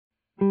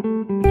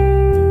Hello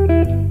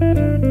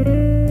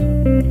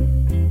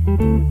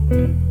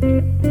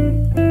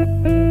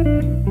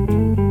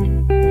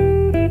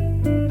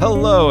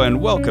and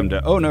welcome to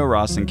Oh No,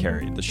 Ross and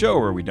Carrie, the show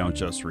where we don't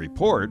just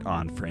report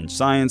on fringe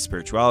science,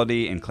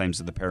 spirituality, and claims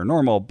of the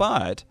paranormal,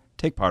 but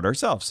take part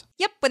ourselves.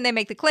 Yep, when they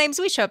make the claims,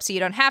 we show up so you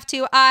don't have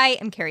to. I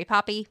am Carrie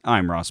Poppy.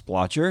 I'm Ross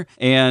Blotcher,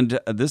 and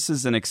this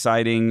is an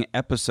exciting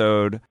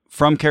episode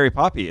from Carrie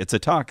Poppy. It's a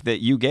talk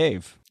that you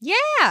gave.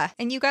 Yeah,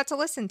 and you got to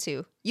listen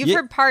to. You've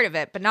heard part of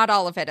it, but not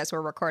all of it as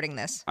we're recording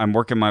this. I'm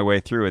working my way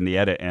through in the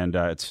edit, and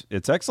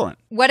it's excellent.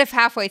 What if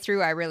halfway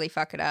through I really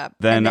fuck it up?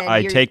 Then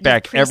I take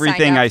back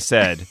everything I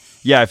said.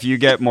 Yeah, if you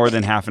get more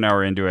than half an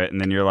hour into it, and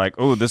then you're like,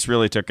 oh, this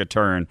really took a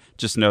turn,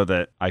 just know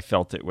that I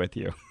felt it with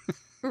you.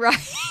 Right.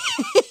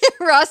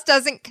 Ross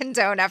doesn't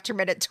condone after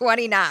minute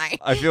 29.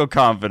 I feel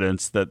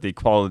confidence that the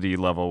quality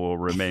level will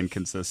remain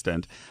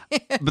consistent.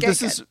 But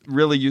this is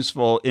really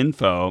useful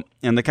info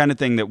and the kind of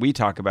thing that we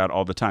talk about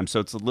all the time.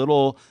 So it's a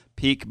little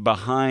peek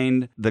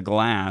behind the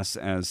glass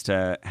as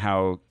to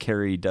how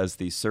Carrie does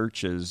these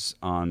searches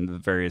on the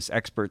various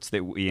experts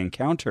that we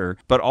encounter,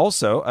 but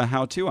also a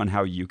how-to on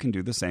how you can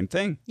do the same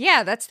thing.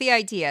 Yeah, that's the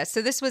idea.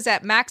 So this was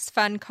at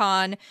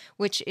MaxFunCon,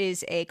 which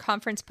is a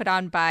conference put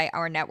on by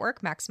our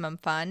network, Maximum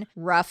Fun,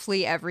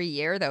 roughly every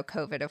year, though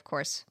COVID, of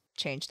course,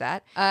 changed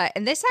that.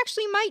 And this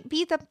actually might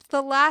be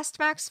the last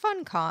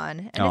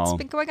MaxFunCon. And it's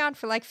been going on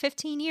for like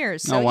 15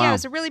 years. So yeah, it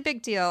was a really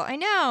big deal. I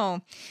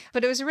know.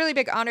 But it was a really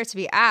big honor to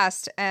be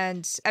asked.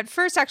 And at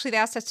first, actually, they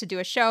asked us to do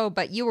a show,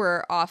 but you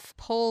were off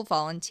poll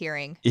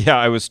volunteering. Yeah,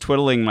 I was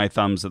twiddling my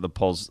thumbs at the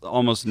polls.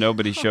 Almost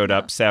nobody showed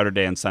up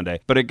Saturday and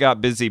Sunday. But it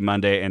got busy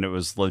Monday, and it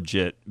was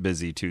legit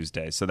busy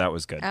Tuesday. So that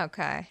was good.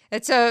 Okay.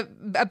 It's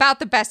about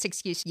the best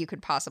excuse you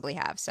could possibly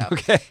have. So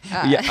okay.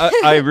 Yeah,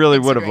 I really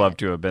would have loved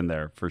to have been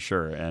there for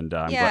sure. And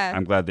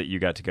I'm glad that you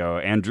got to go.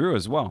 And Drew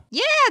as well.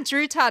 Yeah,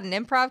 Drew taught an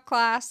improv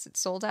class. It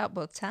sold out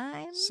both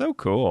times. So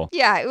cool.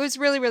 Yeah, it was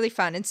really, really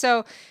fun. And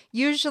so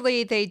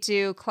usually they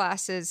do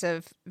classes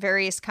of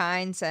various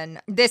kinds.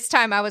 And this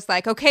time I was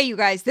like, okay, you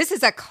guys, this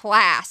is a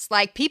class.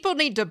 Like, people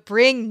need to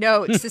bring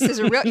notes. This is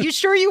a real, you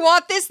sure you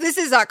want this? This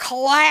is a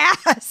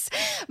class.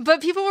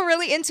 But people were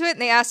really into it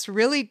and they asked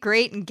really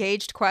great,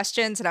 engaged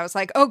questions. And I was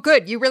like, oh,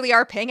 good. You really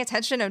are paying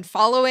attention and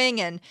following.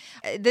 And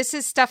this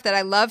is stuff that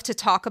I love to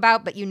talk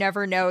about, but you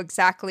never know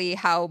exactly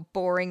how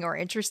boring or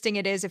interesting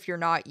it is if you're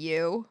not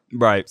you.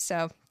 Right.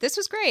 So this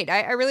was great.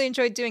 I really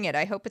enjoyed doing it.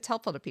 I hope it's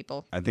helpful to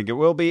people. I think it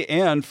will be.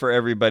 And for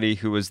everybody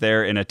who was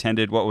there and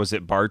attended, what was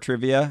it, bar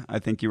trivia? I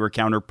think you were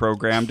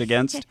counter-programmed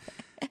against.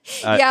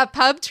 Yeah,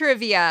 pub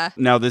trivia.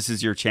 Now this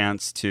is your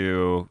chance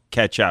to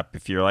catch up.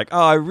 If you're like,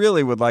 oh, I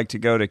really would like to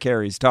go to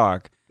Carrie's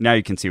talk. Now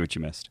you can see what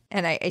you missed.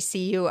 And I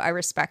see you. I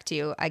respect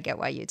you. I get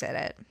why you did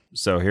it.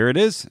 So here it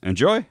is.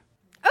 Enjoy.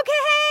 Okay.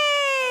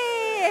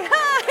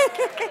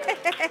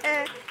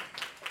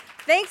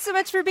 Thanks so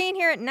much for being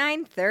here at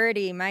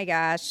 9:30. My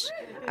gosh.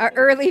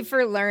 Early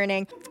for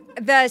learning.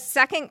 The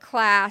second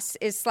class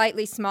is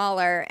slightly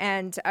smaller,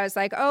 and I was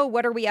like, oh,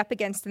 what are we up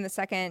against in the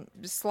second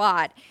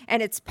slot?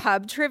 And it's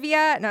pub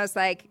trivia, and I was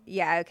like,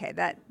 yeah, okay,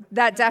 that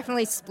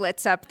definitely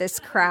splits up this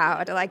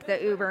crowd. Like,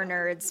 the uber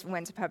nerds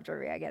went to pub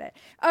trivia, I get it.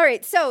 All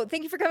right, so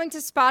thank you for coming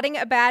to Spotting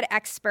a Bad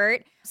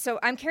Expert. So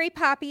I'm Carrie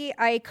Poppy.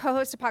 I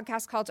co-host a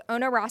podcast called Oh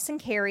No, Ross and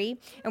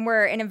Carrie, and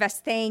we're an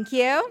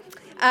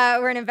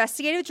we're an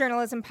investigative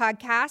journalism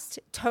podcast.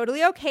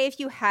 Totally okay if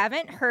you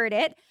haven't heard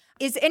it.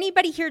 Is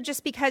anybody here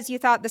just because you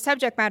thought the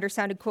subject matter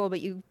sounded cool,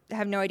 but you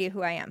have no idea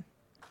who I am?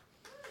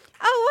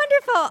 Oh,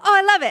 wonderful. Oh,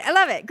 I love it. I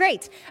love it.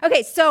 Great.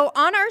 Okay, so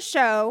on our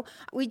show,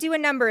 we do a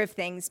number of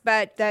things,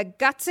 but the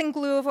guts and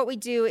glue of what we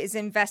do is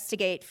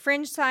investigate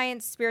fringe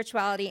science,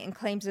 spirituality, and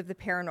claims of the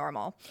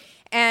paranormal.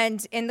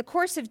 And in the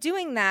course of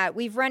doing that,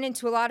 we've run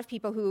into a lot of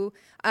people who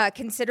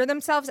consider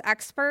themselves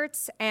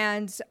experts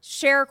and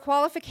share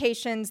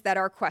qualifications that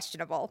are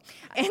questionable.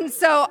 And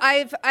so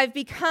I've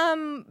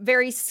become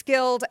very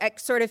skilled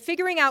at sort of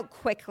figuring out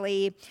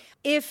quickly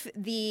if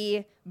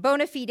the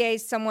bona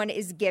fides someone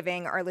is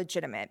giving are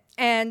legitimate.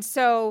 And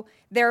so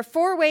there are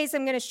 4 ways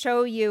I'm going to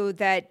show you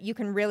that you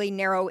can really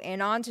narrow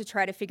in on to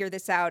try to figure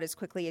this out as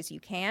quickly as you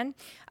can.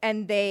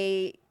 And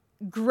they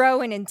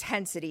grow in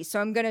intensity.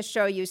 So I'm going to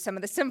show you some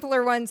of the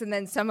simpler ones and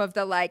then some of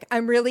the, like,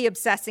 I'm really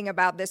obsessing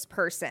about this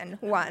person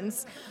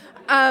ones.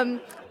 And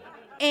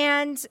I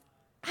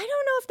don't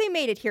know if they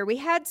made it here. We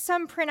had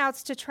some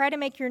printouts to try to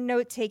make your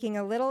note-taking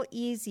a little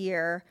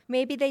easier.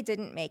 Maybe they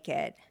didn't make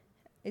it.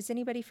 Is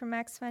anybody from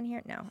Max Fun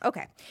here? No.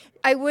 Okay.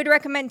 I would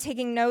recommend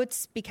taking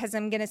notes because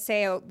I'm going to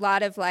say a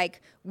lot of like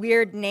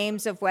weird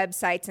names of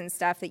websites and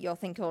stuff that you'll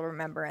think you'll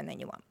remember and then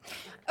you won't.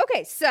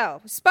 Okay,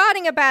 so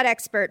spotting a bad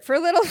expert for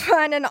a little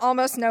fun and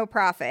almost no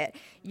profit.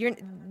 You're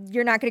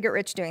not going to get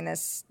rich doing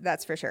this,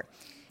 that's for sure.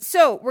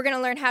 So we're going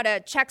to learn how to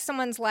check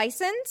someone's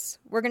license.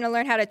 We're going to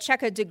learn how to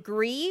check a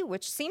degree,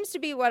 which seems to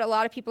be what a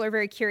lot of people are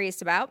very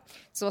curious about.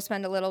 So we'll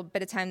spend a little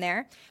bit of time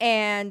there.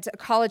 And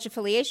college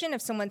affiliation,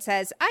 if someone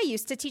says, I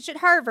used to teach at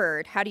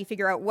Harvard, how do you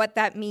figure out what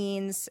that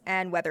means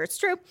and whether it's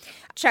true?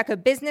 Check a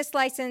business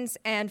license,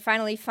 and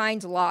finally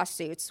find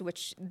lawsuits,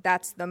 which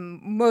that's the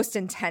most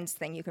intense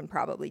thing you can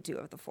probably do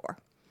of the four.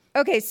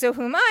 Okay, so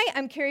who am I?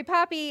 I'm Carrie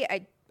Poppy.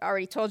 I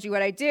already told you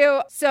what I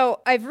do. So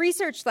I've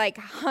researched like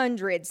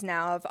hundreds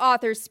now of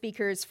authors,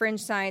 speakers,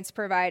 fringe science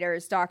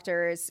providers,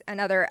 doctors,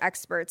 and other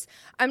experts.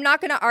 I'm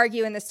not going to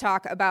argue in this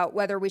talk about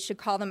whether we should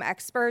call them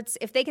experts.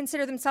 If they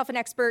consider themselves an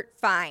expert,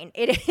 fine.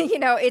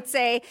 It's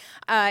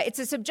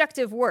a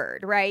subjective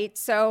word, right?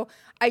 So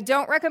I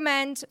don't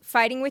recommend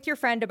fighting with your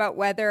friend about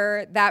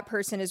whether that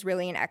person is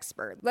really an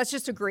expert. Let's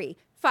just agree.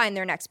 Fine,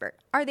 they're an expert.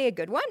 Are they a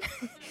good one?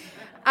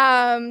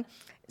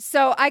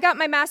 So I got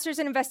my master's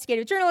in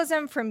investigative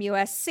journalism from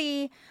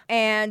USC,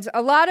 and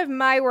a lot of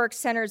my work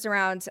centers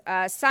around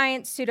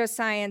science,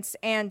 pseudoscience,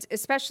 and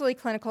especially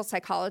clinical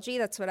psychology.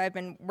 That's what I've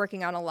been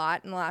working on a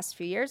lot in the last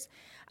few years.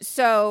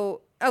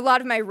 So a lot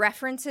of my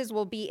references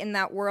will be in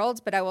that world,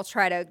 but I will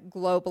try to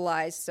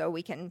globalize so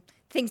we can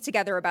think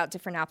together about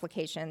different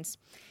applications.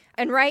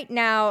 And right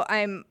now,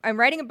 I'm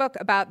writing a book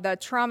about the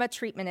trauma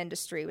treatment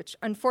industry, which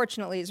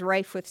unfortunately is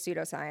rife with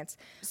pseudoscience.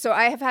 So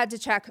I have had to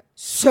check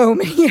so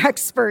many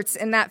experts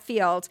in that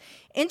field.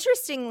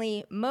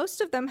 Interestingly,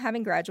 most of them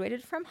having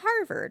graduated from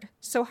Harvard.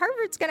 So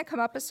Harvard's going to come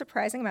up a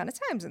surprising amount of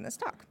times in this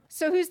talk.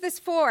 So who's this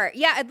for?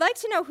 Yeah, I'd like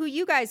to know who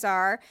you guys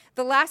are.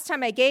 The last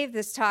time I gave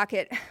this talk,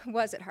 it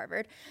was at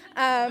Harvard.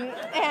 But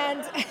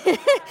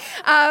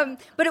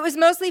it was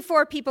mostly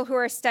for people who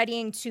are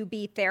studying to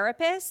be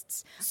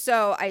therapists.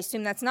 So I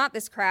assume that's not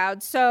this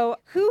crowd. So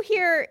who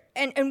here,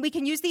 and we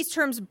can use these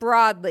terms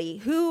broadly,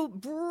 who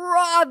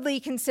broadly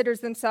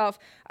considers themselves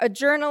a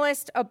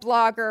journalist, a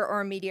blogger,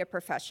 or a media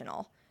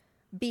professional?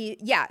 Be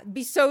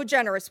so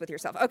generous with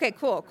yourself. Okay,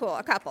 cool.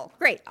 A couple.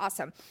 Great,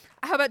 awesome.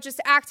 How about just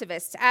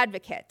activists,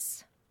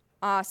 advocates?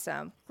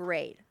 Awesome,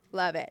 great,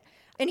 love it.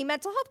 Any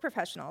mental health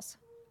professionals?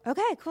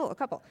 Okay, cool, a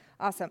couple.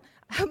 Awesome.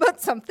 How about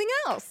something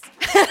else?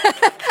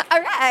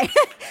 All right.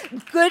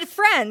 Good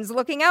friends,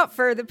 looking out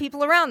for the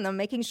people around them,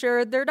 making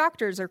sure their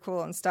doctors are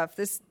cool and stuff.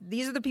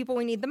 These are the people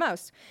we need the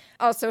most.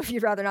 Also, if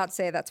you'd rather not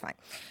say, that's fine.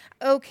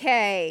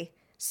 Okay,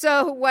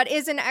 so what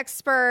is an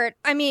expert?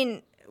 I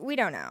mean, we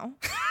don't know.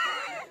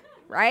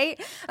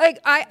 Right? Like,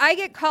 I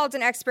get called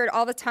an expert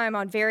all the time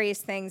on various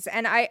things,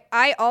 and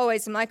I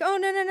always am like, oh,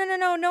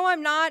 no,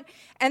 I'm not.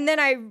 And then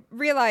I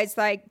realize,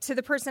 like, to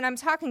the person I'm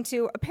talking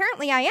to,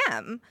 apparently I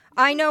am.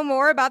 I know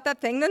more about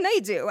that thing than they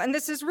do, and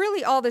this is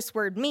really all this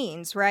word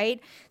means, right?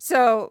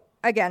 So,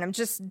 again, I'm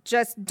just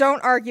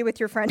don't argue with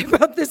your friend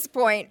about this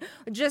point.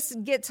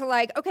 Just get to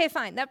like, okay,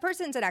 fine, that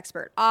person's an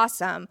expert.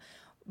 Awesome.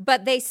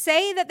 But they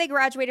say that they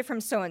graduated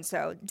from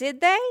so-and-so.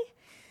 Did they?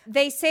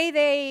 They say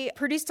they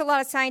produced a lot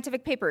of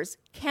scientific papers.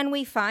 Can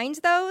we find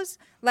those?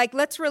 Like,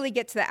 let's really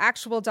get to the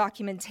actual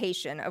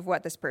documentation of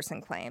what this person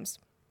claims.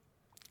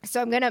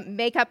 So I'm going to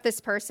make up this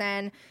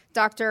person,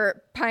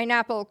 Dr.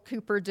 Pineapple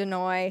Cooper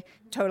Denoy,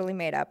 totally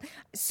made up.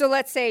 So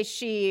let's say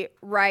she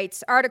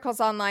writes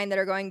articles online that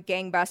are going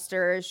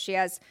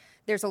gangbusters.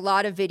 There's a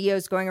lot of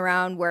videos going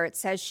around where it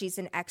says she's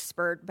an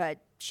expert, but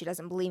she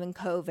doesn't believe in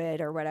COVID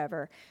or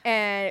whatever.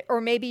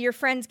 Or maybe your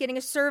friend's getting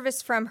a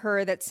service from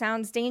her that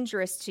sounds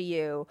dangerous to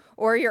you,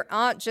 or your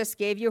aunt just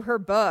gave you her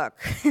book.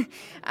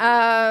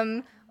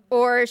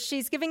 Or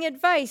she's giving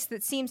advice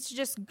that seems to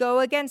just go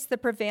against the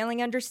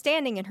prevailing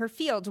understanding in her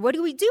field. What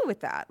do we do with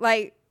that?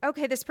 Like,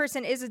 okay, this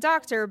person is a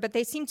doctor, but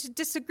they seem to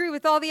disagree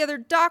with all the other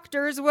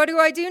doctors. What do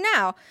I do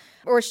now?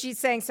 Or she's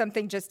saying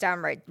something just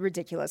downright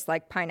ridiculous,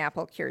 like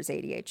pineapple cures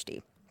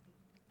ADHD.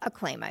 A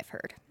claim I've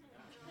heard.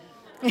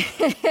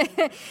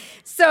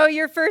 So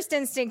your first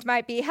instinct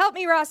might be, help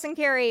me, Ross and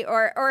Carrie,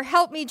 or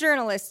help me,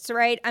 journalists,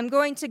 right? I'm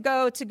going to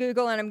go to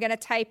Google and I'm going to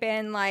type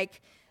in,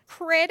 like,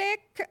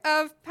 critic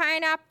of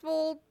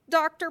pineapple,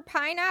 Dr.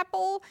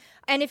 Pineapple.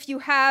 And if you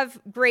have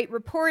great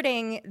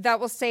reporting, that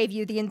will save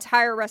you the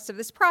entire rest of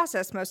this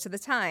process most of the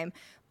time.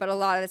 But a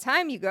lot of the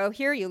time you go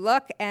here, you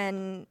look,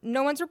 and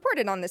no one's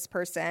reported on this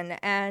person.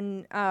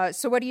 And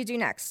so what do you do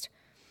next?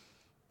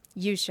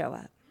 You show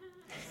up.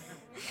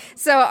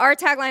 So our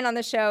tagline on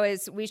the show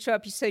is, we show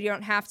up so you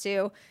don't have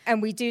to,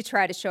 and we do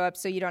try to show up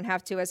so you don't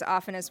have to as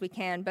often as we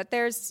can. But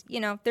there's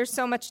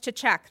so much to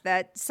check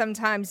that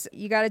sometimes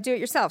you got to do it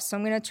yourself. So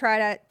I'm going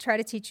to try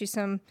to teach you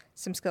some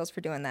skills for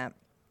doing that.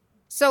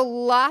 So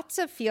lots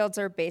of fields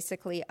are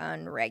basically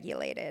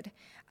unregulated.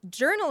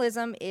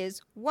 Journalism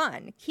is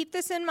one. Keep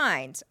this in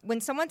mind. When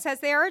someone says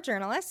they are a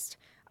journalist,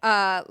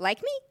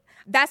 like me,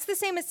 that's the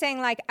same as saying,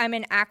 like, I'm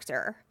an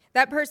actor.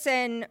 That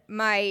person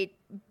might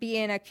be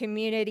in a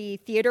community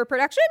theater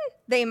production.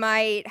 They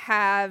might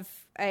have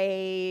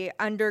a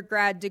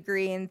undergrad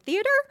degree in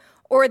theater,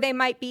 or they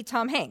might be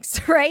Tom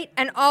Hanks, right?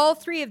 And all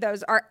three of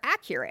those are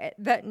accurate.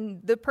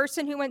 The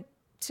person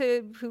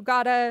who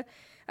got a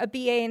a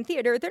BA in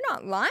theater, they're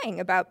not lying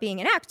about being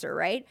an actor,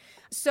 right?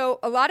 So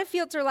a lot of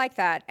fields are like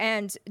that,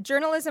 and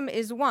journalism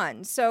is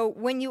one. So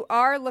when you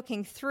are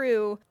looking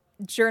through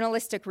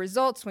journalistic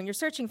results, when you're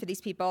searching for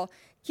these people,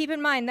 keep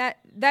in mind that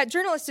that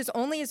journalist is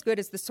only as good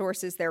as the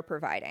sources they're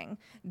providing,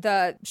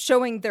 the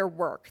showing their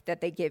work that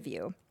they give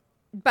you.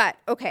 But,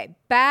 okay,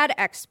 bad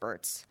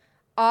experts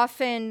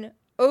often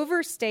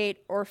overstate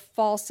or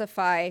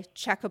falsify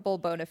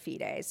checkable bona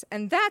fides.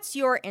 And that's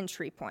your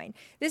entry point.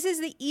 This is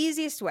the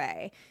easiest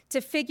way to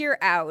figure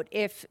out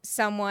if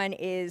someone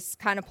is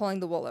kind of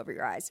pulling the wool over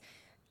your eyes.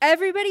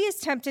 Everybody is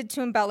tempted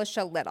to embellish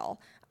a little.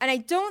 And I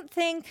don't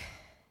think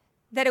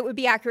that it would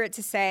be accurate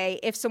to say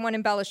if someone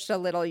embellished a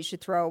little, you should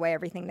throw away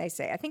everything they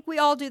say. I think we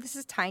all do this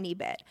a tiny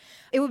bit.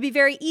 It would be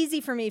very easy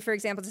for me, for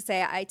example, to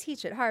say I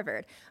teach at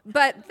Harvard,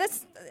 but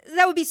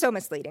that would be so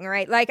misleading,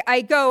 right? Like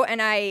I go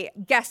and I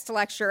guest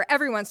lecture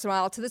every once in a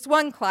while to this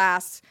one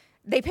class.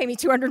 They pay me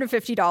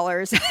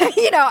 $250.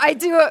 I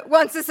do it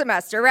once a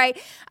semester, right?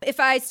 If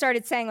I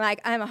started saying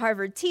like I'm a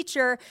Harvard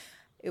teacher,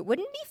 it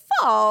wouldn't be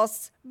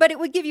false, but it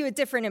would give you a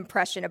different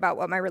impression about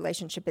what my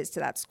relationship is to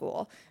that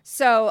school.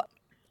 So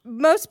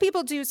most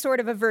people do sort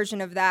of a version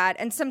of that,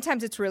 and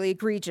sometimes it's really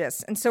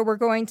egregious. And so we're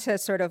going to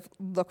sort of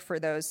look for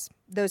those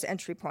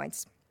entry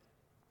points.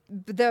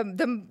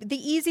 The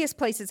easiest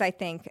places, I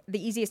think,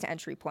 the easiest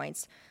entry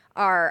points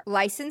are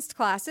licensed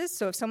classes.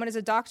 So if someone is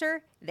a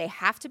doctor, they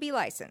have to be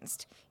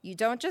licensed. You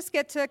don't just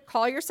get to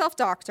call yourself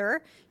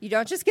doctor. You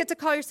don't just get to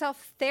call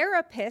yourself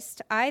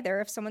therapist either.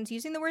 If someone's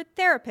using the word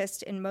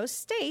therapist in most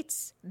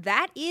states,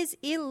 that is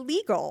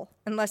illegal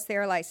unless they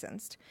are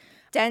licensed.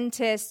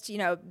 Dentist,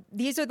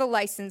 these are the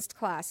licensed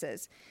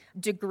classes.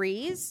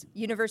 Degrees,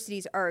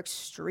 universities are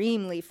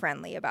extremely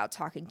friendly about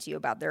talking to you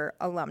about their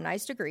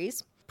alumni's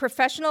degrees.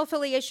 Professional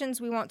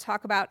affiliations we won't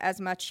talk about as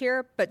much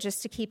here, but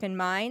just to keep in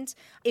mind,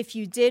 if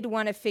you did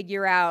want to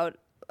figure out,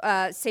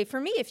 say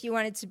for me, if you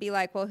wanted to be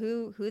like, well,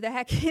 who the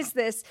heck is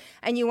this?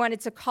 And you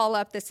wanted to call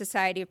up the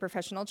Society of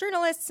Professional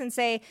Journalists and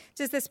say,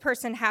 does this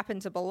person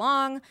happen to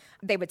belong?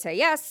 They would say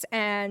yes.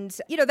 And,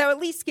 that would at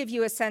least give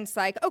you a sense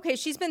like, okay,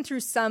 she's been through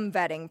some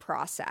vetting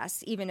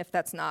process, even if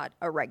that's not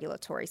a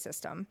regulatory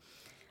system.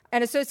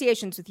 And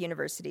associations with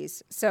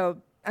universities. So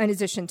in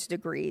addition to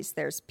degrees,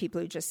 there's people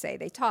who just say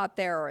they taught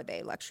there or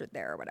they lectured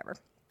there or whatever.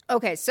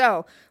 Okay,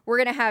 so we're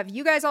going to have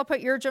you guys all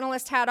put your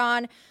journalist hat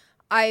on.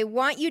 I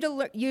want you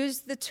to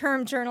use the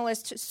term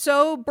journalist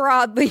so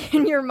broadly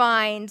in your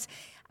mind.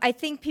 I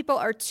think people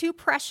are too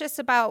precious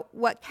about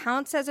what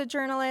counts as a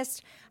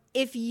journalist.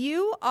 If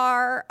you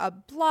are a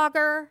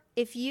blogger,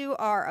 if you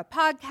are a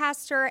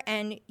podcaster,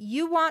 and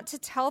you want to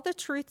tell the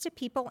truth to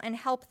people and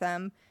help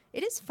them,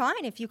 it is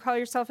fine if you call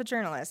yourself a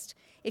journalist.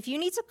 If you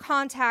need to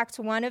contact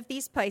one of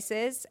these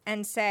places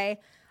and say,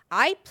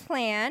 I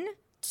plan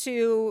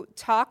to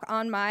talk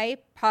on my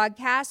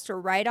podcast or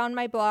write on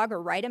my blog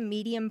or write a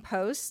Medium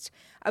post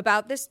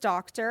about this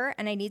doctor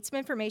and I need some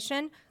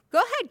information, go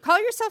ahead,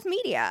 call yourself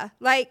media.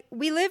 Like,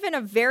 we live in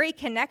a very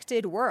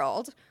connected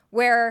world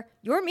where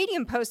your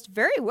Medium post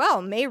very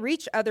well may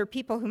reach other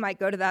people who might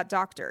go to that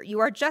doctor. You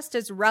are just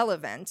as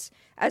relevant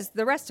as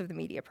the rest of the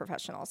media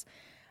professionals.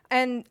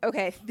 And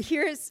okay,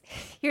 here's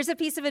a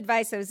piece of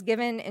advice I was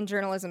given in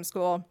journalism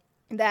school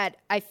that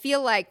I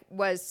feel like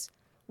was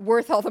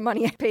worth all the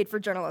money I paid for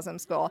journalism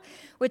school,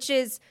 which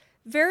is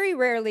very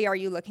rarely are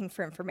you looking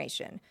for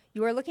information.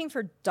 You are looking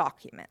for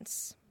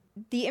documents.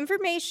 The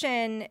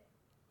information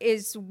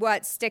is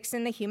what sticks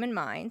in the human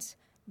mind.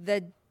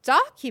 The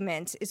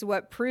document is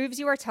what proves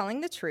you are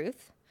telling the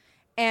truth,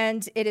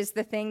 and it is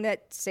the thing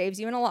that saves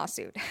you in a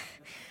lawsuit.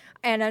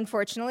 And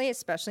unfortunately,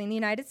 especially in the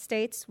United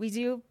States, we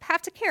do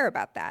have to care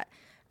about that.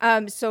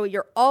 So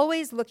you're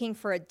always looking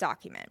for a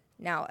document.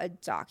 Now, a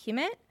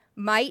document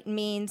might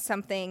mean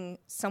something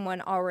someone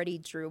already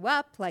drew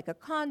up, like a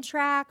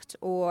contract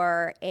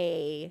or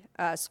a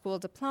school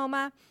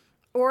diploma,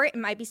 or it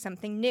might be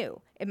something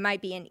new. It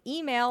might be an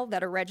email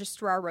that a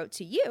registrar wrote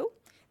to you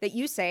that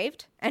you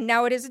saved, and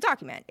now it is a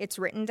document. It's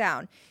written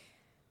down.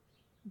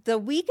 The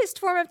weakest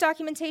form of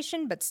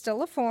documentation, but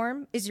still a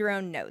form, is your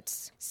own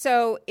notes.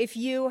 So if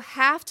you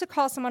have to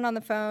call someone on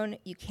the phone,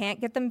 you can't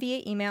get them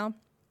via email,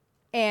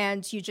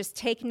 and you just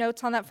take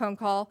notes on that phone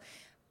call,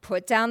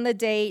 put down the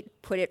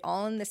date, put it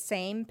all in the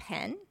same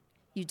pen.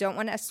 You don't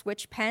want to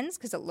switch pens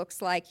because it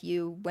looks like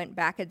you went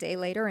back a day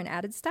later and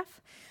added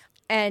stuff.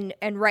 And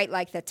write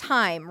like the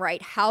time,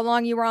 write how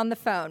long you were on the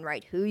phone,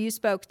 write who you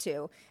spoke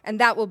to, and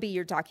that will be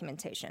your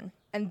documentation.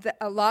 And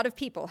a lot of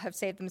people have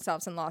saved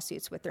themselves in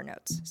lawsuits with their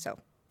notes, so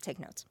take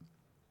notes.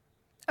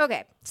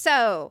 Okay,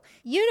 so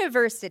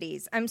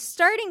universities. I'm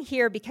starting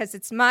here because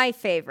it's my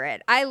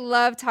favorite. I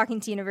love talking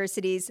to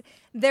universities.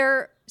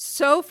 They're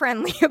so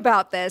friendly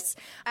about this.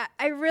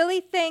 I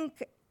really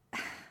think,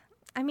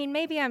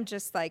 maybe I'm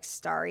just like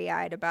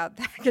starry-eyed about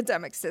the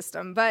academic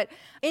system, but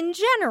in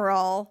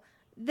general,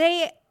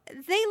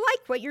 they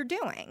like what you're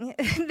doing.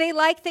 They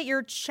like that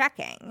you're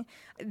checking.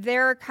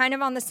 They're kind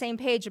of on the same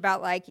page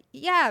about like,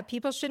 yeah,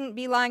 people shouldn't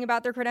be lying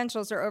about their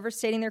credentials or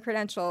overstating their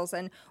credentials.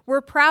 And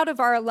we're proud of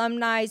our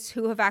alumni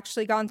who have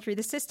actually gone through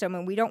the system,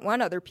 and we don't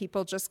want other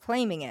people just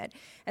claiming it.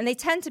 And they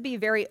tend to be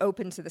very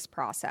open to this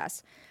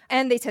process.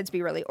 And they tend to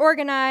be really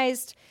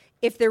organized.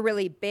 If they're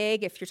really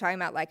big, if you're talking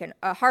about like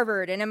a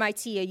Harvard, an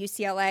MIT, a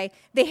UCLA,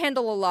 they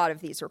handle a lot of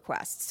these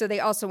requests. So they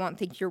also won't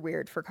think you're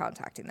weird for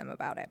contacting them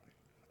about it.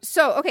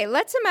 So, okay,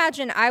 let's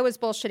imagine I was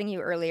bullshitting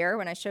you earlier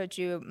when I showed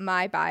you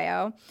my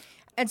bio.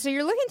 And so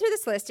you're looking through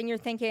this list and you're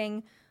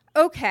thinking,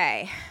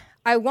 okay,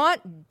 I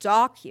want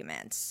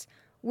documents.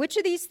 Which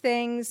of these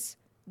things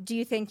do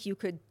you think you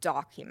could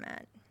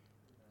document?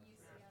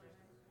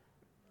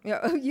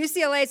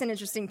 UCLA is an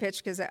interesting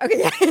pitch because,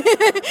 okay.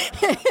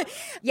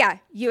 Yeah,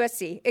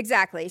 USC,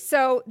 exactly.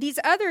 So these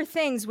other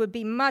things would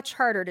be much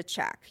harder to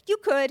check. You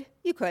could,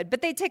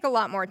 but they take a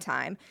lot more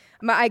time.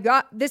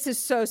 This is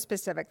so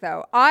specific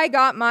though. I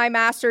got my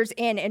master's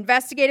in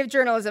investigative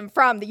journalism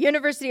from the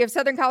University of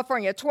Southern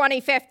California,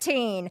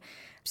 2015.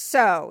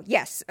 So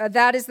yes,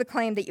 that is the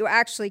claim that you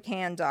actually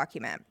can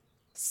document.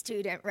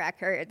 Student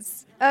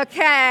records.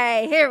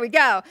 Okay, here we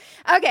go.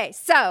 Okay,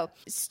 so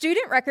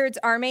student records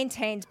are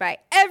maintained by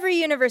every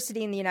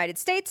university in the United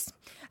States.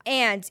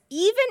 And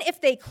even if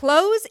they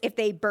close, if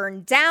they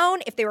burn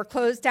down, if they were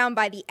closed down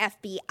by the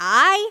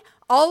FBI,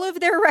 all of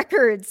their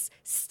records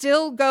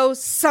still go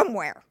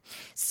somewhere.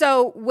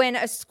 So when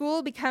a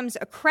school becomes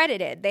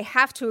accredited, they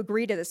have to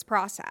agree to this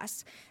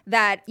process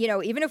that,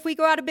 even if we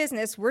go out of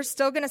business, we're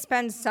still going to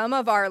spend some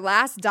of our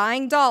last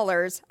dying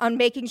dollars on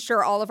making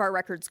sure all of our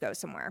records go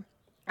somewhere.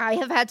 I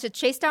have had to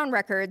chase down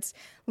records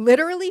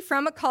literally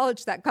from a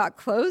college that got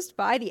closed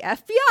by the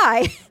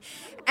FBI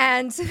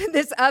and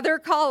this other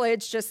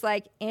college just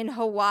like in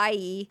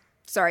Hawaii.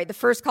 Sorry, the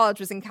first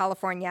college was in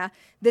California.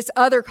 This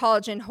other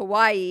college in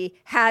Hawaii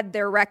had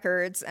their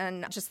records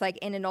and just like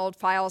in an old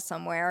file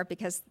somewhere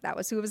because that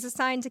was who was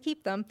assigned to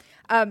keep them.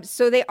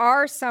 So they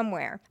are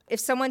somewhere. If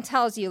someone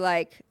tells you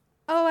like,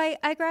 oh,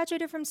 I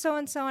graduated from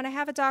so-and-so and I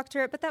have a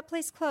doctorate, but that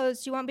place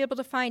closed, you won't be able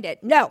to find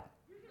it. No.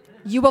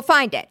 You will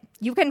find it.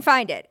 You can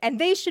find it.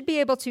 And they should be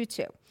able to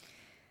too.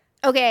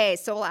 Okay,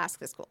 so we'll ask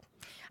the school.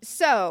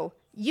 So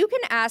you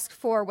can ask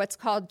for what's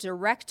called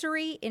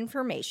directory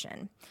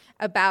information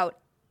about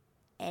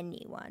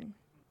anyone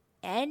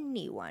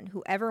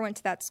who ever went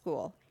to that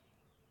school,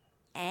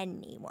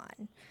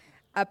 anyone.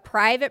 A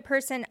private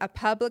person, a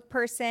public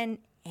person,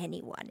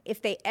 anyone. If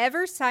they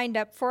ever signed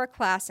up for a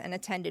class and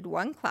attended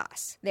one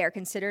class, they are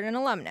considered an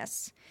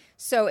alumnus.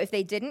 So if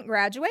they didn't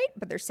graduate,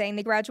 but they're saying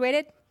they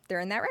graduated, they're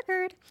in that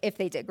record. If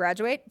they did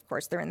graduate, of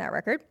course, they're in that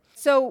record.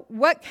 So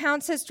what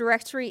counts as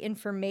directory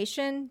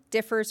information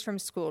differs from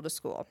school to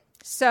school.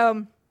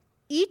 So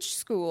each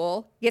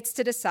school gets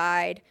to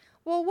decide,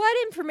 well, what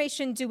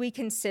information do we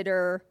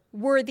consider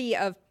worthy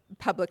of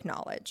public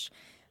knowledge?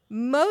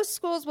 Most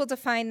schools will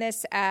define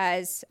this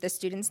as the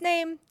student's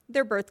name,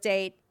 their birth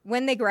date,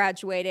 when they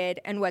graduated,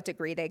 and what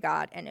degree they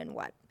got, and in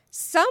what.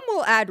 Some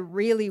will add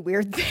really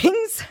weird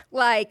things,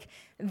 like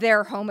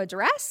their home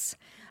address.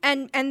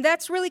 And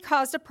that's really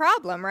caused a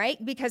problem, right?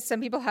 Because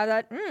some people have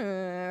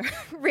that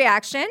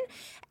reaction.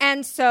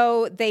 And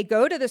so they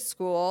go to the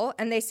school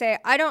and they say,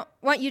 I don't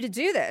want you to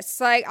do this.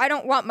 Like, I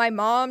don't want my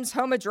mom's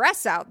home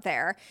address out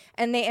there.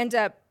 And they end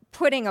up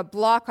putting a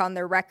block on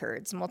their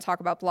records. And we'll talk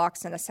about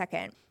blocks in a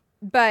second.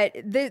 But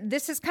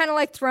this is kind of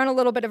like throwing a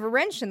little bit of a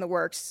wrench in the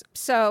works.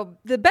 So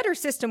the better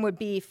system would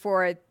be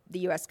for the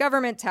U.S.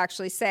 government to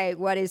actually say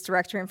what is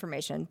directory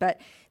information. But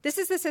this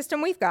is the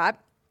system we've got.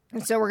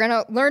 And so we're going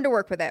to learn to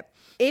work with it.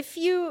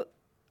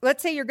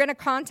 Let's say you're going to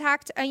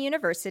contact a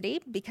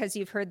university because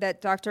you've heard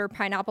that Dr.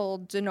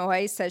 Pineapple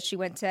Denoy says she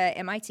went to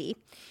MIT,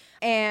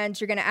 and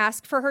you're going to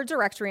ask for her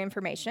directory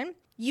information.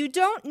 You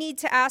don't need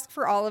to ask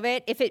for all of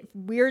it. If it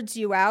weirds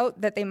you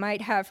out that they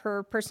might have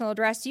her personal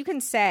address, you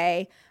can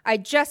say, I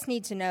just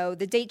need to know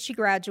the date she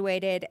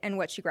graduated and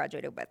what she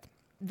graduated with.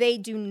 They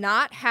do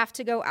not have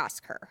to go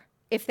ask her.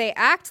 If they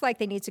act like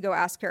they need to go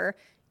ask her,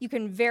 you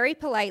can very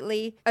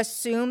politely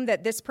assume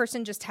that this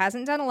person just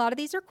hasn't done a lot of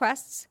these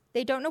requests.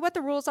 They don't know what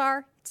the rules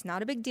are. It's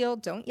not a big deal.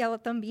 Don't yell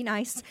at them. Be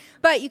nice.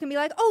 But you can be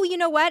like, oh, you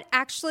know what?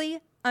 Actually,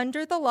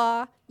 under the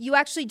law, you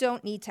actually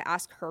don't need to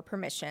ask her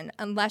permission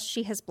unless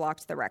she has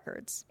blocked the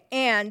records.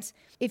 And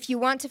if you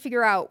want to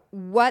figure out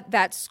what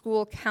that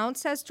school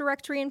counts as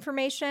directory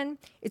information,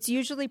 it's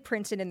usually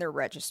printed in their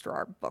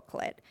registrar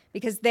booklet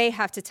because they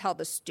have to tell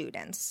the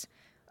students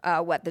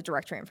what the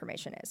directory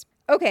information is.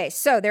 Okay,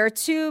 so there are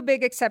two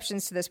big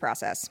exceptions to this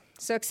process.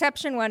 So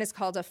exception one is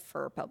called a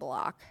FERPA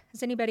block.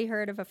 Has anybody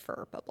heard of a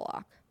FERPA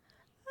block?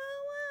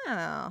 Oh,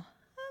 wow.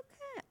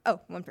 Okay. Oh,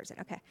 one person.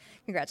 Okay.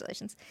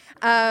 Congratulations.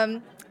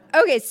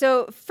 Okay,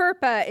 so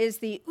FERPA is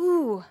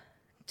do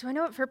I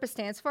know what FERPA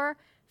stands for?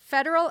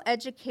 Federal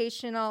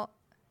Educational...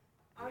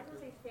 I was going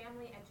to say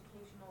Family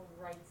Educational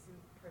Rights and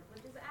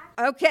Privileges Act.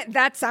 Okay,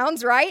 that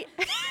sounds right.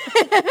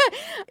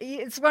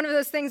 It's one of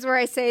those things where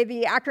I say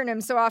the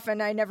acronym so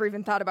often I never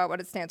even thought about what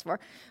it stands for.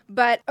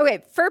 But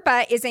okay,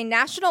 FERPA is a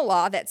national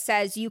law that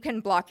says you can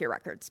block your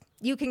records.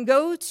 You can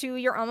go to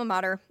your alma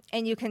mater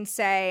and you can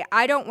say,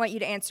 I don't want you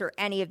to answer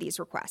any of these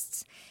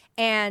requests.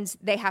 And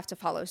they have to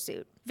follow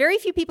suit. Very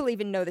few people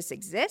even know this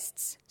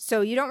exists,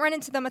 so you don't run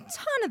into them a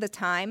ton of the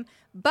time.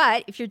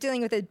 But if you're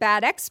dealing with a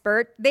bad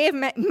expert, they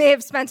may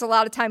have spent a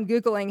lot of time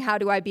Googling how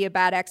do I be a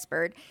bad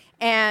expert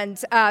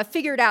and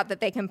figured out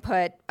that they can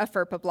put a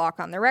FERPA block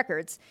on their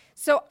records.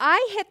 So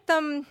I hit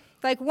them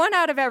like 1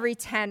 out of every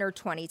 10 or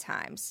 20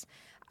 times.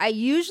 I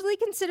usually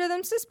consider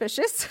them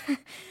suspicious.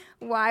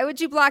 Why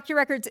would you block your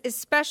records,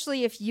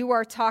 especially if you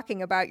are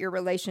talking about your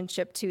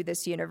relationship to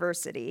this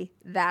university?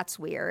 That's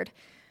weird.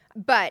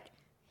 But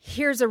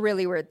here's a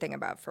really weird thing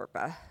about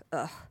FERPA.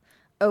 Ugh.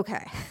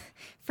 Okay.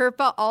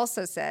 FERPA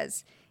also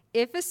says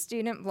if a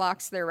student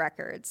blocks their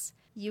records,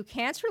 you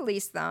can't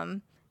release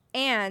them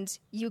and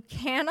you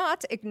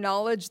cannot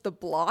acknowledge the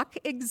block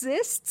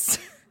exists.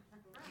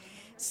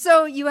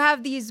 So you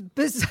have these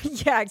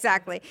yeah,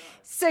 exactly.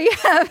 So you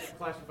have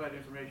classified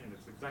information.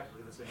 It's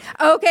exactly the same.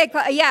 Okay,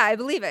 yeah, I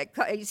believe it.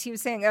 He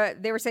was saying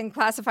they were saying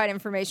classified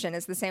information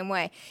is the same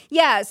way.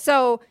 Yeah,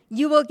 so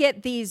you will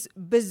get these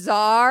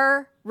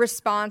bizarre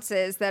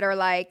responses that are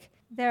like,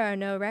 there are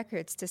no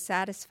records to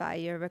satisfy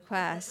your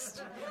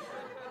request.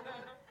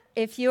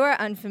 If you are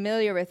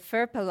unfamiliar with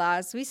FERPA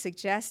laws, we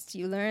suggest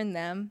you learn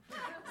them.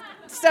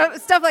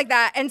 Stuff like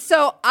that. And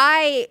so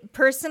I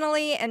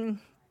personally, and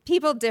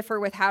people differ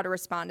with how to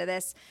respond to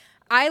this,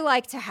 I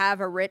like to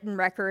have a written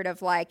record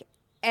of like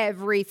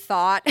every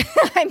thought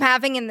I'm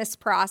having in this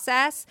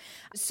process.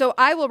 So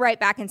I will write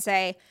back and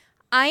say,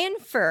 I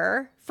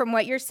infer from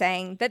what you're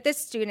saying that this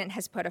student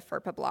has put a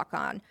FERPA block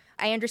on.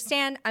 I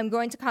understand. I'm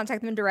going to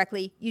contact them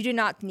directly. You do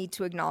not need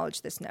to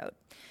acknowledge this note.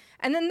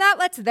 And then that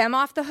lets them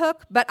off the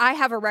hook, but I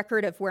have a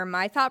record of where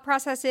my thought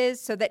process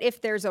is so that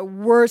if there's a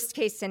worst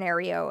case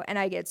scenario and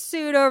I get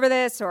sued over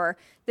this or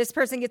this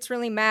person gets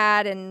really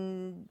mad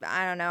and,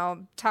 I don't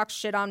know, talks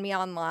shit on me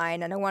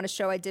online and I want to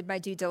show I did my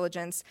due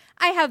diligence,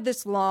 I have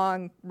this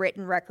long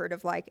written record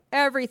of like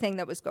everything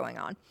that was going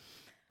on.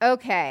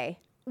 Okay.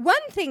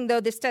 One thing,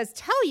 though, this does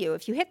tell you,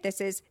 if you hit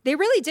this, is they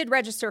really did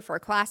register for a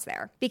class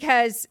there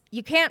because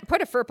you can't put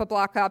a FERPA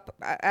block up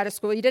at a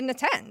school you didn't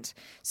attend.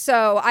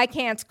 So I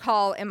can't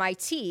call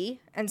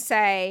MIT and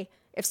say,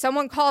 if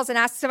someone calls and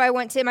asks if I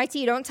went to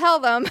MIT, don't tell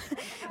them.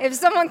 If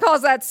someone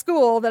calls that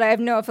school that I have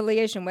no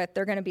affiliation with,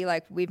 they're going to be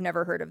like, we've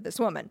never heard of this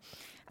woman.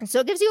 And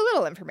so it gives you a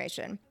little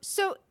information.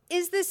 So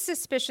is this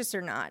suspicious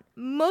or not?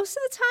 Most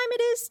of the time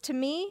it is to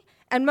me.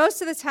 And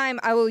most of the time,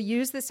 I will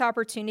use this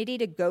opportunity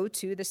to go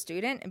to the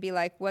student and be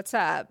like, what's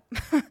up?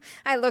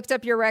 I looked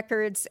up your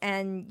records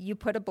and you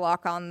put a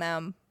block on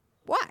them.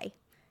 Why?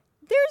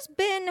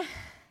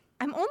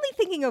 I'm only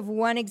thinking of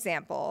one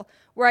example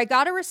where I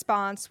got a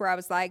response where I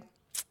was like,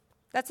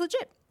 that's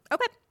legit.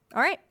 Okay.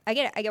 All right. I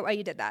get it. I get why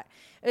you did that.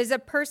 It was a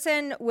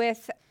person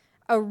with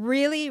a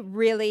really,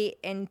 really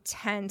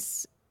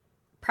intense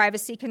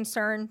privacy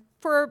concern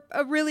for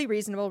a really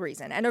reasonable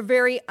reason and a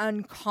very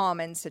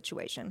uncommon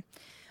situation.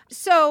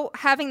 So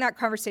having that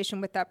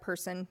conversation with that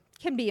person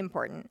can be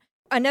important.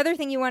 Another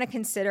thing you want to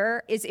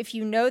consider is if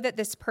you know that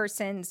this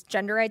person's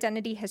gender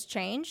identity has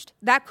changed,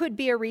 that could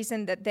be a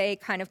reason that they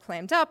kind of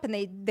clammed up and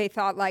they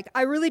thought like,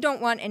 I really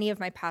don't want any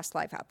of my past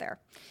life out there.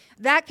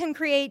 That can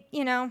create,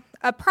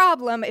 a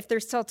problem if they're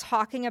still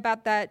talking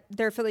about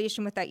their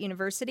affiliation with that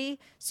university.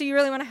 So you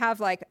really want to have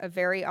like a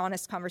very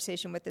honest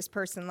conversation with this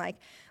person. Like,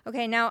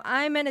 okay, now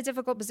I'm in a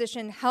difficult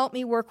position. Help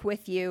me work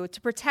with you to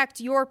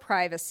protect your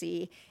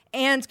privacy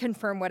and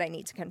confirm what I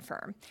need to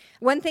confirm.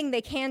 One thing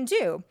they can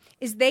do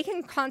is they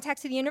can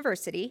contact the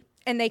university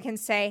and they can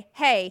say,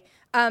 hey,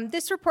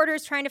 this reporter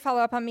is trying to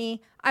follow up on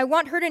me. I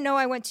want her to know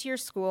I went to your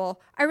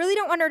school. I really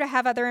don't want her to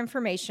have other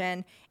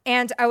information.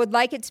 And I would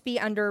like it to be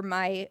under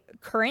my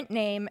current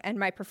name and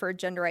my preferred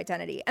gender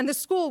identity. And the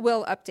school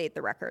will update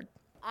the record.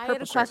 I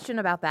had a question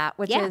about that,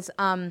 which is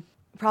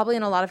probably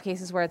in a lot of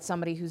cases where it's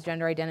somebody whose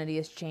gender identity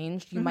has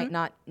changed, you might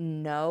not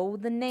know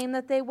the name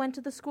that they went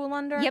to the school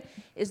under. Yep.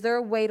 Is there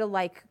a way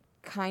to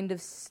kind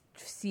of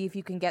see if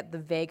you can get the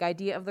vague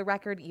idea of the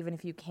record, even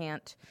if you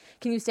can't?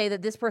 Can you say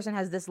that this person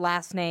has this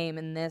last name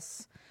and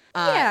this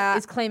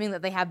is claiming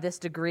that they have this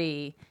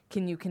degree?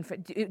 Can you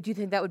do you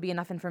think that would be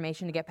enough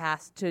information to get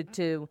past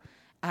to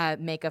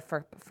make a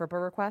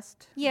FERPA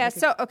request? Yeah.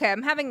 So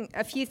I'm having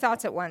a few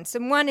thoughts at once,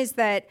 and one is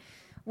that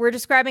we're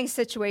describing a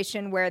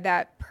situation where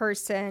that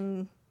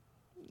person,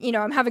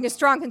 I'm having a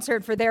strong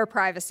concern for their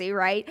privacy,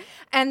 right?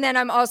 And then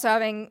I'm also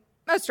having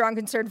a strong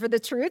concern for the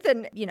truth,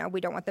 and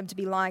we don't want them to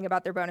be lying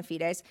about their bona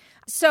fides.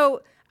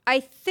 So I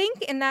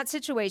think in that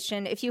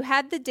situation, if you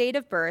had the date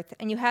of birth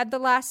and you had the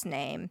last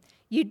name,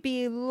 you'd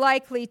be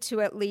likely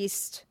to at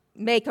least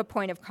make a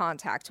point of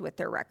contact with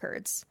their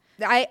records.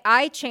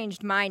 I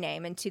changed my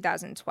name in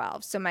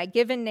 2012, so my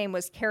given name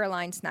was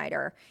Caroline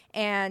Snyder,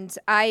 and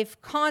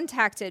I've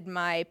contacted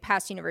my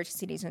past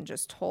universities and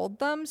just told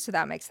them, so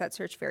that makes that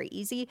search very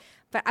easy.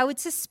 But I would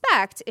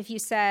suspect if you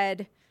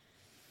said,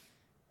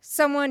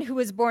 someone who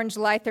was born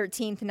July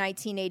 13th,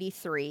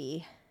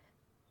 1983,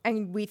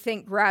 and we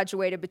think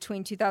graduated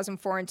between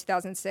 2004 and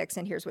 2006,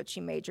 and here's what she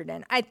majored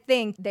in, I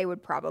think they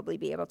would probably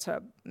be able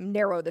to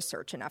narrow the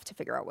search enough to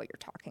figure out what you're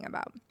talking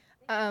about.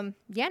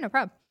 Yeah, no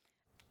problem.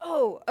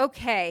 Oh,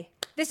 okay.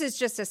 This is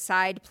just a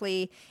side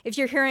plea. If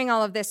you're hearing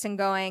all of this and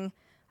going,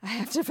 I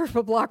have to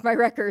verbal block my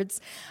records,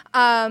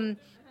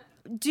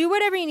 do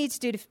whatever you need to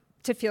do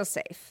to feel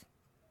safe.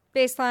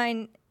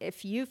 Baseline,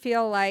 if you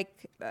feel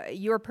like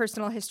your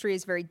personal history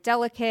is very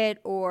delicate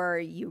or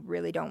you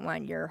really don't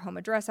want your home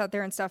address out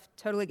there and stuff,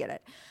 totally get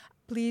it.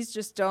 Please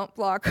just don't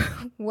block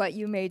what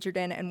you majored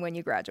in and when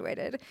you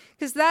graduated,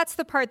 because that's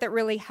the part that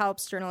really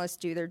helps journalists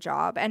do their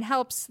job and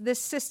helps this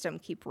system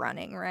keep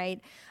running,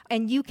 right?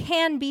 And you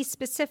can be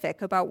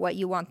specific about what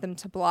you want them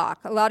to block.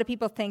 A lot of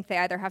people think they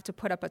either have to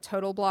put up a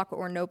total block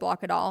or no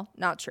block at all.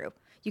 Not true.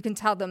 You can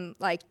tell them,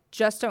 like,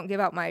 just don't give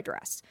out my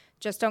address.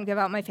 Just don't give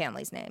out my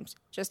family's names.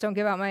 Just don't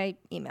give out my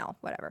email,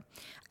 whatever.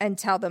 And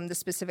tell them the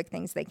specific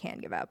things they can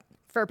give out.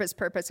 FERPA's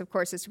purpose, of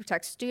course, is to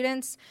protect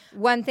students.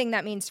 One thing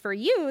that means for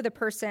you, the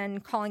person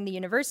calling the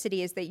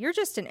university, is that you're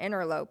just an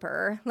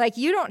interloper. Like,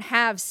 you don't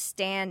have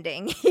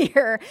standing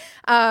here.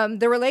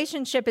 The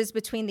relationship is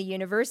between the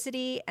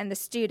university and the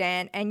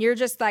student, and you're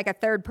just like a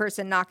third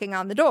person knocking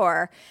on the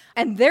door.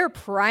 And their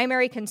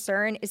primary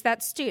concern is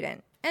that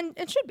student, and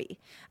it should be.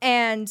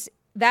 And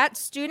that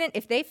student,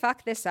 if they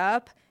fuck this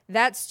up,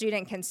 that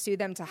student can sue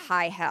them to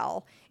high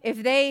hell.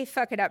 If they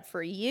fuck it up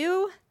for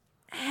you,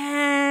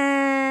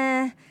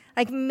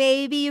 like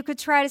maybe you could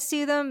try to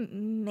sue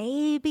them,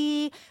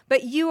 maybe,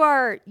 but you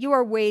are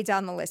way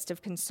down the list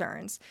of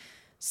concerns.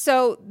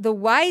 So the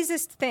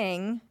wisest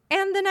thing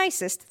and the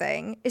nicest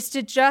thing is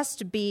to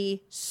just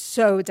be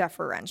so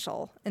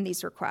deferential in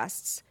these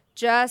requests.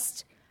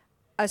 Just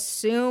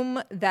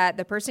assume that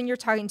the person you're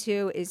talking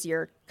to is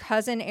your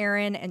cousin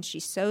Erin, and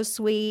she's so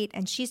sweet,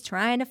 and she's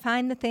trying to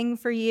find the thing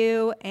for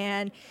you,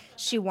 and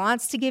she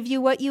wants to give you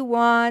what you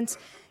want.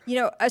 You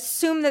know,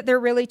 assume that they're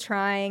really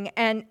trying,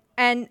 and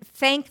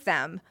thank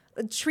them.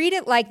 Treat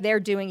it like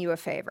they're doing you a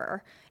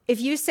favor. If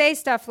you say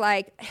stuff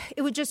like,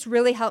 it would just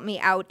really help me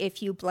out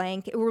if you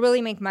blank, it would really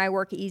make my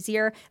work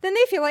easier, then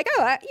they feel like,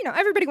 oh,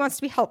 everybody wants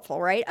to be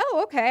helpful, right?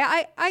 Oh, okay,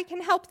 I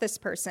can help this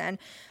person.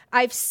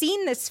 I've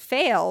seen this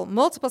fail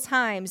multiple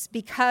times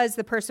because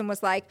the person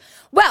was like,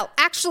 well,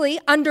 actually,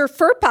 under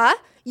FERPA,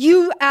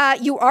 you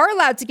are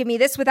allowed to give me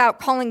this without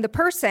calling the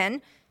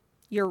person.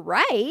 You're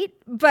right,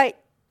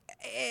 but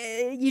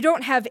you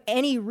don't have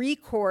any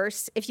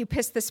recourse if you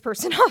piss this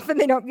person off and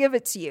they don't give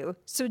it to you.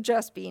 So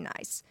just be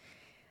nice.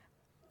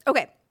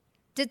 Okay,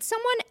 did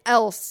someone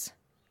else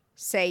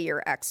say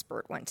your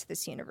expert went to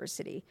this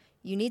university?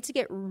 You need to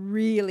get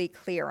really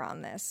clear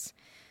on this.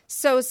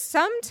 So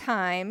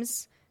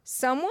sometimes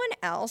someone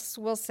else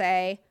will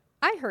say,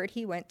 I heard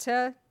he went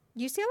to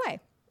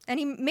UCLA and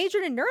he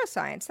majored in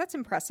neuroscience. That's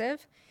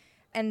impressive.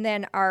 And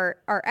then our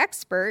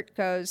expert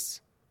goes,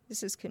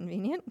 this is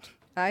convenient.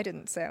 I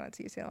didn't say I went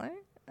to UCLA.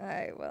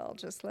 I will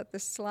just let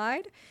this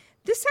slide.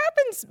 This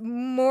happens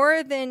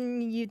more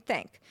than you'd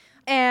think.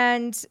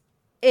 And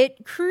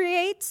it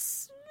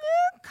creates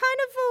kind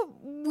of a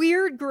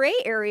weird gray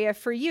area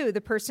for you,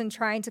 the person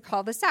trying to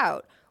call this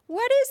out.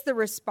 What is the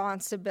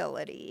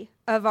responsibility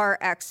of our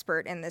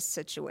expert in this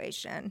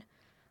situation?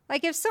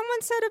 Like, if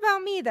someone said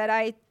about me that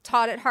I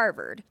taught at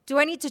Harvard, do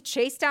I need to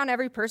chase down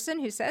every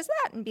person who says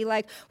that and be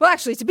like, well,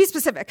 actually, to be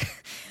specific,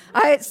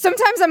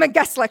 sometimes I'm a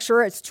guest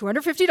lecturer, it's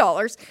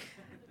 $250.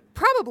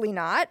 Probably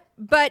not.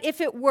 But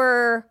if it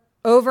were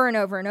over and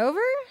over and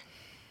over,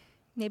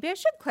 maybe I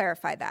should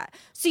clarify that.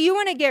 So you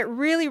want to get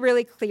really,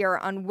 really clear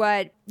on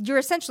what you're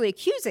essentially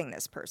accusing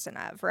this person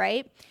of,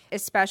 right?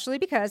 Especially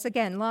because,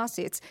 again,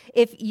 lawsuits.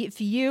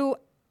 If you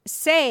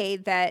say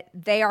that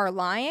they are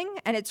lying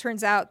and it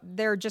turns out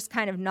they're just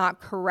kind of not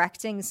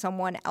correcting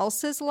someone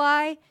else's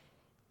lie,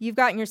 you've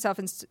gotten yourself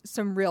in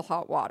some real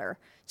hot water.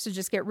 So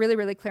just get really,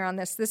 really clear on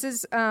this. This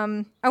is,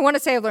 I want to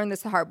say I learned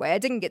this the hard way. I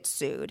didn't get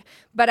sued,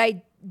 but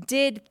I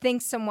did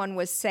think someone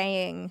was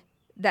saying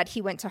that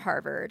he went to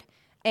Harvard.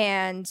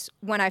 And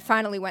when I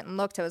finally went and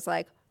looked, I was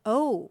like,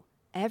 oh,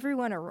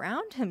 everyone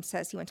around him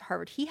says he went to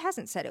Harvard. He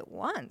hasn't said it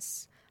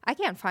once. I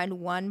can't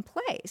find one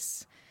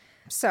place.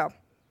 So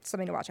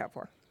something to watch out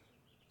for.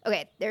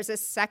 Okay, there's a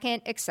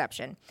second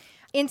exception,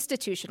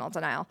 institutional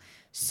denial.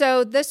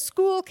 So the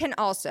school can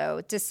also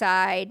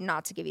decide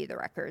not to give you the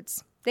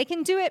records. They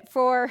can do it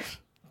for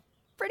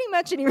pretty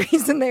much any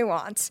reason they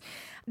want.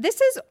 This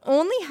has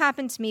only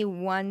happened to me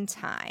one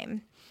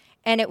time,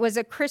 and it was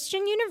a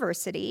Christian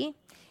university.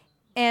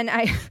 And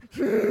I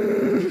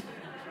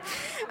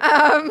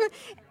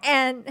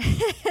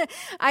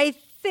I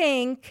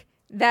think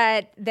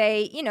that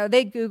they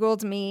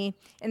Googled me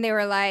and they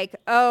were like,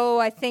 oh,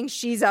 I think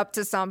she's up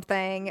to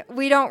something.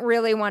 We don't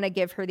really want to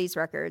give her these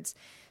records.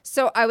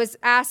 So I was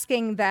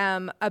asking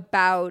them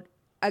about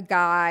a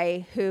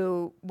guy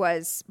who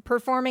was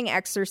performing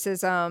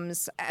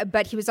exorcisms,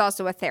 but he was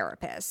also a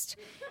therapist.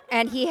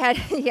 And he had,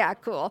 yeah,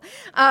 cool.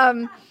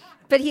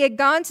 But he had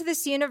gone to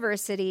this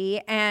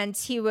university and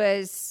he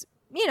was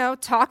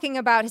talking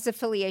about his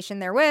affiliation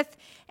therewith.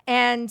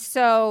 And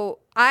so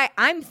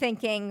I'm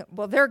thinking,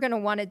 well, they're going to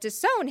want to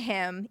disown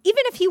him.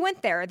 Even if he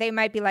went there, they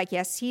might be like,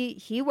 yes,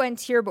 he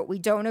went here, but we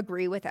don't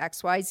agree with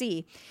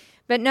XYZ.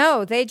 But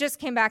no, they just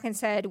came back and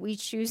said, we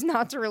choose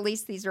not to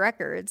release these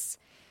records.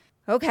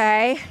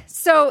 Okay,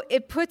 so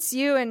it puts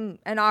you in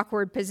an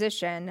awkward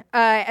position.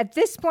 At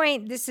this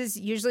point, this is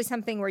usually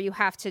something where you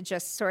have to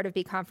just sort of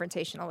be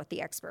confrontational with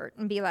the expert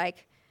and be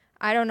like,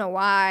 I don't know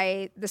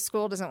why the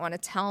school doesn't want to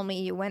tell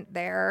me you went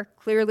there.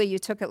 Clearly, you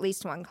took at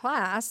least one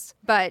class,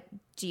 but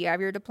do you have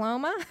your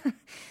diploma?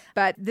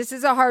 But this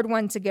is a hard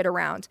one to get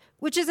around,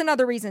 which is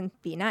another reason,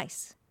 be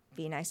nice.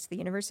 Be nice to the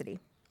university.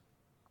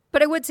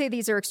 But I would say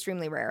these are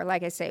extremely rare.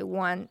 Like I say,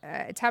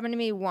 it's happened to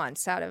me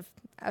once out of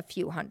a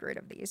few hundred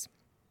of these.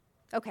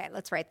 Okay,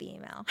 let's write the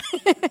email.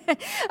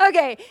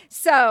 Okay,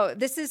 so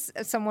this is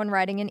someone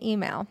writing an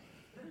email.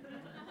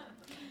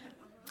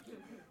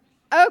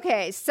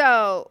 Okay,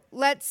 so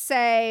let's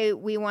say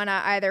we want to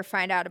either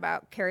find out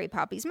about Carrie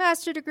Poppy's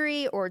master's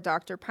degree or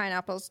Dr.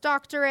 Pineapple's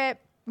doctorate.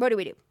 What do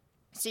we do?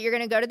 So you're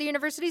going to go to the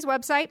university's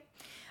website.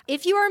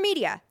 If you are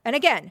media, and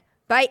again,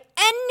 by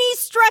any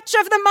stretch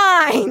of the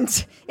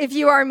mind, if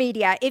you are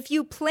media, if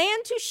you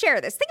plan to share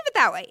this, think of it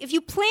that way. If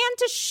you plan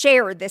to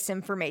share this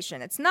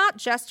information, it's not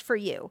just for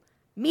you.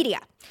 Media.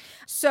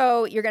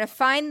 So you're going to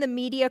find the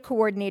media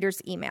coordinator's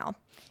email.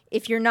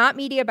 If you're not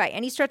media by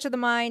any stretch of the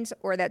mind,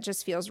 or that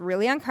just feels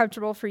really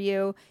uncomfortable for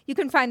you, you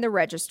can find the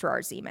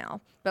registrar's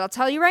email. But I'll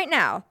tell you right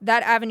now,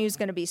 that avenue is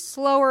going to be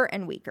slower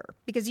and weaker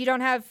because you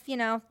don't have,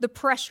 the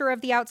pressure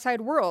of the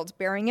outside world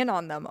bearing in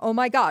on them. Oh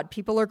my God,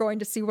 people are going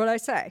to see what I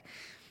say.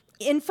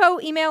 Info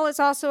email is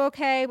also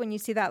okay when you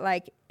see that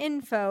like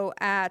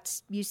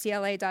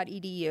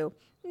info@ucla.edu.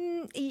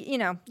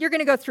 You're going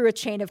to go through a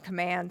chain of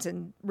commands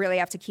and really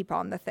have to keep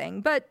on the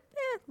thing. But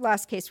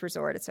last case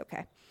resort, it's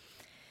okay.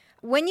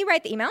 When you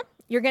write the email,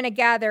 you're going to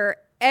gather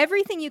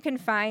everything you can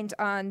find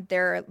on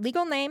their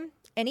legal name,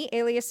 any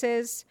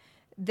aliases,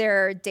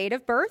 their date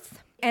of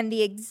birth, and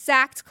the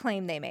exact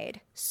claim they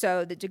made.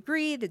 So the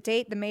degree, the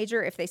date, the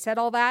major, if they said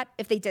all that.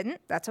 If they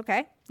didn't, that's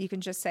okay. You can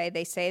just say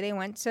they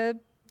went to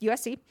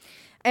USC.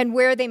 And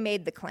where they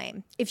made the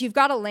claim. If you've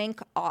got a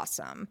link,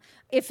 awesome.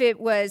 If it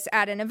was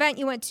at an event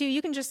you went to,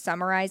 you can just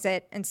summarize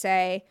it and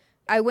say,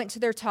 I went to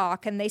their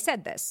talk and they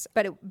said this,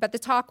 but the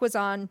talk was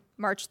on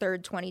March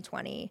 3rd,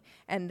 2020,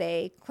 and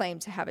they claimed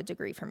to have a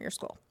degree from your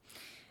school.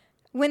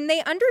 When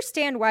they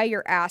understand why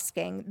you're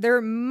asking, they're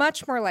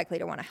much more likely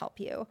to want to help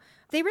you.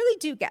 They really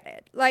do get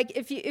it. Like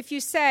if you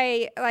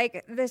say,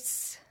 like,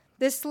 this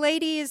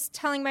lady is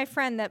telling my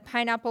friend that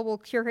pineapple will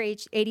cure her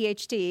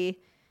ADHD,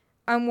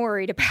 I'm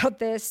worried about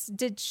this.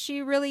 Did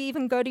she really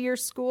even go to your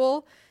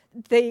school?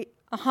 They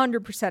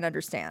 100%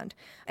 understand,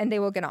 and they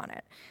will get on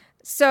it.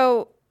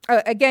 So,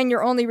 again,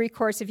 your only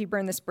recourse if you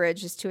burn this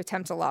bridge is to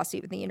attempt a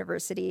lawsuit with the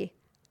university.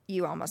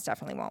 You almost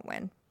definitely won't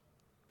win.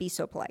 Be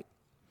so polite.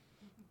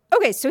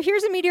 Okay, so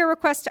here's a media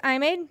request I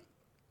made.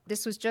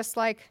 This was just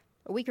like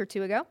a week or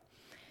two ago.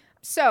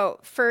 So,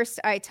 first,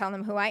 I tell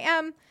them who I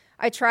am.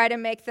 I try to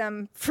make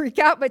them freak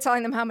out by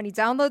telling them how many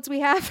downloads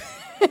we have.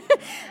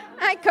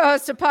 I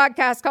co-host a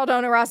podcast called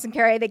Ona, Ross, and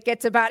Carrie that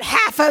gets about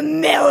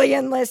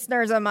 500,000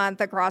 listeners a month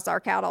across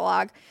our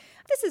catalog.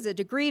 This is a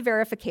degree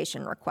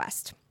verification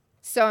request.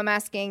 So I'm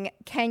asking,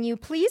 can you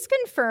please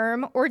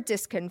confirm or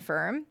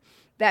disconfirm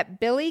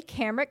that Billy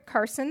Camrick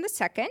Carson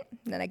II,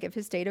 then I give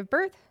his date of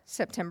birth,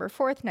 September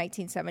 4th,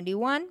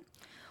 1971,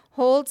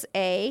 holds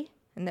a,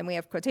 and then we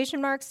have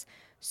quotation marks,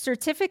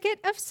 Certificate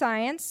of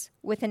Science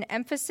with an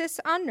emphasis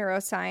on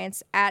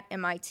neuroscience at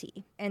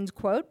MIT, end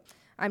quote.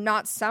 I'm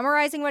not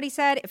summarizing what he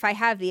said. If I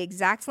have the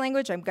exact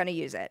language, I'm going to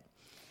use it.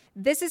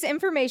 This is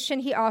information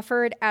he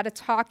offered at a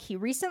talk he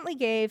recently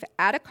gave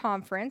at a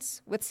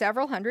conference with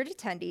several hundred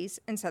attendees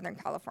in Southern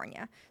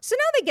California. So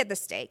now they get the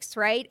stakes,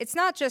 right?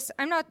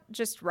 I'm not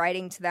just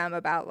writing to them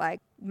about like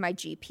my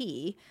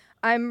GP.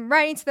 I'm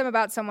writing to them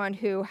about someone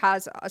who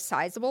has a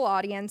sizable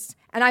audience,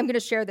 and I'm going to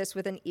share this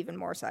with an even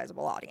more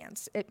sizable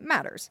audience. It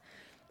matters.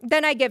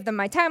 Then I give them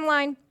my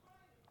timeline.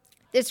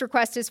 This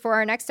request is for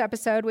our next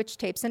episode, which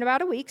tapes in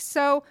about a week,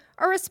 so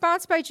a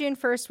response by June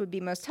 1st would be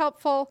most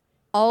helpful.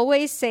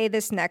 Always say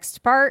this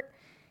next part.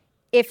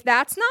 If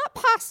that's not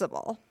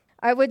possible,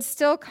 I would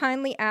still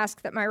kindly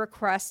ask that my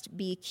request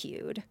be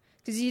queued.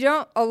 Because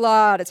a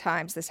lot of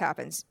times this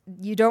happens.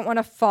 You don't want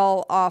to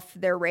fall off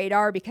their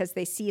radar because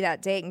they see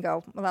that date and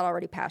go, well, that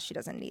already passed. She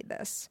doesn't need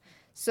this.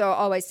 So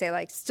always say,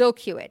 like, still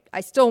queue it.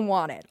 I still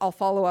want it. I'll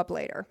follow up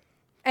later.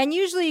 And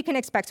usually you can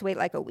expect to wait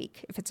like a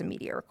week if it's a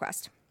media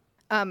request.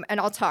 And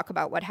I'll talk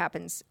about what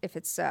happens if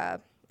it's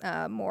a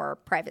more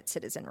private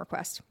citizen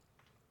request.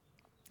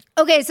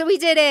 Okay, so we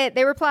did it.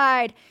 They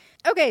replied.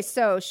 Okay,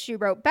 so she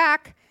wrote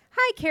back,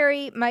 hi,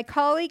 Carrie. My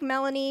colleague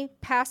Melanie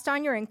passed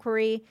on your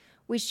inquiry.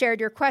 We shared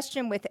your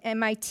question with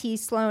MIT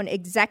Sloan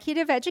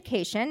Executive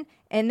Education,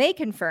 and they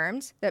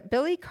confirmed that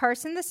Billy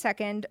Carson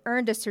II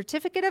earned a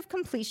certificate of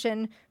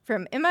completion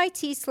from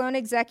MIT Sloan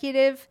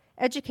Executive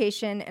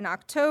Education in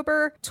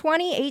October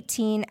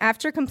 2018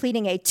 after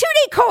completing a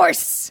 2D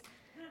course.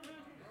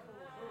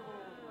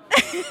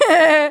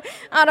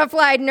 on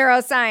applied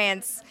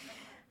neuroscience.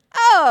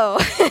 Oh,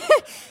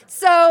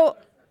 so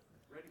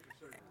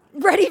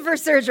ready for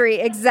surgery,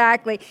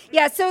 exactly.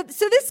 Yeah, so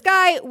this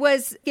guy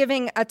was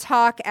giving a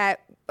talk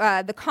at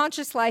the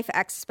Conscious Life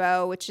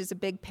Expo, which is a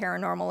big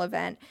paranormal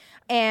event,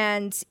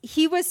 and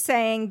he was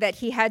saying that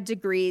he had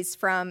degrees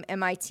from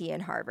MIT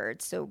and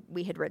Harvard, so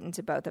we had written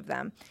to both of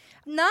them.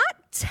 Not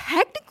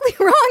technically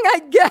wrong,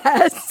 I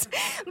guess,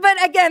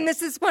 but again,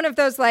 this is one of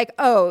those like,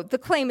 oh, the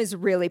claim is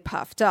really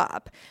puffed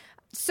up.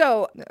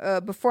 So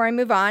before I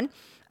move on,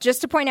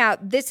 just to point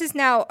out, this is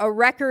now a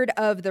record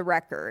of the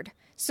record.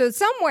 So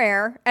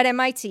somewhere at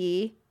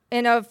MIT,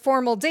 in a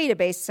formal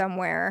database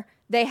somewhere,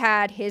 they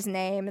had his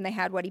name and they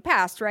had what he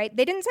passed, right?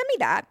 They didn't send me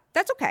that.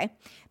 That's okay.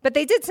 But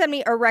they did send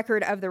me a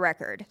record of the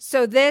record.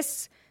 So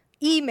this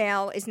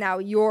email is now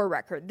your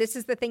record. This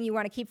is the thing you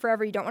want to keep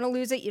forever. You don't want to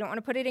lose it. You don't want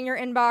to put it in your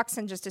inbox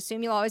and just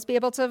assume you'll always be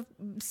able to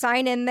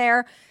sign in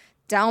there,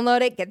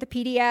 download it, get the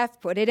PDF,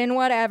 put it in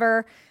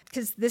whatever,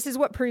 because this is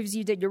what proves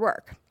you did your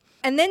work.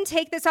 And then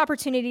take this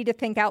opportunity to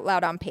think out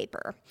loud on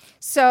paper.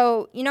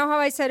 So, you know how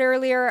I said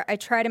earlier, I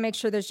try to make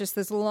sure there's just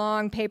this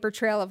long paper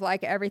trail of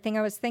like everything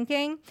I was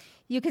thinking?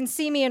 You can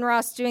see me and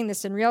Ross doing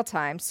this in real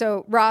time.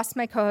 So Ross,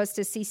 my co-host,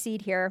 is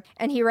CC'd here,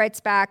 and he writes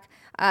back,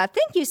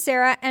 thank you,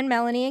 Sarah and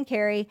Melanie and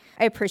Carrie.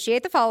 I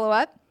appreciate the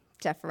follow-up.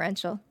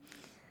 Deferential.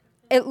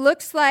 It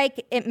looks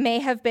like it may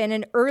have been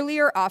an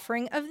earlier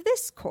offering of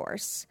this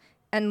course.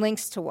 And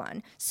links to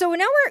one. So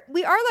now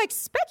we are like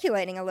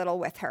speculating a little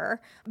with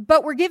her,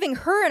 but we're giving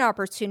her an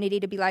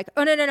opportunity to be like,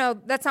 oh, no,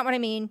 that's not what I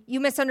mean.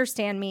 You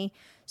misunderstand me.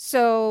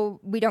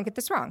 So we don't get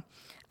this wrong.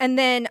 And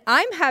then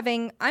I'm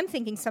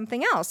thinking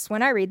something else.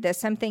 When I read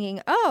this, I'm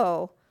thinking,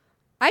 oh,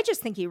 I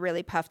just think he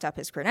really puffed up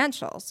his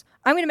credentials.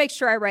 I'm going to make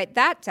sure I write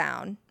that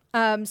down.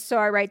 So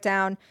I write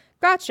down,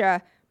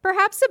 gotcha.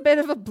 Perhaps a bit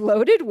of a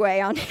bloated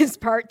way on his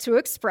part to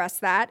express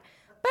that,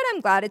 but I'm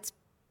glad it's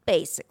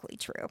basically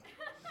true.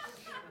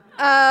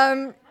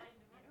 Thank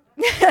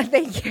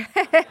you.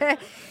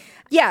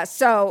 Yeah,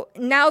 so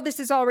now this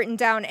is all written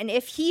down, and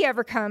if he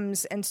ever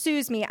comes and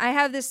sues me, I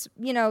have this,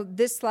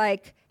 this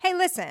like, hey,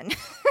 listen,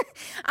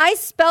 I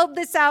spelled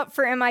this out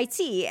for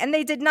MIT, and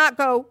they did not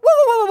go,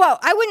 whoa.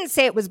 I wouldn't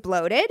say it was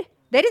bloated.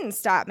 They didn't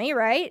stop me,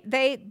 right?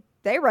 They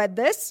read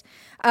this.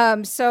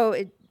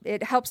 So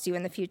it helps you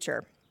in the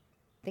future.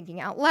 Thinking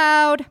out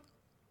loud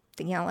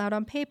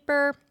on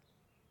paper.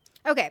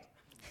 Okay,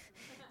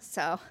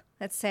 so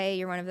let's say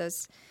you're one of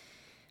those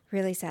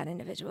really sad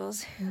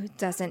individuals who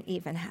doesn't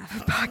even have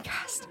a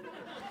podcast.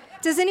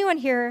 Does anyone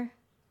here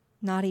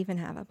not even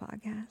have a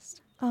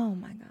podcast? Oh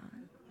my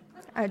God.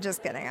 I'm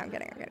just kidding. I'm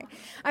kidding.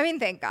 I mean,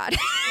 thank God.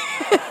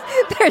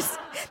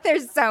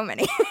 There's so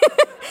many.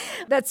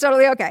 That's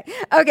totally okay.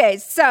 Okay,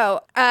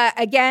 so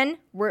again,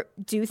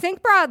 do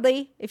think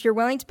broadly. If you're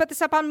willing to put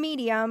this up on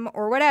Medium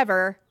or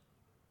whatever,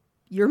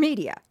 your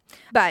media.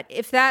 But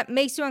if that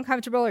makes you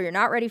uncomfortable or you're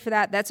not ready for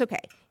that, that's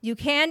okay. You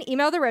can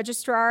email the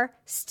registrar,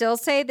 still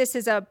say this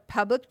is a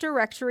public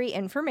directory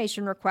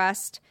information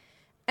request,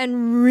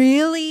 and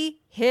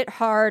really hit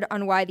hard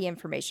on why the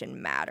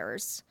information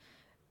matters.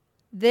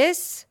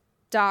 This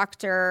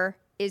doctor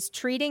is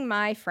treating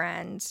my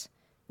friend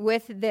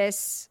with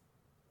this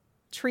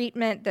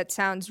treatment that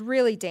sounds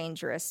really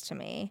dangerous to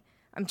me.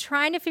 I'm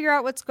trying to figure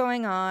out what's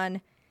going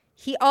on.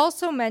 He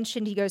also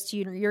mentioned he goes to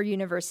your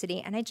university,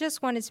 and I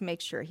just wanted to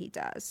make sure he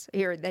does,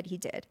 or that he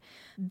did.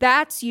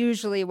 That's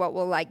usually what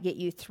will get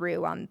you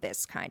through on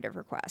this kind of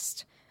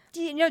request.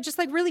 Just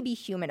really be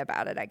human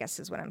about it, I guess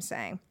is what I'm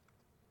saying.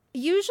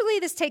 Usually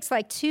this takes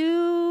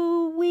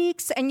 2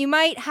 weeks, and you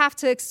might have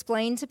to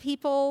explain to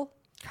people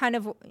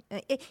it'll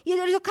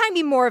kind of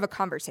be more of a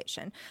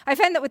conversation. I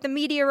find that with the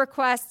media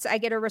requests, I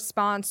get a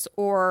response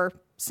or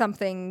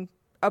something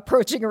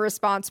approaching a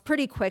response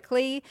pretty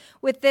quickly.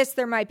 With this,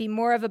 there might be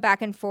more of a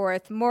back and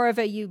forth, more of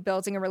you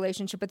building a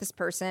relationship with this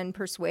person,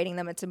 persuading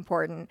them it's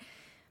important.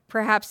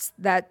 Perhaps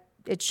that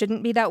it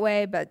shouldn't be that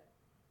way, but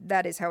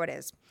that is how it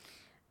is.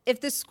 If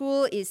the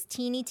school is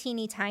teeny,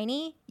 teeny,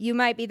 tiny, you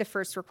might be the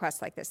first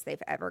request like this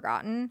they've ever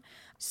gotten.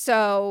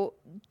 So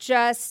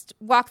just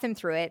walk them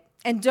through it,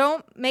 and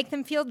don't make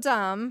them feel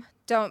dumb.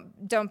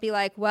 Don't be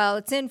like, well,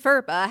 it's in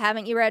FERPA.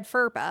 Haven't you read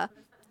FERPA?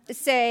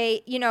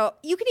 Say, you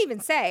can even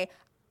say,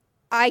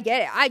 I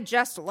get it. I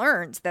just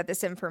learned that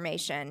this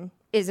information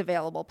is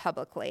available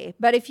publicly.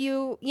 But if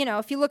you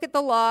look at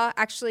the law,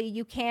 actually,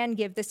 you can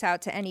give this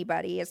out to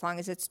anybody as long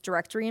as it's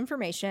directory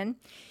information.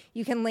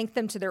 You can link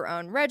them to their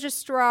own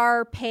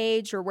registrar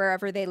page or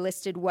wherever they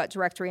listed what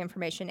directory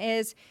information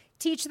is.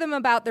 Teach them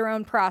about their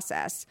own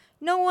process.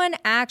 No one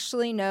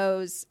actually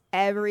knows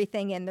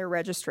everything in their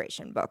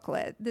registration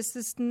booklet. This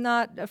is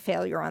not a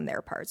failure on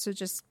their part, so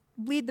just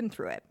lead them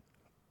through it.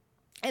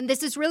 And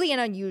this is really an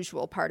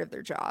unusual part of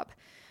their job.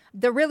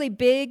 The really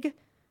big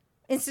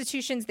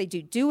institutions, they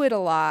do it a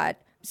lot,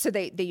 so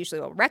they usually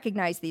will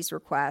recognize these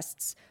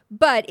requests,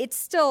 but it's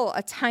still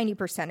a tiny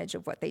percentage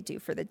of what they do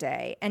for the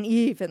day, and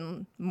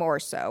even more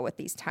so with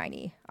these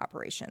tiny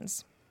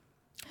operations.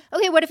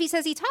 Okay, what if he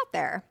says he taught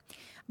there?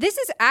 This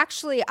is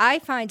actually, I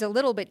find, a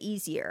little bit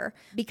easier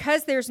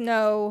because there's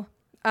no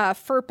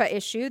FERPA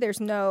issue. There's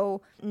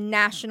no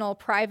national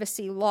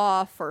privacy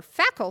law for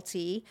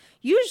faculty.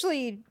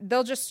 Usually,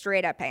 they'll just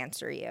straight up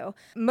answer you.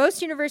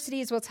 Most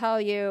universities will tell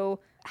you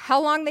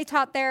how long they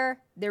taught there,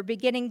 their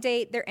beginning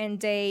date, their end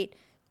date,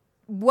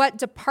 what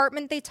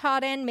department they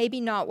taught in, maybe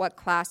not what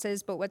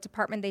classes, but what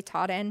department they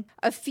taught in.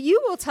 A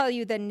few will tell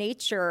you the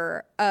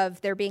nature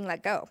of their being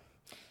let go.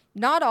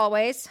 Not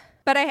always,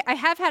 but I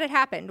have had it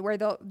happen where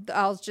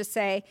I'll just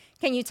say,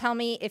 can you tell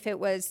me if it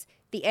was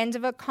the end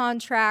of a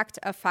contract,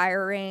 a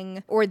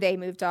firing, or they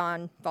moved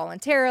on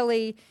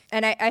voluntarily?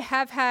 And I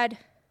have had,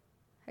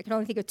 I can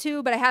only think of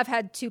two, but I have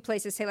had two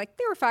places say, like,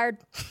 they were fired.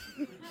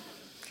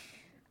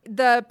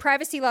 The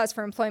privacy laws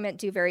for employment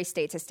do vary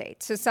state to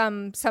state. So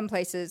some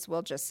places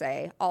will just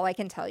say, all I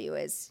can tell you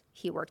is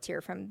he worked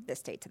here from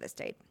this date to this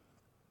date.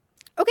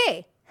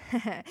 Okay.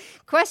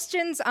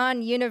 Questions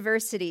on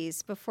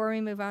universities before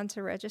we move on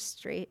to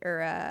registry,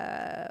 or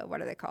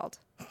what are they called?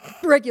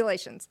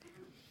 Regulations.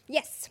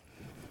 Yes.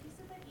 You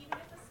said that even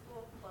if a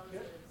school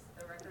closes,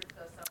 the records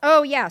go somewhere.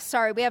 Oh, yeah.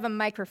 Sorry. We have a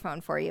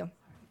microphone for you.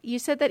 You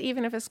said that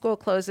even if a school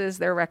closes,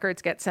 their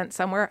records get sent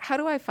somewhere. How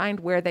do I find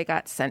where they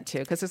got sent to?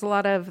 Because there's a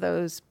lot of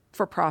those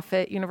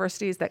for-profit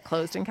universities that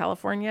closed in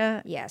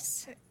California.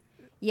 Yes.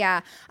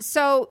 Yeah.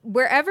 So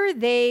wherever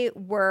they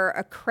were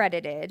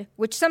accredited,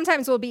 which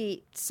sometimes will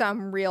be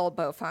some real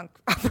Bofunk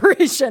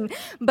operation,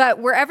 but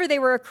wherever they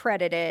were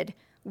accredited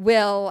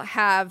will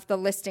have the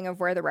listing of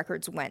where the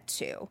records went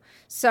to.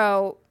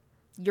 So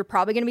you're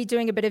probably going to be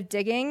doing a bit of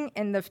digging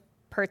in the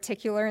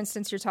particular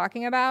instance you're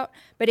talking about.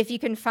 But if you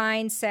can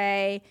find,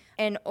 say,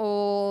 an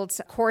old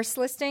course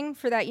listing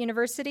for that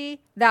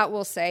university, that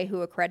will say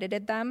who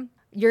accredited them.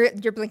 You're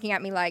blinking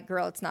at me like,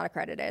 girl, it's not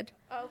accredited.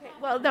 Okay.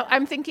 Well, no,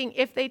 I'm thinking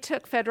if they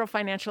took federal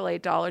financial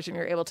aid dollars and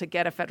you're able to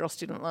get a federal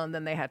student loan,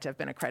 then they had to have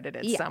been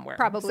accredited somewhere.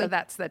 Probably. So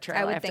that's the trail.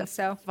 I would have think to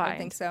so. Find. I would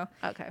think so.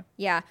 Okay.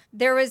 Yeah.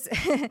 There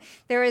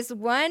was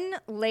one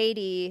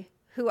lady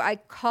who I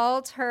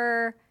called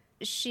her.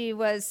 She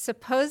was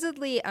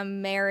supposedly a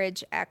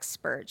marriage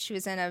expert. She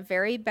was in a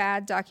very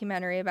bad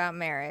documentary about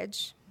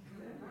marriage.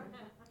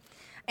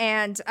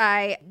 And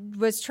I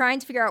was trying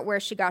to figure out where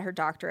she got her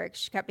doctorate.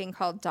 She kept being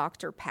called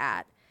Dr.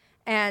 Pat.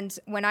 And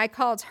when I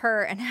called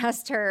her and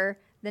asked her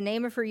the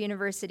name of her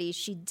university,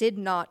 she did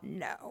not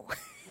know.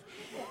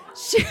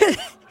 She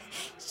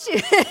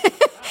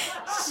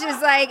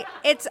was like,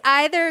 it's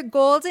either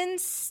Golden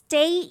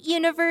State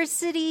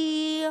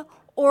University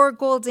or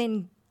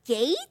Golden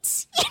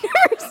Gate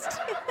University.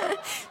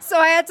 So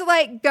I had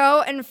to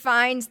go and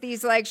find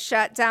these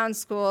shut down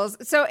schools.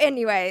 So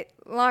anyway,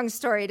 long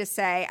story to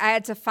say, I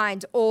had to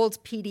find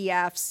old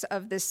PDFs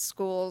of this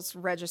school's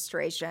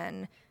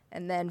registration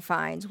and then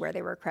find where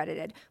they were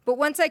accredited. But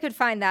once I could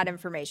find that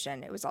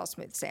information, it was all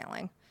smooth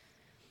sailing.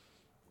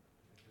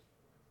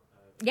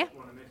 Yeah. I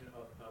want to mention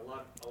a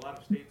lot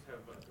of states have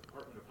a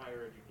Department of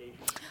Higher Education.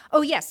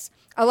 Oh, yes.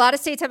 A lot of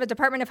states have a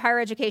Department of Higher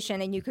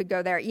Education, and you could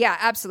go there. Yeah,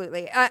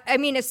 absolutely. I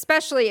mean,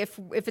 especially if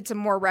it's a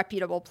more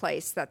reputable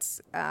place,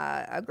 that's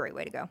a great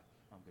way to go.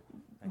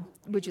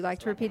 Would you like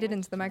to repeat it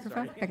into the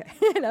microphone? Okay.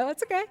 No,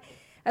 it's okay.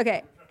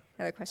 Okay.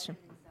 Another question.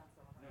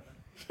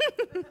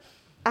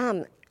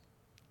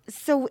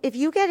 So if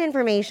you get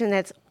information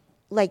that's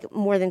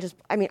more than just,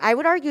 I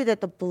would argue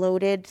that the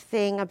bloated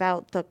thing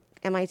about the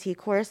MIT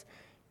course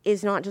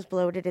is not just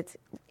bloated,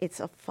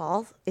 it's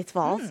false.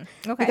 Okay.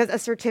 Because a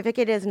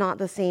certificate is not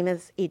the same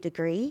as a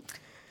degree.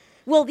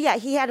 Well, yeah,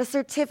 he had a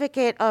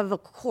certificate of a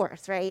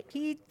course, right?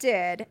 He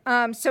did.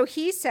 So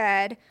he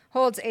said,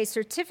 holds a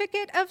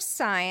certificate of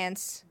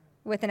science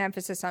with an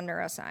emphasis on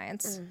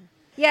neuroscience.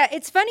 Yeah,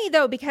 it's funny,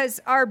 though, because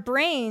our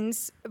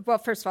brains, well,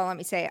 first of all, let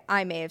me say,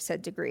 I may have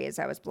said degree as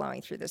I was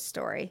blowing through this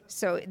story.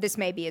 So this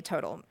may be a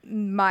total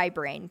my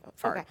brain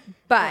fart. Okay.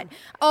 But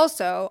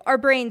also, our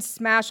brains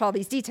smash all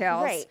these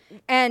details. Right.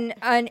 And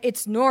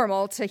it's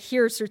normal to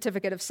hear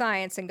certificate of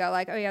science and go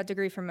oh, yeah,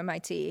 degree from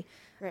MIT.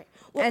 Right.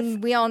 Well,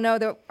 and we all know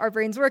that our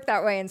brains work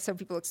that way, and so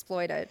people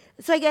exploit it.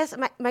 So I guess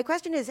my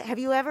question is, have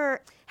you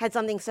ever had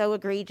something so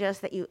egregious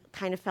that you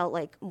kind of felt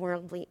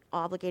morally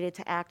obligated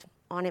to act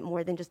on it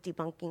more than just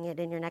debunking it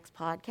in your next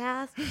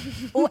podcast?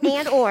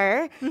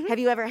 or have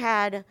you ever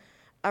had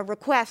a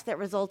request that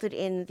resulted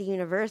in the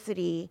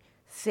university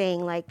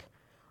saying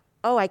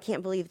oh, I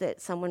can't believe that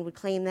someone would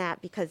claim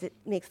that because it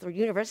makes the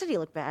university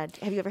look bad?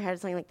 Have you ever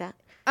had something like that?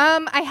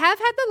 I have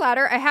had the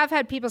latter. I have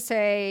had people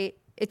say,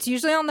 it's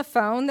usually on the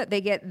phone that they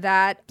get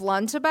that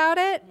blunt about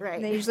it.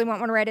 Right. They usually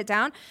won't want to write it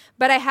down.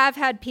 But I have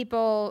had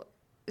people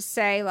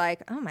say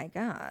oh my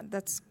God,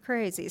 that's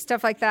crazy.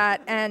 Stuff like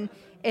that. And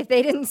if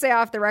they didn't say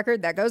off the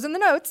record, that goes in the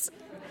notes.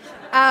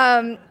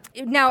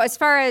 Now, as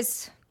far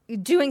as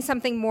doing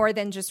something more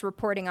than just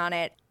reporting on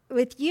it,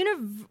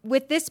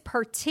 with this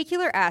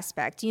particular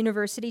aspect,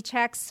 university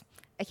checks,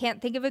 I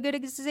can't think of a good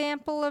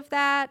example of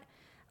that.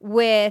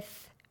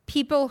 With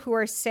people who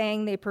are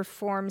saying they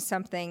perform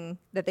something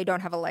that they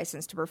don't have a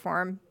license to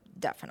perform,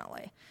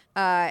 definitely.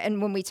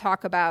 And when we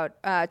talk about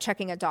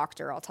checking a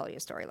doctor, I'll tell you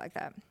a story like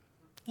that.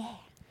 Yeah.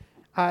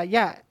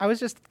 Yeah, I was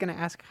just going to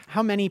ask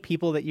how many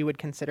people that you would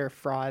consider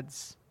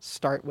frauds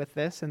start with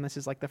this, and this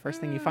is like the first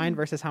thing you find,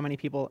 versus how many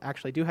people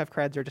actually do have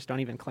creds or just don't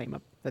even claim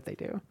that they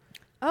do.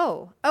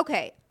 Oh,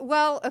 okay.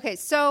 Well, okay.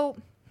 So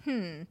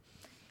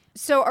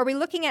are we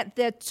looking at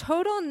the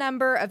total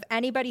number of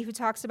anybody who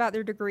talks about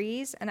their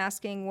degrees and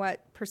asking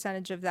what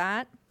percentage of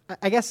that?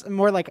 I guess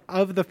more like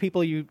of the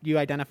people you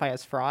identify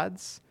as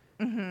frauds,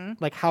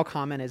 like how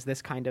common is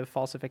this kind of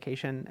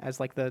falsification as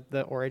like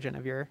the origin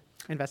of your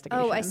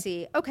investigation? Oh, I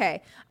see.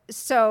 Okay.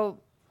 So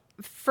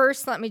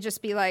first, let me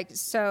just be like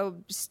so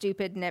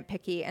stupid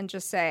nitpicky and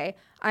just say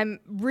I'm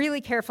really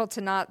careful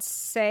to not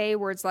say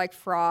words like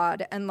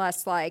fraud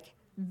unless like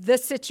the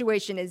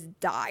situation is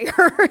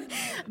dire.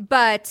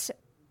 But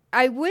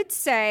I would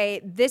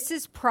say this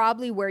is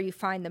probably where you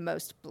find the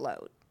most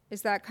bloat.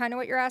 Is that kind of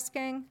what you're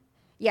asking?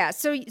 Yeah.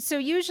 So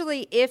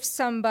usually if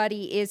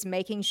somebody is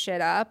making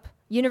shit up,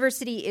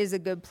 university is a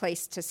good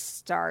place to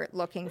start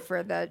looking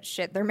for the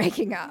shit they're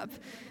making up.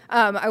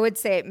 I would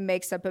say it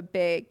makes up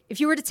if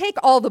you were to take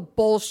all the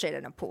bullshit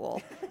in a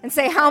pool and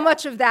say how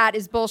much of that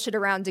is bullshit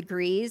around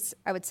degrees,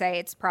 I would say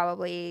it's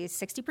probably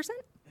 60%.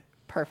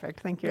 Perfect.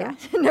 Thank you. Yeah,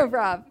 no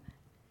problem.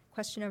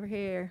 Question over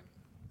here.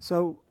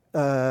 So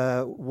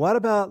what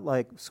about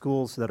like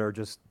schools that are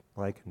just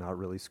like not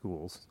really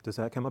schools? Does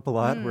that come up a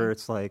lot where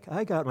it's like,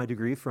 I got my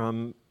degree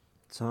from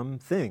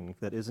something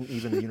that isn't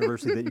even a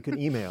university that you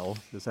can email?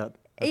 Is that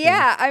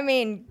yeah, I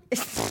mean,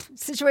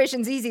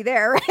 situation's easy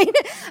there, right?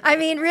 I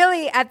mean,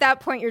 really, at that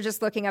point, you're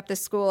just looking up the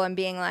school and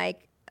being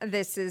like,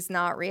 this is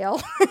not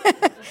real.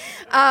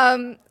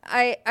 I'm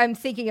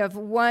thinking of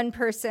one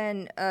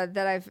person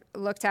that I've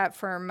looked at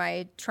for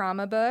my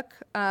trauma book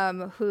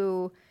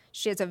who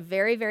she has a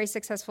very, very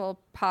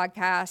successful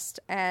podcast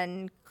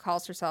and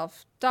calls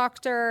herself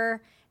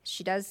doctor.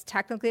 She does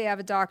technically have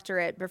a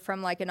doctorate, but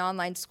from like an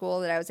online school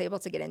that I was able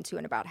to get into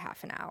in about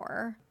half an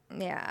hour.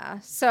 Yeah.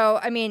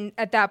 So, I mean,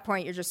 at that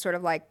point, you're just sort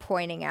of like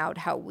pointing out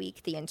how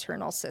weak the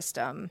internal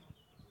system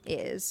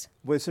is.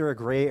 Was there a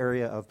gray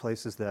area of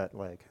places that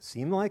like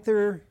seem like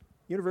they're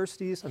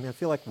universities? I mean, I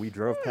feel like we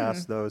drove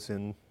past those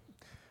in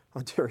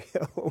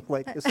Ontario.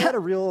 Like, is that a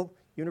real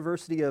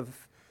University of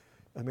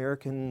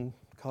American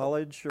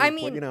College? Or, I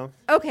mean,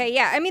 okay,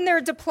 yeah. I mean, there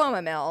are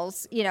diploma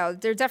mills. You know,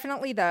 there are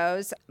definitely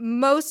those.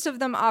 Most of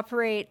them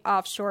operate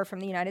offshore from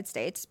the United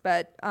States,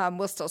 but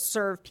will still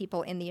serve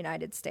people in the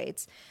United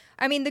States.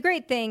 I mean, the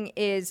great thing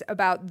is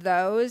about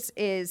those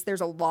is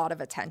there's a lot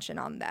of attention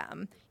on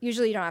them.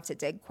 Usually you don't have to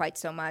dig quite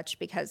so much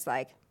because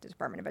like the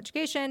Department of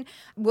Education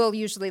will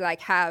usually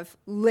like have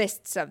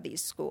lists of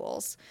these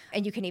schools.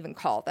 And you can even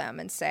call them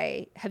and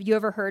say, have you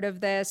ever heard of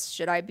this?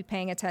 Should I be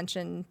paying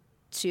attention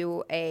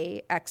to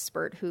a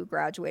expert who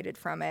graduated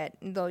from it?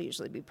 And they'll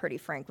usually be pretty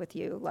frank with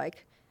you.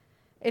 Like,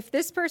 if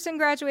this person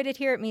graduated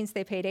here, it means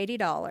they paid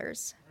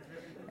 $80.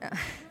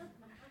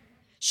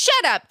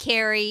 Shut up,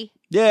 Carrie.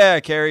 Yeah,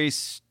 Carrie.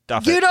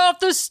 Get off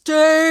the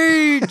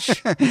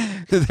stage!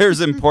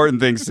 There's important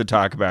things to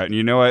talk about. And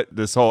you know what?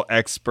 This whole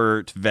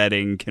expert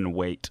vetting can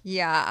wait.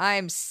 Yeah,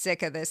 I'm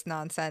sick of this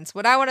nonsense.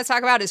 What I want to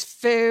talk about is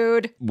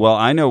food. Well,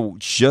 I know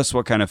just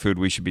what kind of food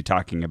we should be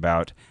talking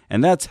about,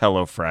 and that's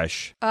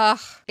HelloFresh. Ugh,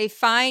 a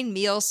fine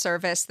meal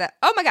service that,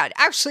 oh my God,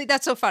 actually,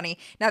 that's so funny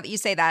now that you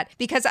say that,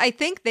 because I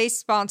think they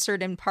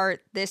sponsored in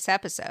part this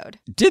episode.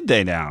 Did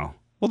they now?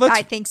 Well,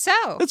 I think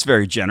so. That's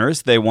very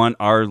generous. They want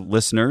our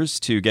listeners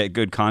to get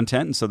good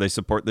content, and so they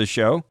support this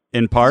show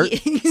in part.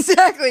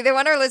 Exactly. They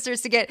want our listeners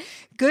to get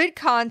good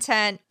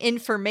content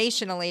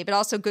informationally, but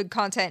also good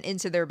content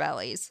into their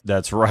bellies.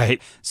 That's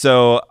right.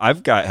 So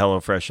I've got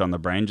HelloFresh on the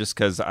brain just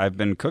because I've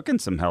been cooking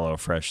some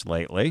HelloFresh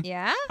lately.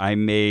 Yeah? I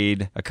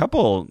made a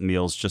couple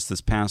meals just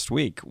this past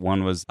week.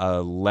 One was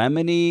a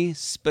lemony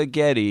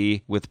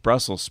spaghetti with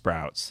Brussels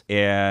sprouts.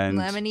 And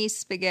lemony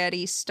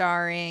spaghetti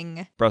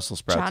starring Brussels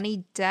sprouts.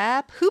 Johnny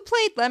Depp. Who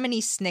played Lemony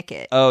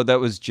Snicket? Oh, that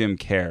was Jim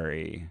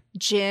Carrey.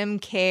 Jim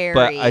Carrey.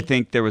 But I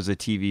think there was a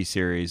TV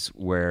series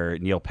where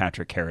Neil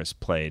Patrick Harris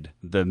played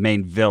the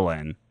main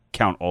villain,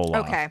 Count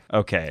Olaf.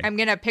 Okay. I'm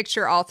going to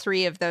picture all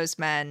three of those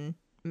men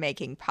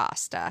making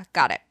pasta.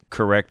 Got it.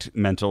 Correct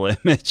mental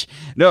image.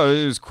 No,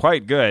 it was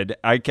quite good.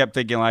 I kept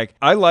thinking like,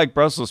 I like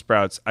Brussels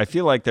sprouts. I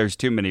feel like there's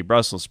too many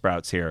Brussels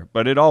sprouts here,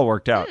 but it all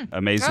worked out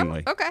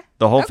amazingly. Oh, okay.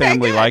 The whole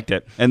family good. liked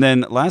it. And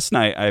then last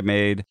night I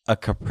made a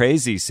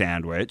caprese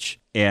sandwich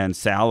and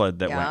salad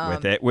that went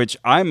with it, which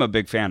I'm a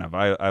big fan of.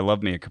 I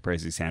love me a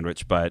caprese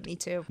sandwich, but me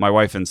too. My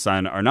wife and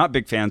son are not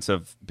big fans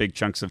of big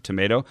chunks of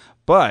tomato,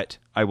 but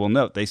I will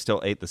note they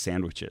still ate the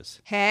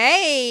sandwiches.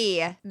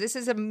 Hey, this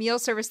is a meal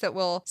service that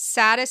will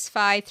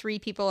satisfy 3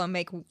 people and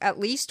make at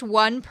least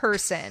one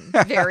person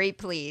very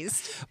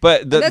pleased.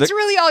 But that's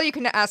really all you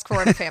can ask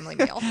for in a family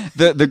meal.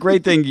 The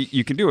great thing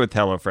you can do with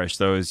HelloFresh,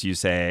 though, is you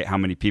say how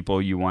many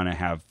people you want to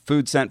have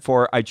food sent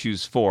for. I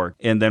choose 4.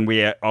 And then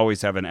we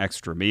always have an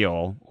extra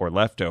meal or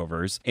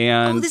leftovers.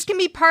 And this can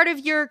be part of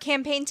your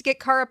campaign to get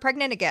Cara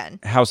pregnant again.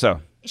 How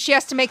so? She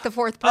has to make the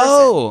 4th person.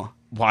 Oh,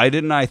 why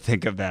didn't I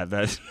think of that?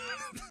 That's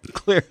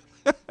clear.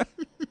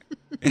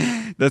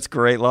 That's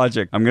great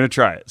logic. I'm going to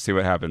try it, see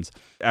what happens.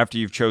 After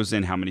you've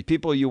chosen how many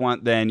people you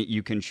want, then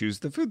you can choose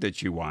the food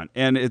that you want.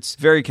 And it's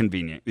very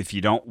convenient. If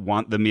you don't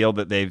want the meal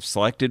that they've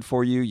selected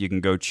for you, you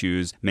can go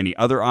choose many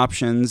other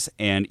options.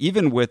 And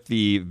even with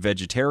the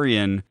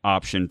vegetarian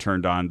option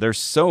turned on, there's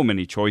so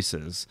many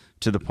choices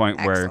to the point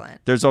where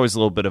there's always a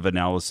little bit of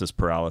analysis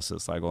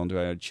paralysis. Like, well, do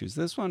I choose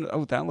this one?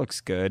 Oh, that looks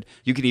good.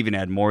 You can even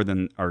add more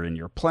than are in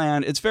your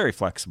plan. It's very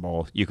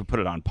flexible. You can put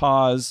it on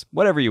pause,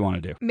 whatever you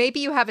want to do.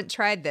 Maybe you haven't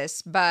tried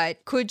this,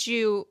 but could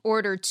you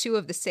order 2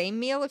 of the same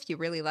meal if you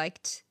really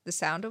liked the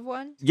sound of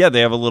one? Yeah,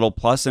 they have a little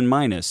plus and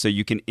minus, so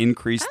you can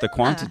increase the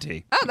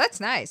quantity. Oh, that's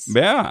nice.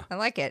 Yeah. I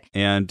like it.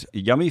 And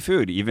yummy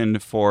food, even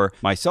for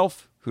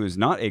myself, who is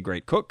not a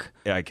great cook.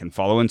 I can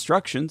follow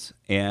instructions,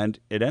 and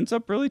it ends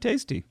up really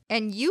tasty.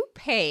 And you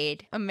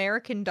paid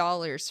American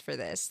dollars for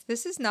this.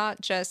 This is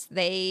not just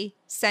they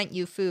sent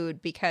you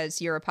food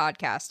because you're a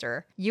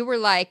podcaster. You were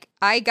like,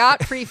 I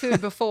got free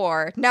food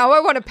before. Now I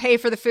want to pay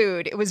for the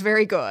food. It was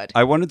very good.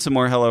 I wanted some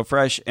more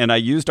HelloFresh, and I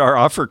used our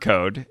offer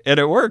code, and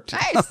it worked.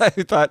 Nice. I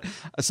thought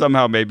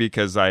somehow maybe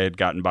because I had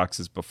gotten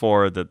boxes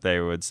before that they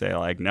would say,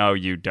 like, no,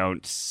 you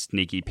don't,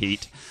 Sneaky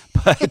Pete.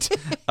 But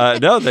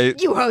no, they...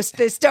 You host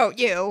this, don't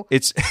you?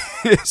 It's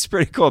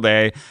pretty cool.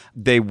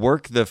 They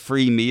work the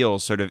free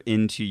meals sort of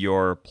into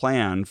your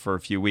plan for a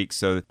few weeks.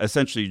 So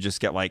essentially you just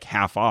get like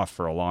half off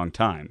for a long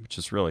time, which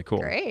is really cool.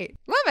 Great.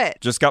 Love it.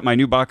 Just got my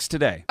new box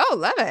today. Oh,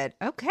 love it.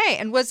 Okay.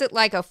 And was it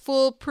like a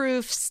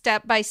foolproof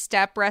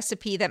step-by-step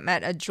recipe that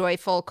meant a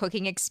joyful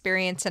cooking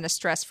experience and a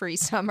stress-free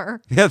summer?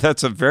 Yeah,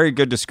 that's a very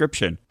good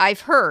description.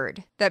 I've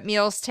heard that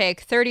meals take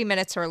 30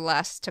 minutes or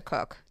less to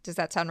cook. Does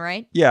that sound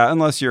right? Yeah,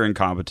 unless you're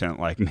incompetent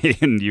like me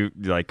and you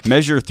like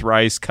measure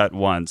thrice, cut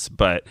once,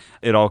 but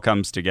it all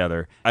comes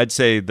together. I'd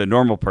say the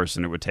normal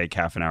person, it would take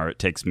half an hour. It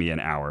takes me an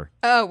hour.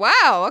 Oh,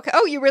 wow. Okay.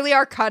 Oh, you really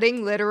are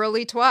cutting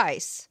literally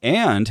twice.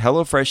 And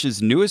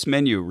HelloFresh's newest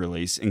menu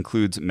release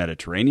includes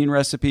Mediterranean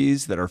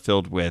recipes that are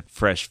filled with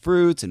fresh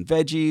fruits and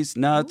veggies,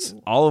 nuts,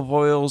 olive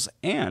oils,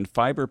 and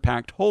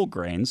fiber-packed whole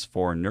grains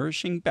for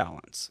nourishing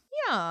balance.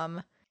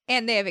 Yum.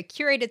 And they have a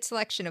curated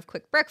selection of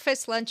quick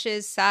breakfast,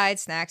 lunches,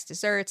 sides, snacks,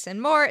 desserts,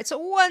 and more. It's a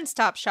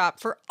one-stop shop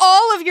for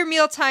all of your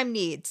mealtime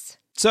needs.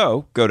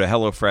 So go to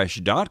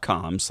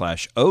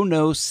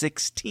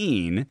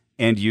HelloFresh.com/OhNo16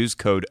 and use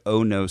code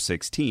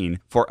OhNo16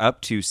 for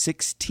up to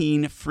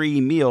 16 free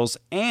meals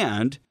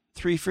and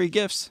 3 free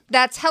gifts.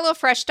 That's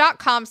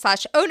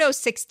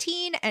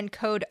HelloFresh.com/OhNo16 and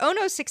code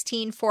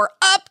OhNo16 for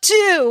up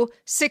to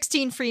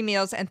 16 free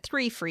meals and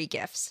 3 free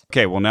gifts.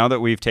 Okay, well, now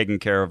that we've taken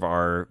care of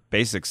our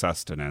basic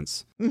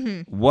sustenance,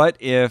 what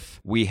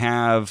if we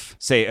have,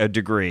 say, a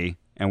degree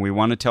and we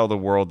want to tell the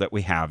world that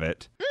we have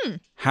it?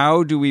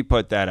 How do we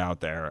put that out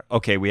there?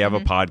 Okay, we have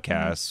a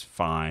podcast,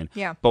 fine.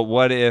 Yeah. But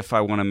what if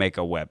I want to make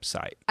a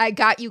website? I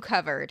got you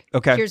covered.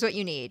 Okay. Here's what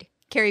you need.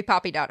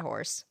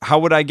 CarriePoppy.horse. How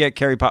would I get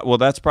Carrie Well,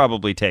 that's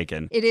probably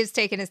taken. It is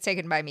taken. It's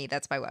taken by me.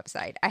 That's my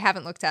website. I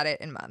haven't looked at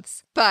it in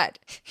months. But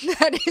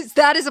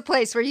that is a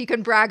place where you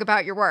can brag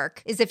about your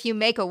work, is if you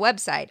make a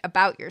website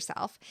about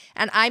yourself.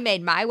 And I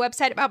made my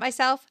website about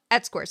myself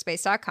at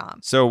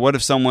squarespace.com. So what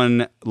if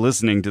someone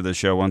listening to the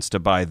show wants to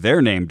buy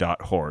their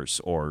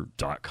name.horse or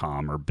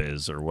 .com or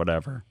biz or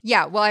whatever?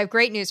 Yeah, well, I have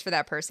great news for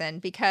that person,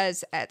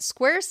 because at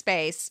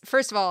Squarespace,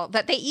 first of all,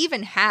 that they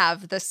even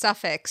have the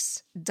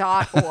suffix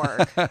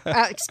 .org.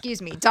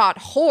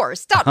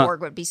 .horse.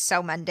 .org would be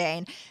so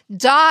mundane.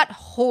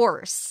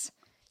 .horse.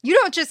 You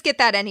don't just get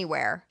that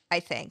anywhere, I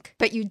think,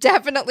 but you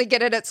definitely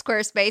get it at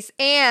Squarespace.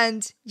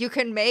 And you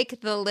can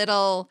make the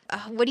little,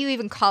 what do you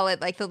even call it?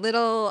 Like the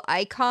little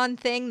icon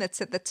thing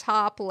that's at the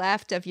top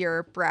left of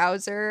your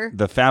browser.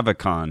 The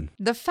favicon.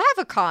 The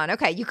favicon.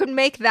 Okay, you can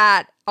make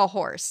that a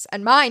horse,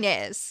 and mine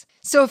is.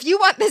 So if you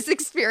want this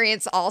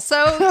experience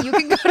also, you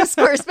can go to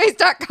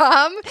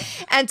squarespace.com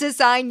and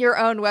design your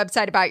own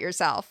website about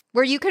yourself,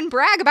 where you can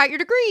brag about your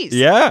degrees.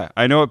 Yeah,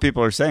 I know what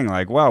people are saying.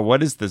 Like, wow,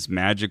 what is this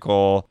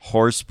magical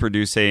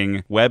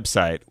horse-producing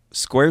website?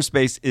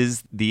 Squarespace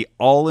is the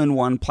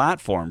all-in-one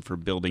platform for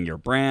building your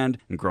brand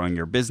and growing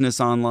your business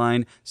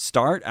online.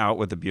 Start out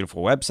with a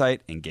beautiful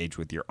website, engage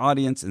with your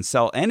audience, and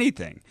sell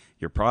anything.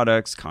 Your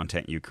products,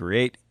 content you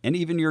create, and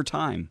even your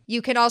time.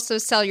 You can also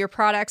sell your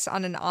products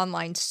on an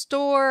online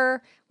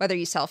store, whether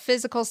you sell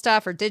physical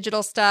stuff or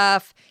digital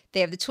stuff.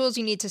 They have the tools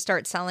you need to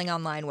start selling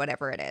online,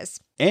 whatever it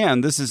is.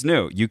 And this is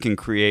new. You can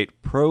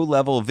create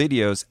pro-level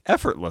videos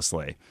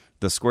effortlessly.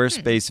 The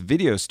Squarespace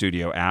Video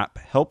Studio app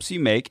helps you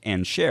make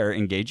and share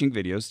engaging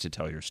videos to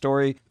tell your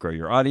story, grow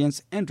your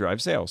audience, and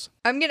drive sales.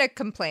 I'm going to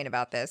complain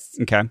about this.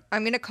 Okay.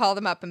 I'm going to call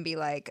them up and be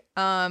like,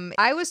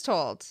 I was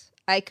told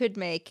I could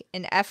make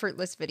an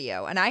effortless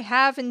video, and I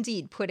have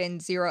indeed put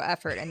in 0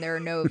 effort, and there are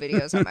no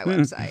videos on my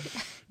website.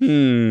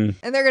 And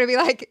they're going to be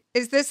like,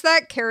 is this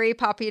that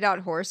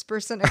CarriePoppy.horse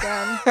person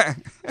again?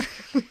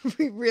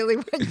 We really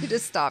want you to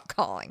stop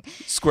calling.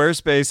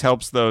 Squarespace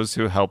helps those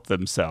who help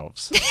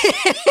themselves.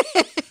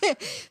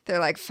 They're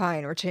like,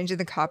 fine, we're changing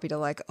the copy to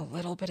like a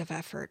little bit of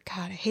effort.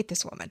 God, I hate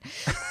this woman.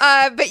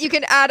 But you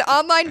can add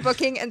online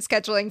booking and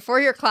scheduling for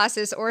your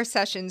classes or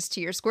sessions to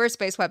your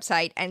Squarespace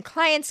website, and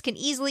clients can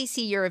easily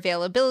see your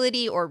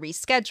availability or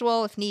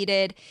reschedule if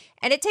needed.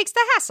 And it takes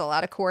the hassle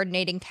out of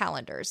coordinating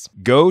calendars.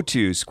 Go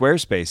to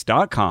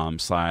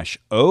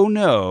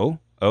squarespace.com/ohno,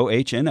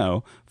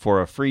 OHNO,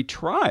 for a free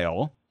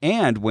trial.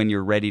 And when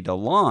you're ready to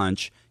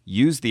launch,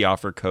 use the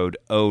offer code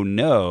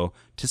OHNO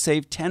to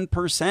save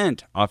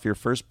 10% off your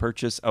first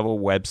purchase of a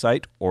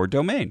website or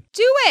domain.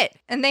 Do it!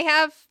 And they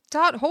have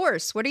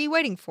 .horse. What are you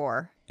waiting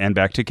for? And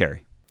back to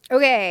Carrie.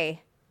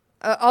 Okay.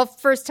 I'll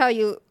first tell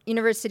you,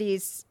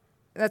 universities,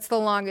 that's the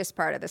longest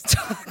part of this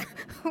talk.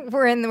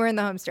 We're in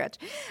the home stretch.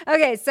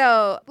 Okay,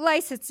 so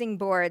licensing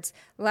boards.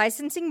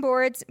 Licensing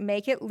boards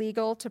make it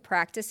legal to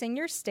practice in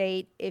your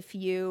state if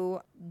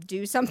you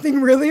do something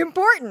really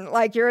important,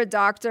 like you're a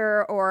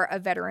doctor or a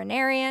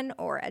veterinarian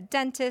or a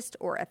dentist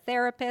or a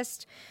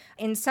therapist.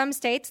 In some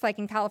states, like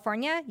in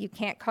California, you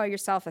can't call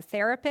yourself a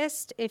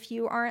therapist if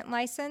you aren't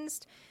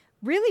licensed.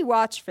 Really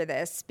watch for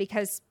this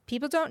because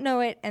people don't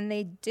know it and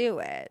they do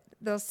it.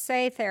 They'll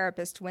say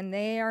therapist when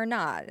they are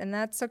not, and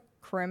that's a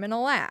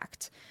criminal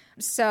act.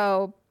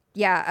 So,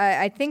 yeah,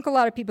 I think a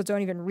lot of people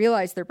don't even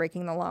realize they're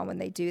breaking the law when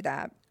they do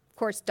that. Of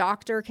course,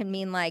 doctor can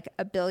mean like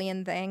a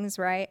billion things,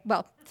 right?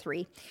 Well,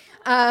 3.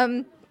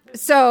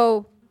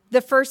 So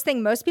the first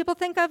thing most people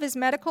think of is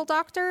medical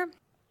doctor.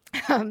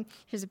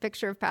 Here's a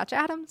picture of Patch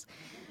Adams.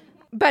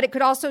 But it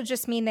could also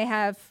just mean they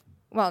have,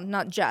 well,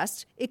 not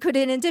just. It could,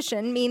 in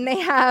addition, mean they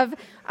have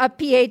a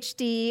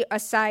PhD, a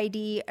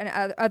PsyD,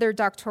 and other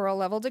doctoral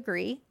level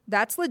degree.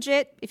 That's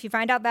legit. If you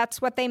find out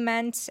that's what they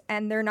meant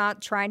and they're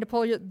not trying to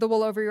pull the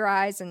wool over your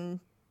eyes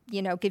and,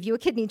 give you a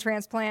kidney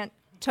transplant,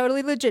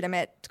 totally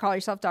legitimate to call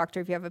yourself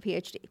doctor if you have a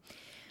PhD.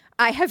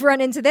 I have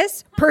run into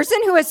this person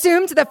who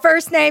assumed the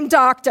first name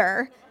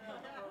doctor.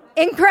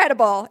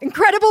 Incredible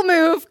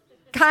move.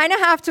 Kind of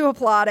have to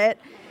applaud it.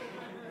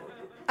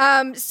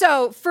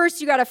 So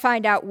first you got to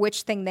find out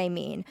which thing they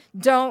mean.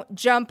 Don't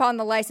jump on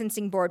the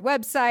licensing board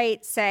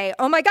website, say,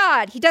 oh my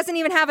God, he doesn't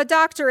even have a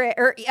doctorate,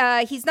 or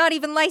he's not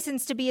even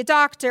licensed to be a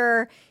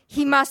doctor.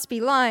 He must be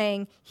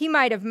lying. He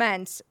might have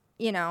meant,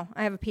 I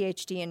have a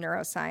PhD in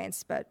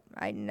neuroscience, but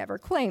I never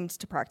claimed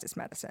to practice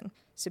medicine.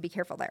 So be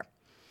careful there.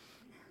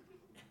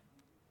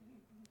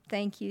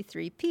 Thank you,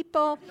 3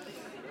 people.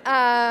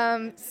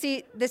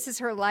 See, this is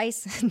her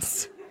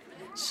license.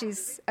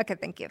 Okay,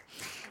 thank you.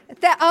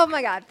 Oh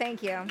my God,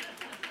 thank you.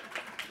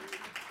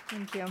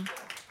 Thank you.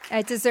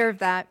 I deserve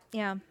that,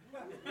 yeah.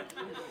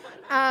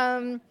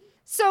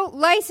 So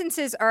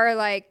licenses are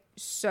like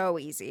so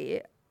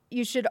easy.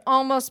 You should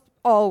almost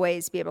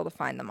always be able to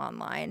find them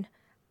online.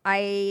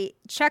 I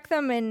check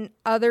them in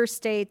other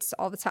states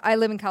all the time. I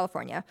live in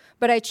California,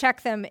 but I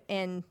check them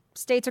in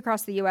states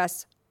across the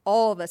U.S.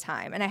 all the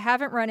time. And I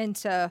haven't run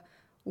into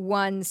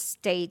one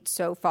state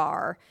so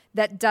far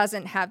that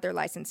doesn't have their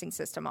licensing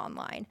system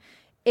online.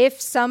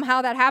 If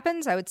somehow that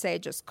happens, I would say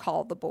just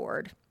call the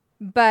board.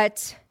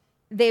 But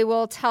they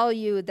will tell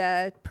you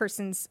the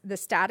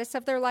status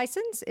of their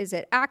license. Is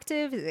it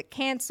active? Is it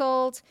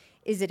canceled?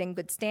 Is it in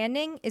good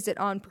standing? Is it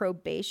on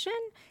probation?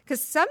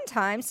 Because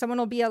sometimes someone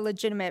will be a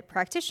legitimate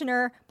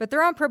practitioner, but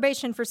they're on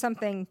probation for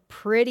something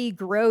pretty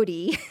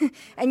grody.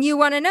 And you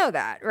want to know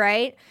that,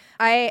 right?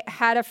 I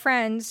had a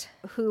friend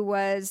who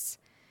was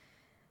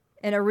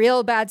in a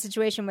real bad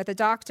situation with a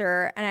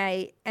doctor,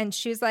 and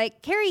she was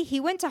like, Carrie, he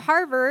went to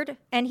Harvard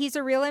and he's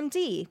a real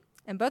MD.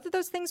 And both of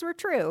those things were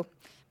true.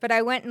 But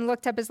I went and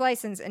looked up his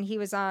license and he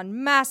was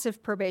on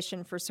massive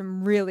probation for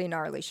some really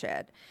gnarly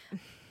shit.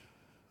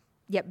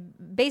 Yeah,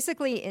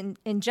 basically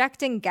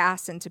injecting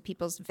gas into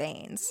people's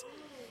veins.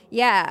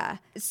 Yeah.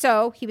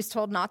 So he was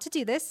told not to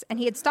do this and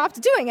he had stopped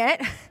doing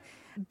it.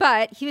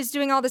 But he was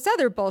doing all this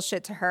other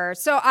bullshit to her.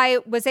 So I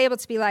was able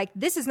to be like,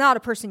 this is not a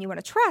person you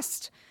want to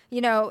trust.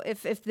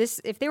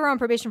 If they were on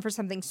probation for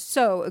something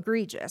so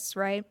egregious,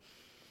 right?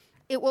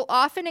 It will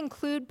often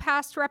include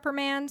past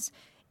reprimands.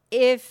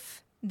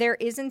 If there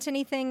isn't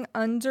anything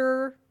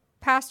under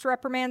past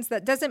reprimands,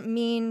 that doesn't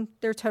mean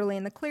they're totally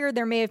in the clear.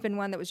 There may have been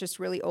one that was just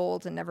really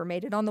old and never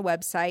made it on the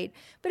website,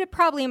 but it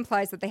probably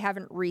implies that they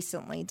haven't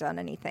recently done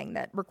anything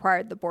that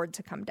required the board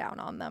to come down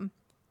on them.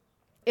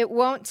 It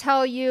won't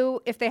tell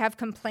you if they have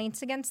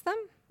complaints against them.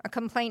 A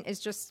complaint is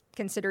just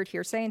considered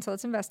hearsay until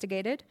it's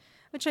investigated,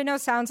 which I know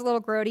sounds a little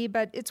grody,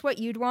 but it's what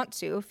you'd want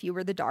to. If you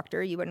were the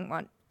doctor, you wouldn't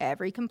want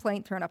every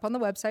complaint thrown up on the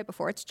website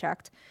before it's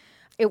checked.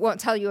 It won't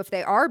tell you if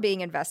they are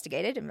being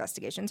investigated.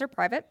 Investigations are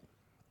private.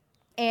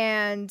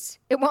 And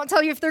it won't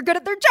tell you if they're good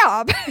at their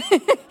job.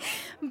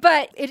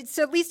 But it's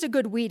at least a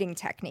good weeding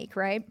technique,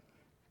 right?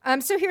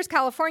 So here's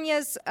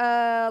California's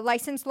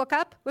license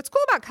lookup. What's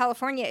cool about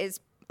California is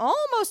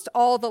almost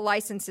all the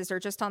licenses are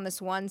just on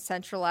this one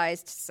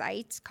centralized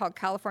site called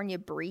California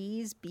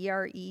Breeze,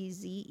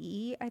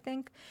 Breze, I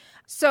think.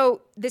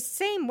 So this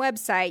same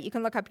website, you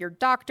can look up your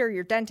doctor,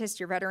 your dentist,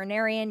 your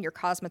veterinarian, your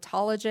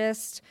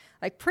cosmetologist,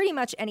 like pretty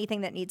much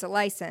anything that needs a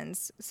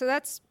license. So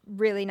that's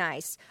really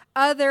nice.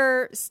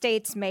 Other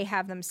states may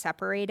have them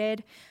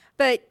separated,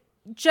 but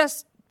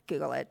just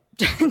Google it.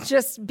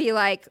 Just be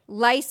like,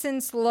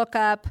 license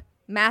lookup,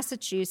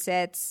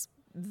 Massachusetts,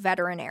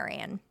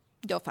 veterinarian.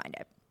 You'll find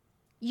it.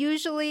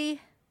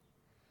 Usually,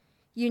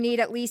 you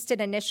need at least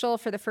an initial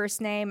for the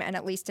first name and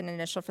at least an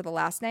initial for the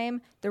last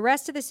name. The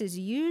rest of this is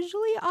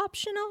usually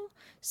optional.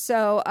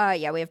 So,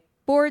 we have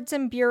boards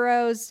and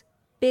bureaus,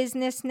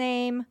 business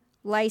name,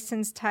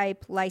 license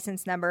type,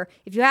 license number.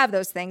 If you have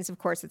those things, of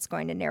course, it's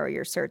going to narrow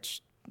your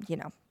search,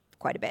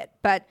 quite a bit.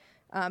 But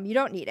you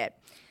don't need it.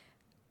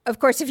 Of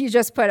course, if you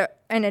just put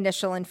an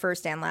initial in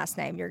first and last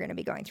name, you're going to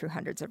be going through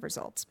hundreds of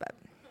results. But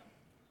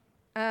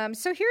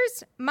so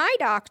here's my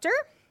doctor,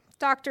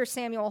 Dr.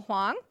 Samuel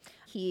Huang.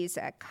 He's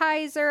at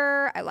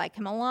Kaiser. I like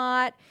him a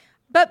lot.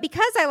 But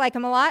because I like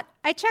him a lot,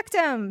 I checked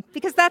him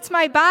because that's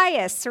my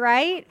bias,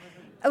 right?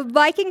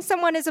 Liking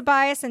someone is a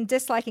bias and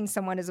disliking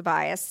someone is a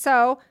bias.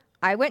 So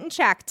I went and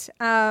checked.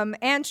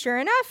 And sure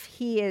enough,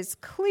 he is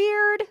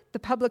cleared. The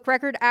public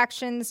record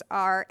actions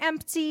are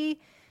empty.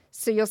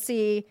 So you'll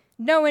see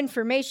no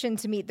information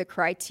to meet the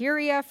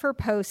criteria for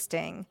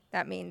posting.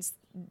 That means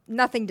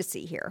nothing to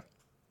see here.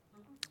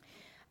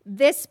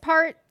 This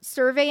part,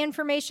 survey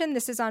information,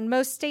 this is on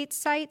most state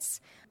sites.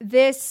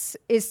 This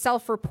is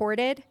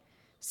self-reported.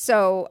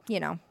 So,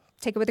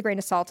 take it with a grain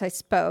of salt, I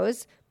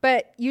suppose.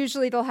 But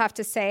usually they'll have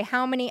to say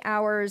how many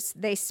hours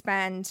they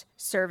spend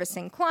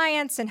servicing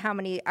clients and how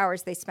many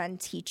hours they spend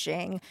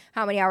teaching,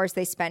 how many hours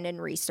they spend in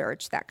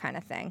research, that kind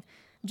of thing.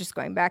 I'm just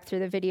going back through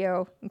the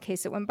video in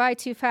case it went by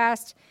too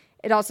fast.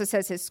 It also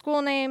says his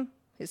school name,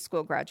 his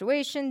school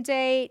graduation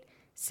date,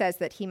 says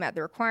that he met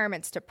the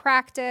requirements to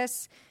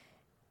practice.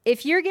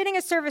 If you're getting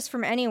a service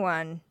from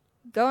anyone,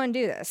 go and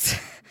do this.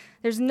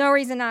 There's no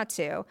reason not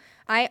to.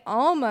 I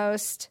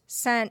almost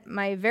sent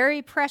my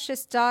very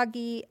precious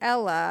doggy,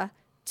 Ella,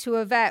 to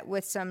a vet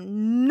with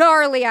some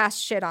gnarly-ass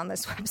shit on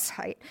this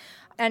website.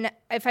 And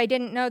if I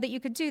didn't know that you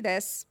could do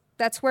this,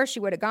 that's where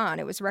she would have gone.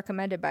 It was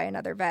recommended by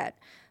another vet.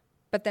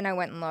 But then I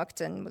went and looked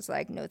and was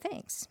like, no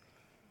thanks.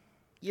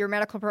 Your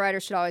medical provider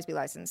should always be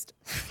licensed.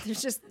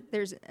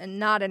 There's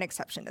not an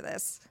exception to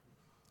this.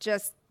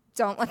 Just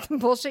don't let them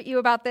bullshit you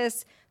about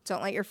this.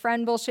 Don't let your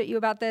friend bullshit you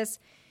about this.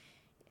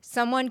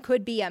 Someone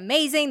could be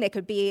amazing. They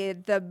could be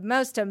the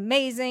most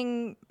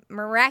amazing,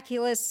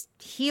 miraculous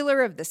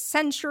healer of the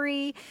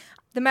century.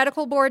 The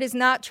medical board is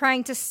not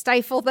trying to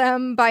stifle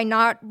them by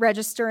not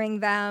registering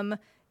them.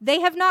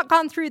 They have not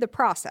gone through the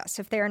process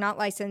if they are not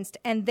licensed,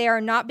 and they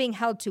are not being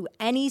held to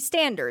any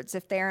standards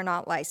if they are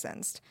not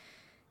licensed.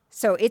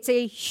 So it's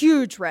a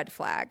huge red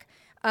flag,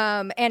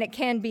 and it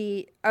can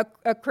be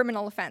a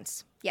criminal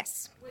offense.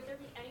 Yes? Would there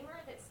be anywhere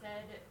that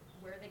said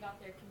where they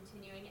got their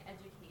continuing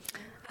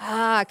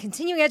education?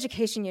 Continuing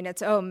education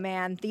units. Oh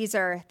man, these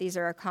are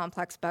a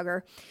complex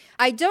bugger.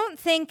 I don't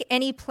think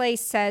any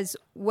place says.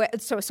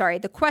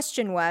 The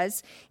question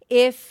was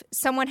if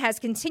someone has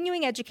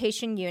continuing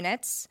education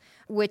units,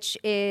 which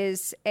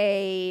is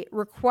a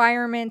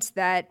requirement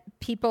that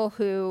people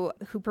who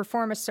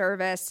perform a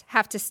service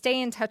have to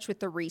stay in touch with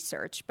the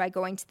research by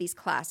going to these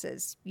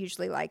classes,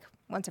 usually like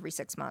once every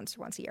 6 months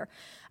or once a year.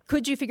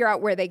 Could you figure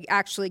out where they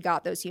actually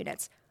got those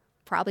units?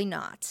 Probably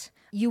not.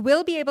 You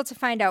will be able to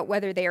find out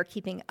whether they are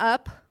keeping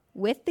up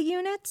with the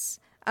units,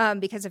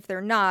 because if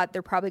they're not,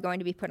 they're probably going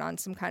to be put on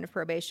some kind of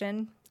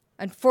probation.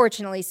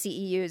 Unfortunately,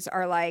 CEUs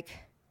are like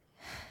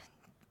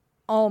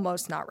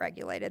almost not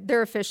regulated.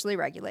 They're officially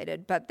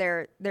regulated, but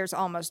there's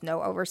almost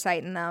no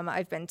oversight in them.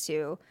 I've been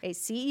to a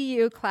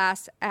CEU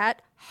class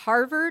at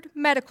Harvard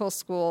Medical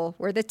School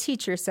where the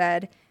teacher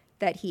said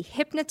that he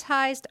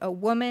hypnotized a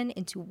woman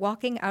into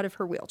walking out of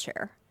her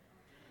wheelchair.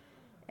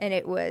 And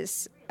it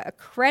was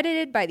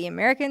accredited by the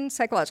American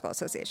Psychological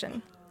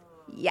Association.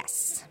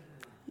 Yes.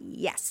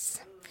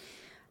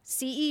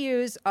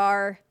 CEUs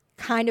are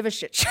kind of a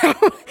shit show.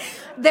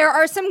 There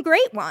are some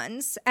great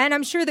ones, and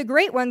I'm sure the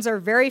great ones are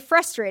very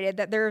frustrated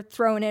that they're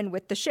thrown in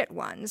with the shit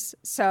ones.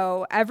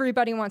 So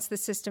everyone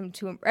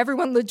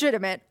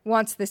legitimate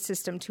wants this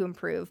system to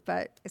improve,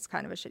 but it's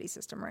kind of a shitty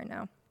system right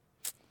now.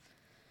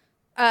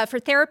 For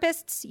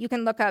therapists, you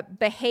can look up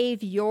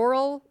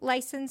behavioral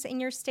license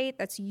in your state.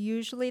 That's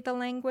usually the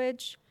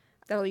language.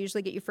 That'll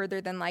usually get you further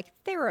than like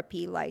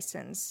therapy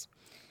license.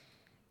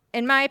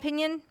 In my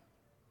opinion,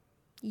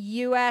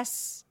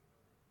 U.S.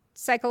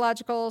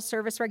 psychological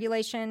service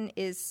regulation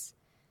is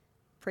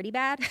pretty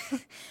bad.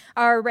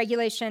 Our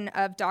regulation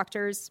of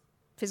doctors,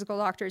 physical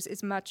doctors,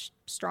 is much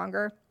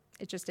stronger.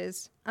 It just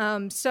is.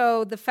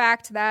 So the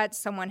fact that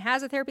someone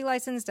has a therapy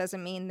license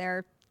doesn't mean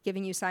they're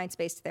giving you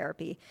science-based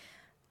therapy.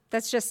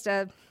 That's just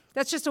a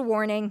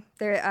warning.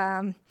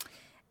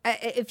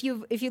 If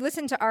you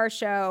listen to our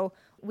show,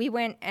 we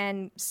went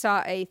and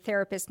saw a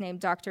therapist named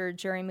Dr.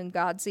 Jerry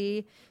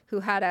Mungadzi,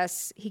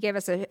 he gave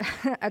us a,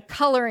 a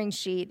coloring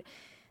sheet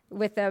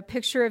with a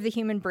picture of the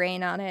human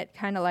brain on it,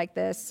 kind of like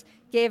this,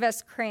 gave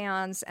us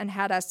crayons and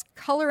had us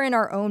color in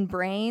our own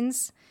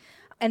brains.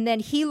 And then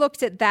he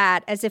looked at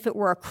that as if it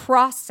were a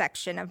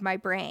cross-section of my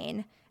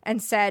brain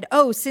and said,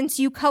 oh, since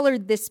you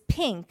colored this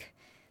pink,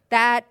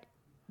 that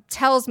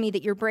tells me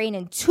that your brain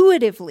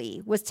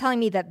intuitively was telling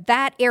me that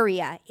that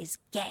area is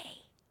gay.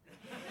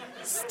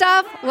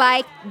 Stuff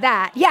like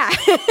that. Yeah.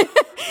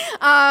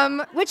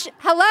 Which,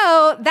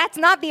 hello, that's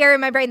not the area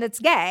of my brain that's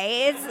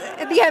gay. It's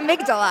the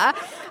amygdala.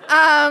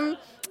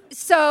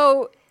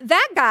 So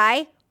that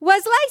guy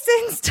was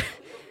licensed.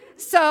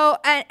 So,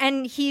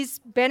 and he's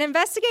been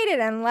investigated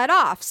and let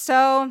off.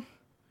 So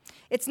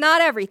it's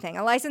not everything.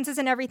 A license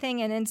isn't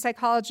everything. And in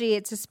psychology,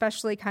 it's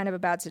especially kind of a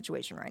bad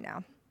situation right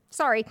now.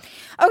 Sorry.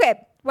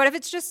 Okay. What if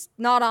it's just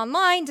not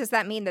online? Does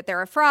that mean that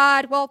they're a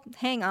fraud? Well,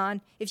 hang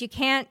on.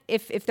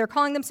 If they're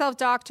calling themselves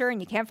doctor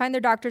and you can't find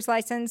their doctor's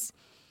license,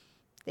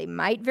 they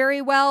might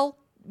very well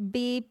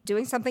be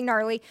doing something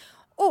gnarly.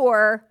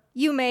 Or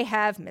you may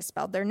have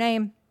misspelled their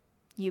name.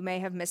 You may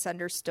have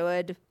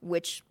misunderstood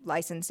which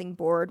licensing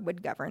board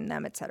would govern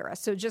them, et cetera.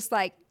 So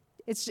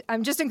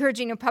I'm just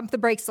encouraging you to pump the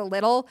brakes a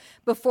little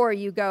before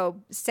you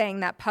go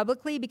saying that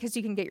publicly, because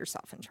you can get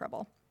yourself in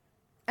trouble.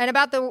 And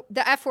about the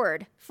F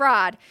word,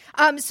 fraud.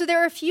 So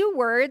there are a few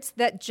words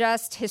that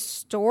just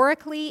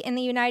historically in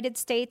the United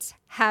States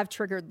have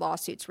triggered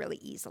lawsuits really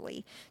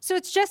easily. So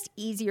it's just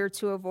easier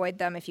to avoid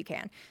them if you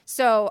can.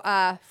 So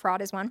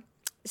fraud is one.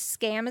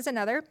 Scam is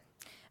another.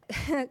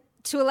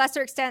 To a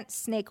lesser extent,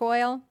 snake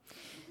oil.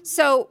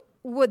 So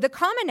the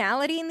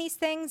commonality in these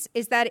things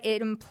is that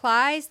it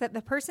implies that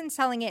the person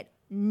selling it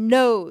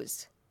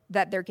knows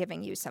that they're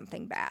giving you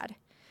something bad.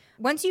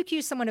 Once you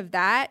accuse someone of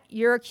that,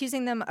 you're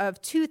accusing them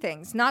of two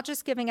things, not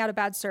just giving out a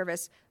bad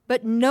service,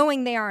 but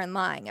knowing they are and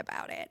lying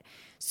about it.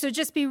 So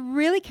just be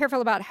really careful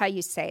about how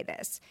you say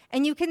this.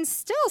 And you can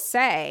still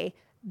say,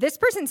 this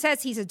person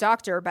says he's a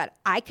doctor, but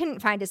I couldn't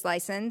find his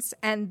license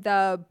and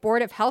the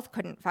Board of Health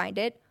couldn't find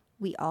it.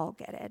 We all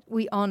get it.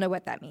 We all know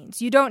what that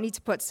means. You don't need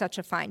to put such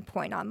a fine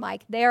point on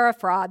like, they're a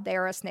fraud,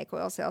 they're a snake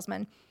oil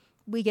salesman.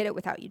 We get it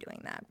without you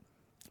doing that.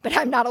 But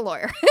I'm not a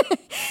lawyer.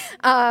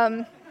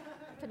 If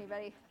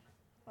anybody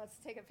wants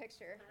to take a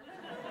picture.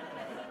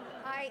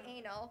 Hi,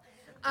 anal.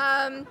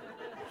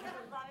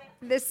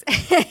 This,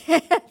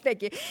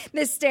 thank you.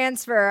 This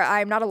stands for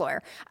I'm not a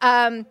lawyer.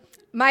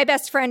 My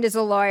best friend is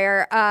a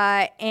lawyer,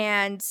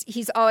 and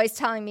he's always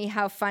telling me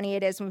how funny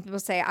it is when people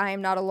say, I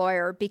am not a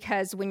lawyer,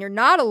 because when you're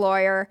not a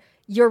lawyer,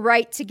 your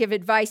right to give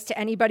advice to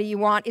anybody you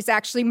want is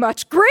actually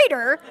much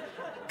greater,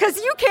 because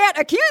you can't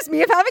accuse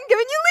me of having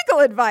given you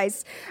legal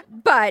advice.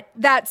 But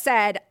that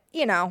said,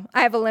 I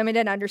have a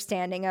limited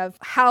understanding of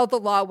how the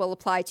law will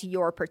apply to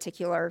your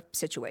particular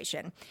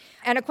situation.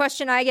 And a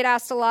question I get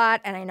asked a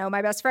lot, and I know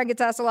my best friend gets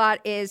asked a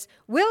lot, is,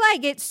 will I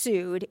get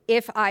sued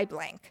if I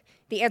blank?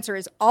 The answer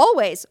is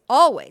always,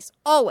 always,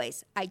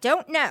 always, I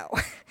don't know.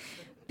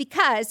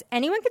 Because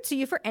anyone could sue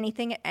you for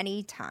anything at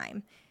any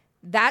time.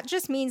 That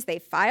just means they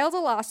filed a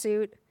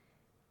lawsuit,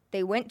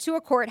 they went to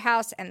a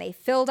courthouse, and they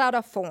filled out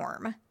a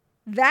form.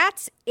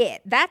 That's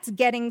it. That's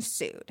getting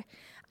sued.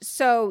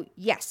 So,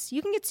 yes,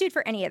 you can get sued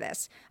for any of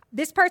this.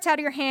 This part's out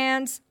of your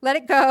hands. Let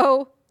it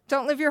go.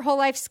 Don't live your whole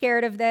life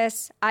scared of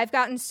this. I've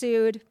gotten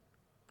sued.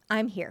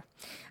 I'm here.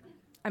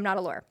 I'm not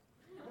a lawyer.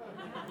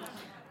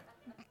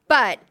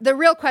 But the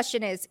real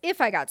question is,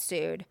 if I got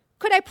sued,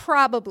 could I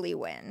probably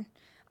win?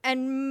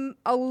 And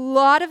a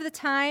lot of the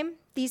time,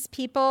 these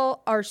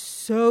people are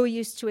so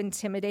used to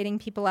intimidating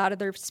people out of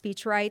their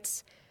speech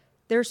rights.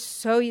 They're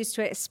so used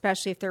to it,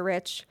 especially if they're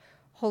rich.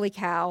 Holy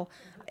cow.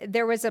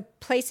 There was a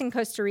place in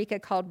Costa Rica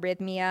called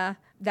Rhythmia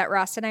that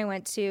Ross and I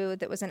went to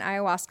that was an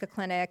ayahuasca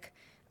clinic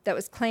that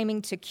was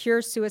claiming to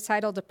cure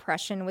suicidal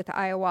depression with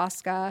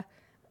ayahuasca,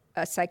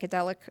 a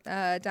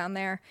psychedelic down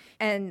there,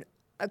 and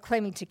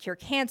claiming to cure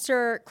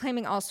cancer,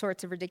 claiming all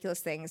sorts of ridiculous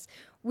things.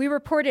 We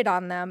reported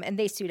on them, and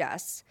they sued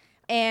us.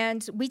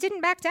 And we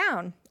didn't back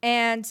down.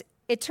 And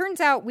it turns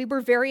out we were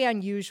very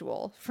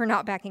unusual for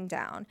not backing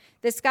down.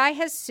 This guy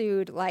has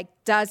sued like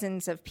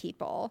dozens of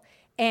people.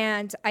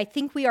 And I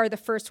think we are the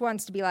first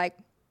ones to be like,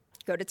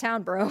 go to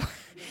town, bro.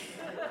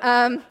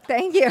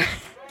 Thank you.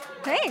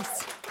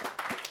 Thanks.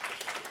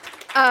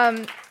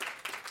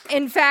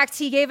 In fact,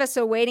 he gave us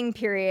a waiting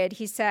period.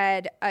 He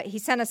said he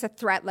sent us a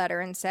threat letter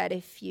and said,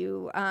 if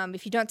you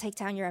don't take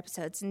down your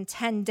episodes in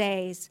 10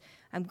 days,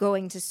 I'm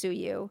going to sue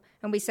you.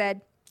 And we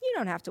said, you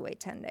don't have to wait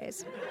 10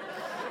 days.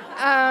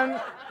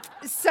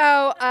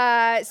 So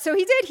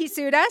he did. He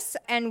sued us,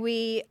 and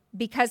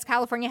because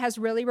California has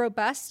really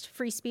robust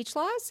free speech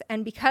laws,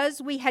 and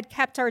because we had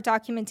kept our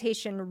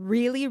documentation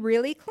really,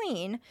 really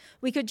clean,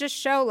 we could just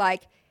show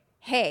like,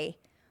 hey,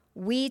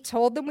 we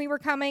told them we were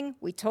coming.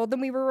 We told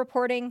them we were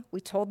reporting.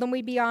 We told them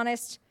we'd be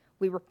honest.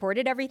 We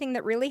reported everything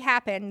that really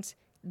happened.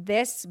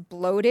 This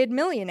bloated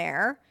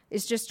millionaire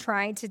is just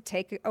trying to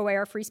take away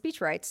our free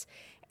speech rights.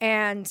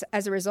 And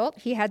as a result,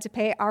 he had to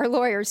pay our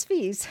lawyers'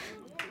 fees.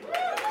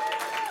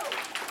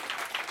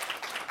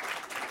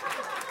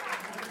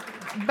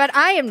 But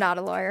I am not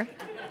a lawyer.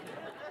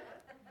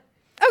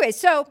 Okay,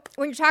 so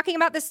when you're talking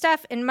about this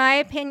stuff, in my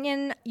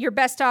opinion, your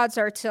best odds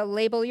are to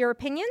label your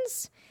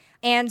opinions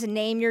and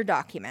name your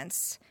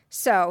documents.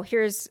 So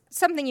here's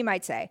something you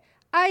might say.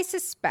 I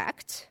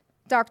suspect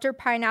Dr.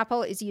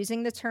 Pineapple is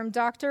using the term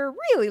doctor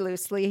really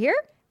loosely here.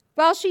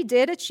 While she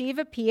did achieve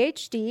a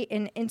PhD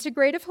in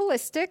integrative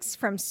holistics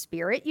from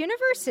Spirit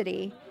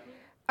University,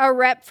 a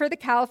rep for the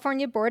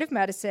California Board of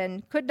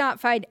Medicine could not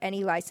find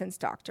any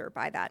licensed doctor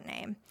by that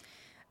name.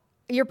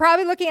 You're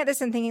probably looking at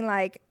this and thinking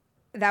like,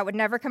 that would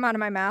never come out of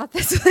my mouth.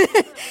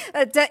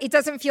 It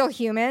doesn't feel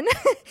human,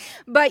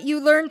 but you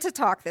learn to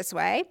talk this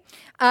way.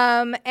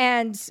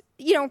 And,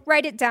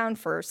 write it down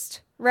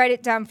first. Write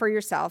it down for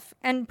yourself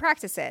and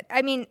practice it.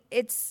 I mean,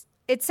 it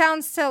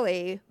sounds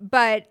silly,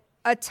 but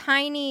a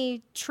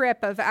tiny trip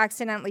of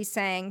accidentally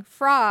saying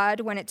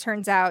fraud when it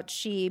turns out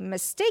she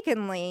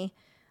mistakenly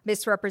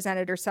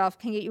misrepresented herself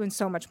can get you in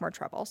so much more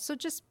trouble. So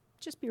just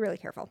be really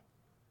careful.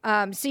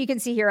 So you can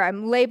see here,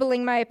 I'm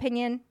labeling my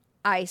opinion.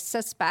 I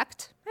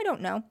suspect, I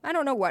don't know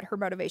what her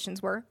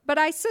motivations were, but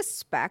I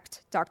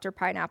suspect Dr.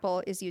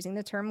 Pineapple is using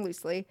the term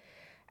loosely.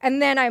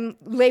 And then I'm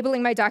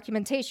labeling my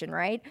documentation,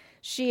 right?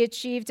 She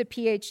achieved a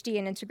PhD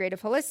in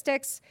integrative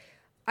holistics.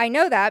 I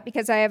know that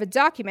because I have a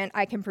document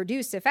I can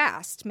produce if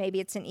asked. Maybe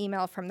it's an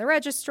email from the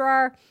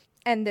registrar.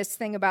 And this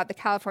thing about the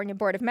California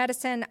Board of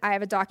Medicine, I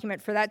have a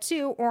document for that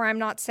too, or I'm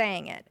not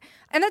saying it.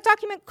 And that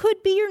document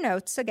could be your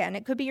notes. Again,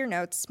 it could be your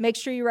notes. Make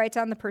sure you write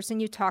down the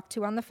person you talked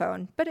to on the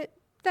phone, but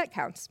that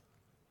counts.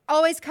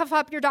 Always cuff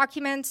up your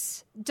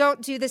documents.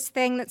 Don't do this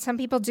thing that some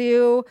people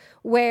do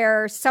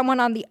where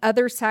someone on the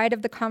other side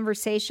of the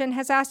conversation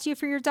has asked you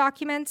for your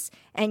documents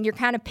and you're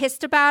kind of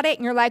pissed about it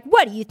and you're like,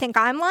 what, do you think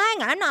I'm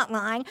lying? I'm not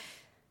lying.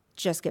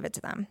 Just give it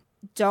to them.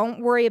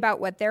 Don't worry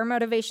about what their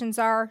motivations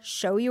are.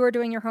 Show you are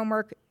doing your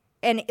homework.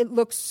 And it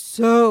looks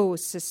so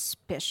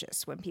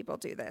suspicious when people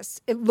do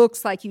this. It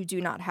looks like you do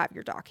not have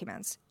your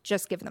documents.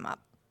 Just give them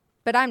up.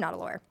 But I'm not a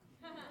lawyer.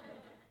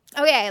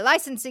 Okay,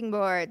 licensing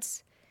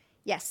boards.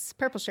 Yes,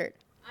 purple shirt.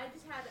 I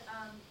just had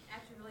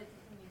actually related to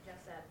something you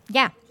just said.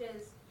 Yeah. Which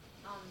is,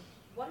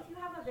 what if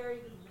you have a very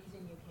good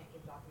reason you can't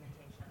give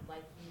documentation?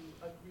 Like you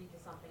agreed to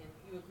something and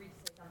you agreed to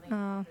say something in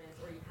confidence,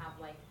 or you have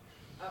like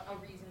a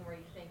reason where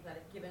you think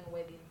that if giving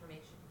away the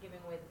information,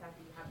 giving away the fact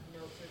that you have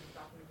no certain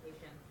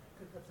documentation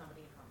could put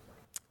somebody in harm's way.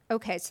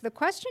 Okay, so the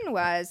question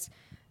was,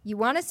 you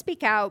want to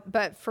speak out,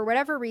 but for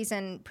whatever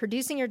reason,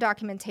 producing your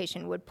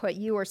documentation would put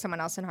you or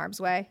someone else in harm's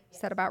way.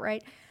 Is that about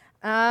right?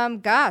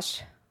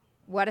 Gosh.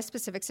 What a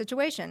specific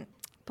situation.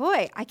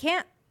 Boy,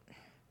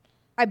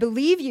 I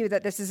believe you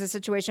that this is a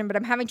situation, but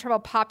I'm having trouble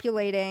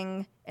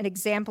populating an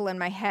example in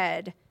my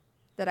head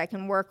that I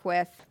can work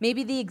with.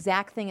 Maybe the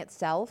exact thing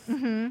itself,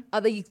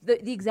 the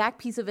exact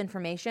piece of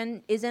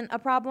information isn't a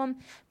problem,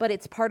 but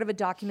it's part of a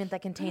document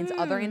that contains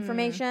other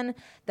information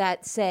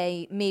that,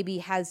 say, maybe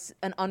has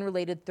an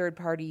unrelated third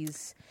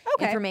party's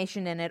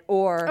information in it,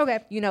 or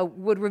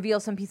would reveal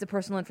some piece of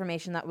personal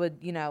information that would,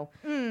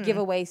 give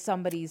away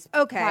somebody's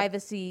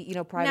privacy,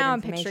 private now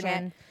information. I'm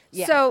picturing it.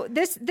 Yeah. So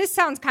this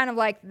sounds kind of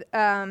like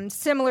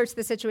similar to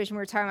the situation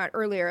we were talking about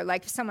earlier.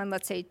 Like if someone,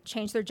 let's say,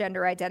 changed their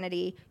gender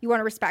identity, you want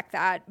to respect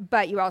that,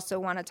 but you also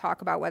want to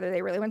talk about whether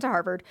they really went to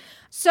Harvard.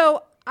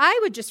 So I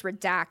would just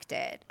redact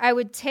it. I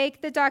would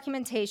take the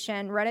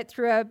documentation, run it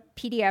through a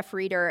PDF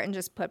reader, and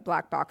just put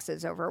black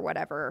boxes over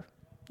whatever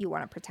you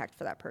want to protect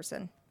for that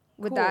person.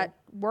 Would that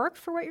work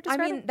for what you're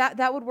describing? I mean,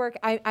 that would work.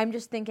 I'm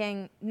just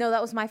thinking, no,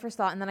 that was my first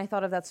thought. And then I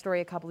thought of that story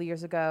a couple of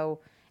years ago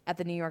at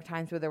the New York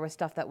Times where there was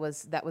stuff that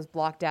was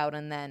blocked out,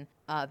 and then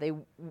they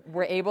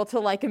were able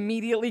to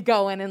immediately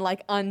go in and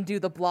undo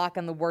the block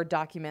on the Word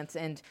documents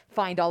and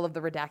find all of the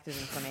redacted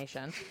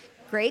information.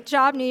 Great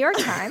job, New York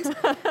Times.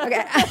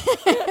 Okay.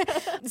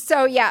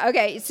 So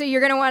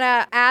you're going to want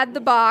to add the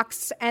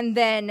box and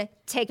then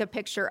take a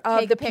picture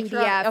of the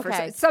PDF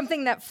or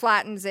something that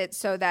flattens it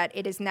so that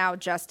it is now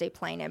just a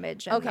plain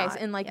image.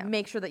 And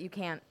make sure that you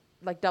can't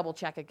double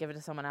check it, give it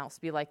to someone else.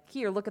 Be like,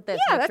 here, look at this.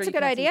 Yeah, Make that's sure a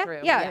good idea.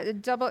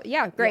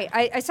 Yeah, great.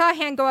 Yeah. I saw a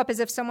hand go up as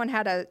if someone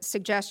had a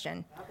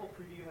suggestion. Apple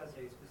Preview has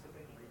a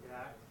specific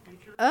redact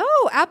feature.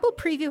 Oh, Apple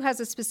Preview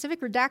has a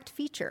specific redact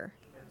feature.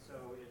 And so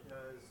it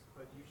does,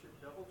 but you should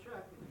double check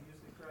that you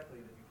used it correctly,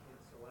 that you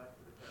can't select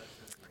the text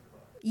in the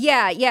box.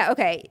 Yeah,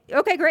 okay.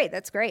 Okay, great.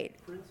 That's great.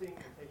 Printing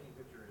and taking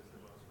a picture is the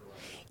most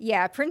reliable.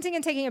 Yeah, printing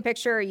and taking a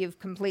picture, you've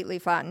completely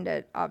flattened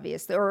it,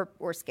 obviously,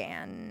 or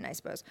scan, I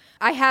suppose.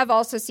 I have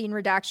also seen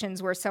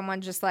redactions where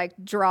someone just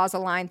draws a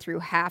line through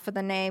half of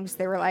the names.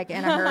 They were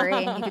in a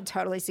hurry, and you could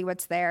totally see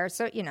what's there.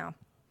 So,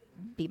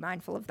 be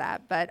mindful of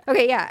that. But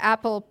okay, yeah,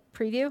 Apple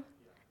Preview.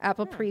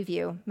 Apple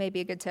Preview may be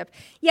a good tip.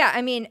 Yeah,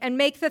 I mean, and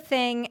make the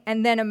thing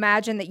and then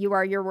imagine that you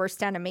are your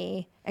worst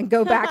enemy and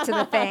go back to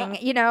the thing,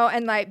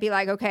 and be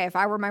like, okay, if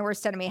I were my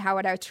worst enemy, how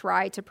would I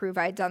try to prove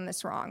I had done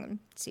this wrong? And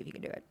see if you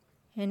can do it.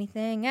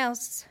 Anything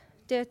else?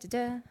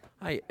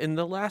 Hi. In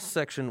the last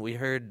section, we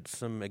heard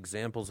some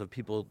examples of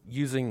people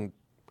using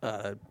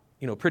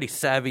pretty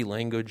savvy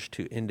language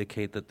to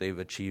indicate that they've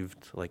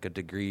achieved like a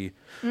degree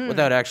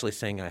without actually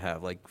saying I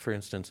have. Like, for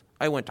instance,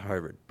 I went to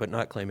Harvard, but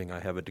not claiming I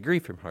have a degree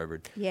from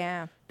Harvard.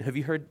 Yeah. Have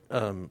you heard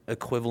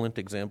equivalent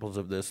examples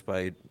of this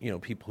by,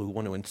 people who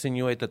want to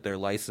insinuate that they're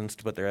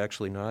licensed, but they're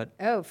actually not?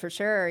 Oh, for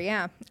sure,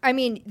 yeah. I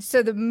mean,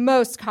 so the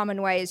most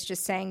common way is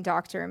just saying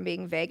doctor and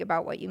being vague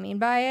about what you mean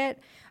by it.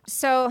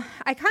 So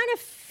I kind of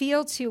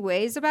feel two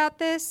ways about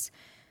this.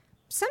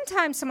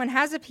 Sometimes someone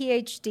has a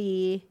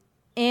PhD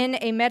in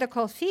a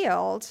medical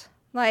field,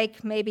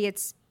 like maybe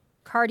it's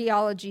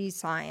cardiology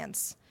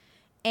science,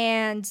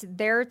 and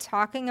they're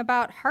talking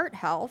about heart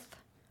health,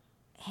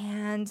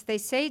 and they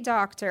say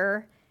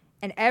doctor,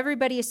 and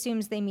everybody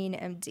assumes they mean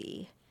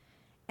MD,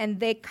 and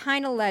they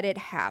kind of let it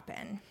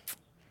happen.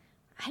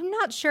 I'm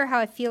not sure how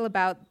I feel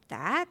about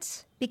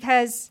that,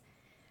 because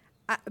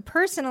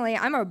personally,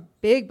 I'm a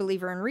big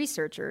believer in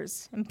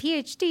researchers, and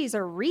PhDs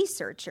are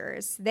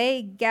researchers.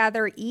 They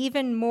gather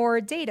even more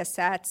data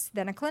sets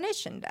than a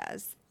clinician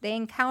does. They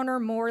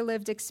encounter more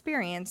lived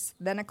experience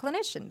than a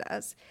clinician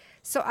does.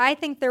 So I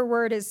think their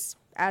word is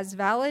as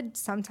valid,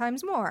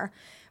 sometimes more.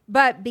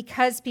 But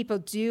because people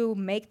do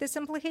make this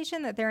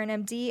implication that they're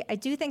an MD, I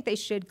do think they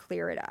should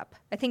clear it up.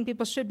 I think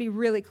people should be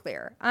really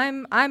clear.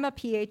 I'm a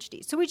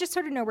PhD. So we just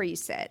sort of know where you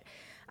sit.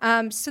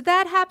 So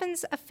that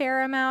happens a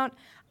fair amount.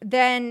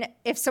 Then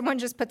if someone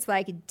just puts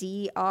like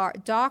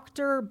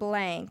Dr.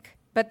 blank,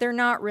 but they're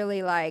not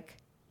really like,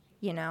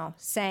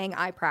 saying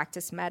I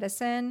practice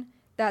medicine,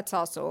 that's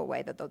also a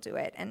way that they'll do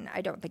it. And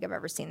I don't think I've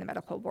ever seen the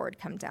medical board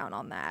come down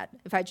on that.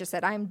 If I just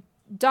said I'm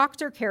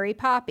Dr. Carrie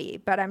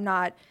Poppy, but I'm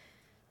not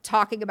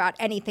talking about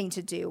anything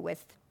to do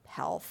with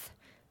health,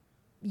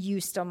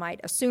 you still might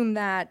assume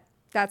that.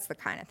 That's the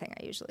kind of thing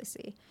I usually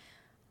see.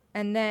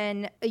 And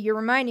then you're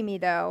reminding me,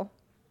 though,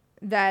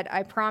 that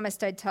I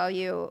promised I'd tell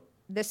you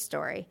this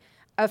story.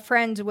 A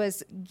friend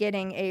was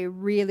getting a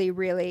really,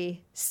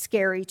 really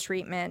scary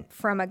treatment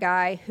from a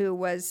guy who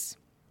was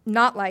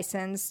not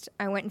licensed.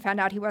 I went and found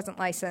out he wasn't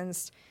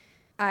licensed.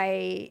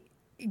 I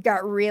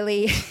got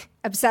really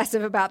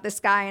obsessive about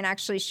this guy and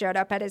actually showed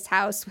up at his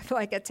house with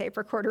like a tape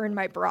recorder in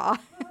my bra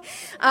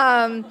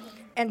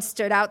and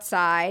stood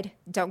outside.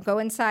 Don't go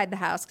inside the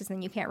house because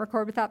then you can't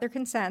record without their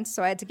consent.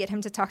 So I had to get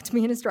him to talk to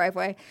me in his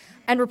driveway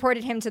and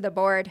reported him to the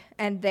board.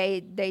 And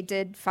they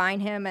did fine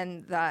him,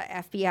 and the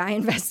FBI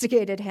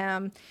investigated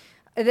him.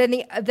 And then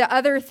the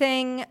other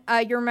thing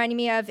you're reminding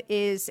me of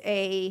is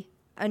a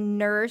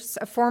nurse,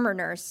 a former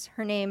nurse.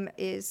 Her name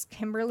is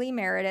Kimberly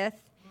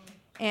Meredith.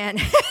 And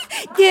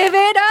give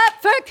it up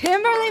for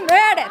Kimberly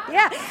Meredith.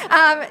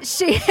 Yeah.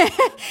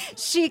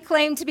 She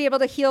claimed to be able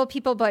to heal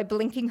people by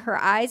blinking her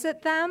eyes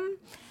at them.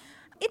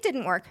 It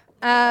didn't work.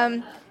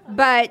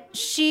 But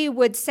she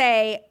would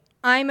say,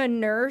 I'm a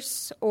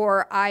nurse,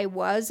 or I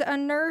was a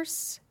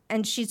nurse.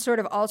 And she'd sort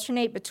of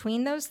alternate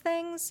between those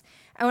things.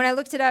 And when I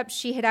looked it up,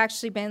 she had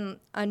actually been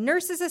a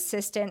nurse's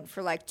assistant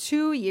for like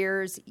 2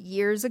 years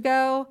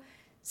ago.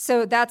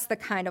 So that's the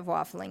kind of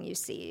waffling you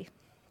see.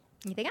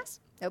 Anything else?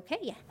 Okay,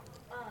 yeah.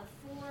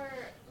 For,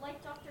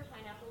 like Dr.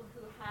 Pineapple,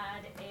 who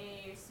had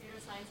a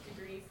pseudoscience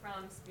degree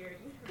from Spirit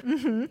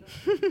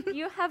University.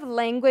 You have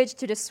language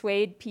to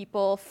dissuade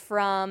people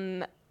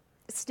from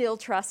still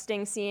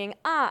trusting seeing,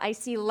 I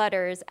see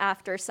letters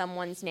after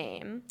someone's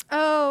name.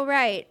 Oh,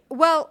 right.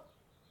 Well,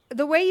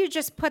 the way you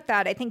just put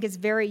that, I think, is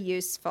very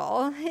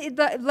useful.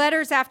 The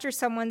letters after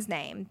someone's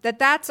name,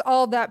 that's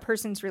all that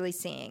person's really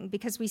seeing,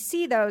 because we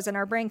see those and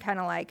our brain kind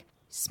of like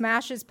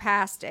smashes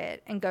past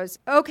it and goes,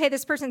 okay,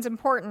 this person's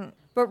important,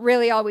 but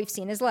really all we've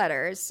seen is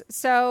letters.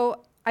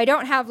 So I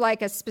don't have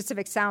like a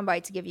specific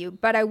soundbite to give you,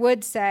 but I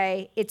would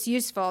say it's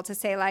useful to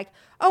say like,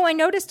 oh, I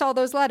noticed all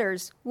those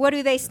letters. What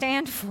do they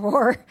stand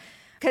for?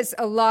 Because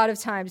a lot of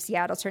times,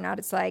 it'll turn out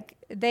it's like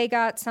they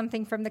got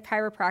something from the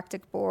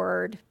chiropractic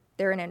board.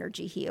 They're an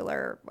energy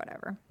healer,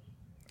 whatever.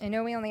 I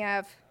know we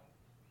have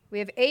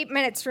 8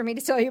 minutes for me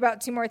to tell you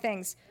about 2 more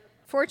things.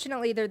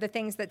 Fortunately, they're the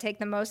things that take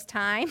the most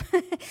time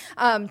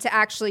to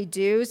actually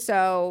do.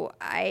 So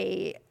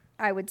I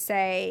would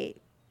say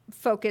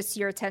focus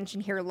your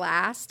attention here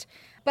last.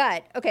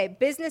 But, okay,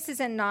 businesses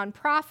and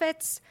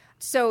nonprofits.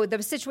 So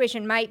the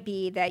situation might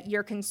be that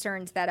you're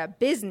concerned that a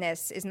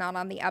business is not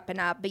on the up and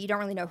up, but you don't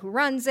really know who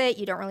runs it.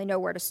 You don't really know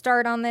where to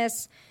start on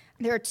this.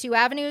 There are 2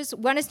 avenues.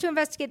 One is to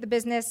investigate the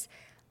business.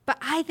 But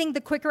I think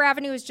the quicker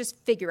avenue is just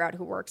figure out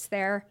who works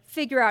there,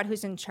 figure out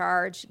who's in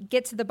charge,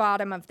 get to the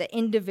bottom of the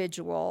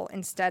individual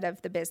instead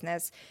of the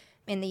business.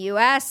 In the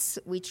U.S.,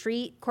 we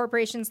treat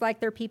corporations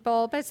like they're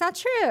people, but it's not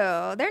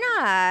true. They're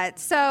not.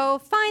 So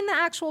find the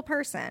actual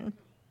person.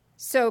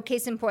 So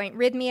case in point,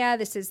 Rhythmia,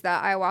 this is the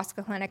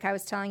ayahuasca clinic I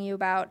was telling you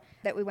about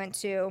that we went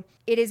to.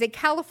 It is a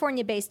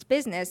California-based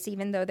business,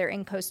 even though they're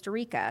in Costa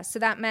Rica. So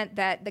that meant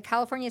that the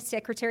California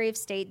Secretary of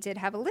State did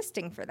have a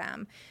listing for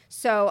them.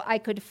 So I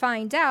could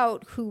find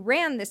out who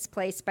ran this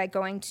place by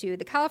going to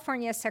the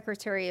California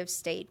Secretary of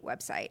State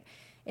website.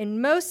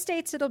 In most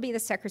states, it'll be the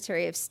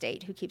Secretary of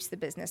State who keeps the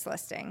business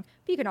listing.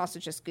 But you can also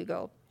just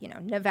Google,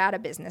 Nevada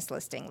business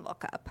listing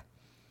lookup.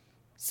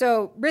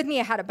 So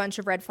Rhythmia had a bunch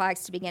of red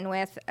flags to begin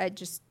with.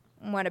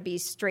 want to be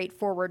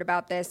straightforward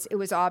about this. It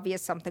was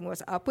obvious something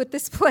was up with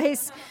this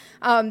place.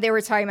 They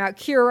were talking about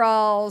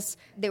cure-alls.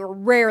 They were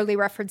rarely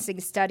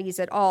referencing studies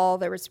at all.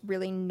 There was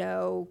really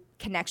no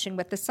connection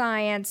with the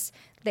science.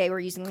 They were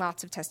using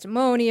lots of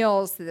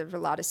testimonials. There were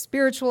a lot of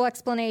spiritual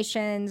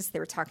explanations. They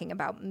were talking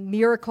about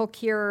miracle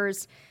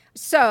cures.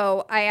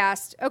 So I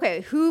asked,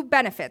 okay, who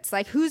benefits?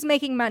 Like, who's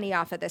making money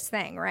off of this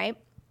thing, right?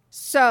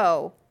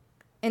 So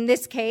in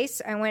this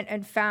case, I went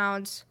and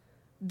found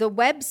the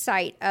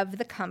website of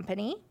the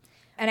company,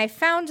 and I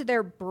found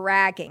their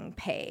bragging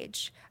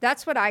page.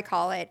 That's what I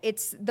call it.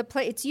 It's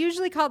it's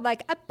usually called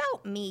like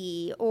About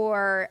Me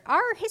or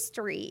Our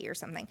History or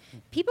something.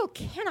 People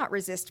cannot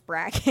resist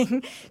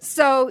bragging.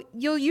 So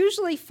you'll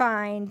usually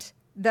find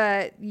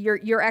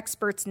your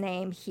expert's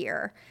name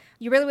here.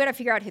 You really want to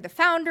figure out who the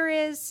founder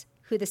is,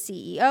 who the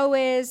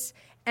CEO is,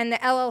 and the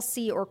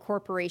LLC or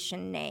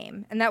corporation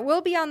name. And that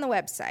will be on the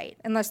website,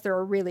 unless they're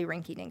a really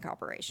rinky-dink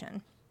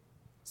operation.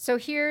 So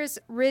here's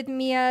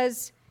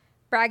Rhythmia's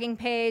bragging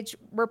page.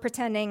 We're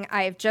pretending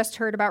I have just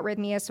heard about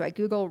Rhythmia, so I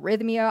Google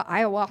Rhythmia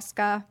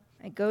ayahuasca.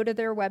 I go to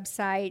their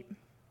website.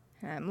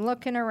 I'm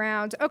looking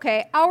around.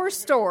 Okay, our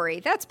story.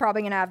 That's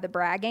probably going to have the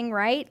bragging,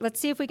 right? Let's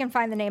see if we can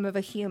find the name of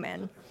a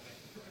human.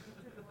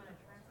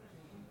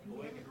 Oh,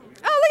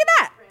 look at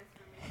that.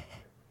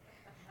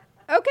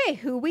 Okay,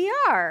 who we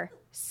are.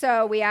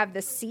 So we have the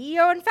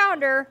CEO and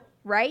founder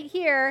right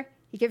here.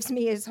 He gives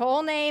me his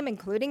whole name,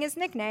 including his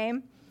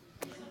nickname.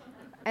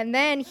 And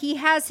then he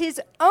has his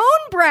own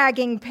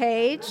bragging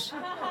page.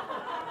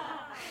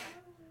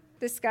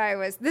 This is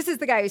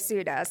the guy who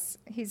sued us.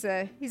 He's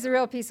a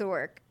real piece of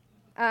work.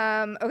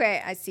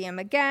 Okay, I see him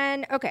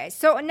again. Okay,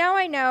 so now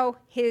I know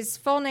his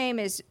full name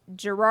is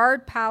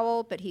Gerard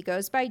Powell, but he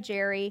goes by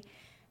Jerry.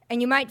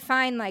 And you might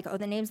find like, oh,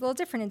 the name's a little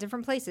different in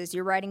different places.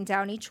 You're writing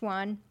down each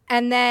one.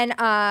 And then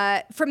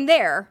from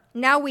there,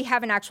 now we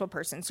have an actual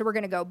person. So we're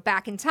going to go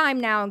back in time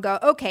now and go,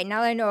 okay,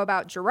 now that I know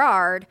about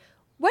Gerard,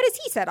 what has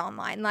he said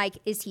online? Like,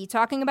 is he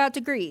talking about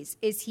degrees?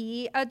 Is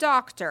he a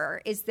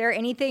doctor? Is there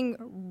anything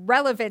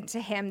relevant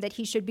to him that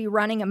he should be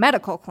running a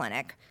medical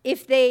clinic?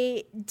 If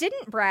they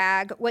didn't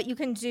brag, what you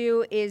can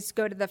do is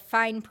go to the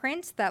fine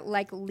print, that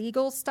like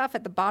legal stuff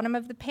at the bottom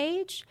of the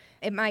page.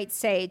 It might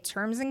say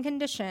terms and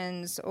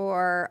conditions,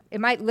 or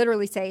it might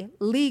literally say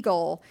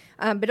legal,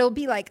 but it'll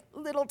be like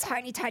little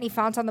tiny, tiny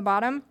fonts on the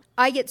bottom.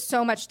 I get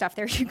so much stuff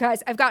there, you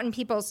guys. I've gotten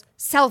people's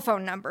cell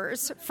phone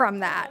numbers from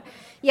that.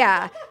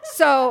 Yeah.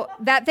 So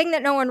that thing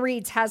that no one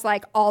reads has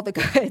like all the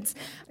goods.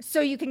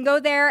 So you can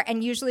go there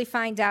and usually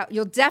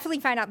you'll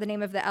definitely find out the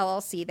name of the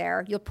LLC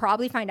there. You'll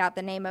probably find out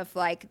the name of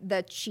like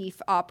the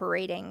chief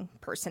operating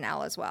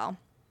personnel as well.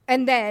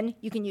 And then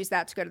you can use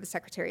that to go to the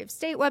Secretary of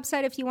State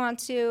website if you want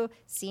to.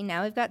 See,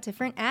 now we've got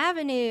different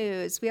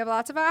avenues. We have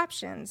lots of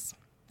options.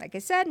 Like I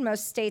said,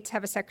 most states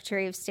have a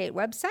Secretary of State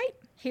website.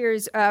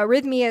 Here's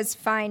Rhythmia's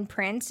fine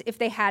print. If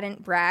they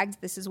hadn't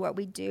bragged, this is what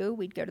we'd do.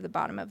 We'd go to the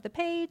bottom of the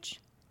page.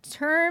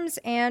 Terms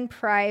and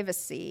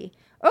privacy.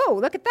 Oh,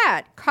 look at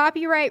that.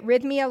 Copyright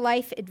Rhythmia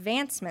Life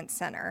Advancement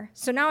Center.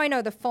 So now I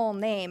know the full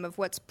name of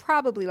what's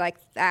probably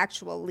like the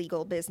actual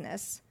legal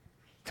business.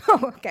 Oh,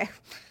 okay.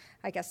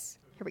 I guess,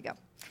 here we go.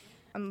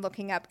 I'm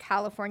looking up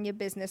California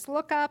Business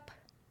Lookup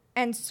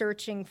and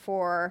searching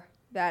for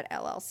that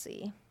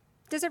LLC.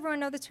 Does everyone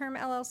know the term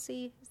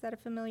LLC? Is that a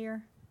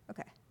familiar?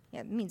 Okay.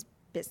 Yeah, it means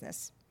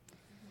business.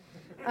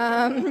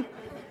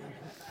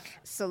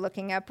 So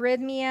looking up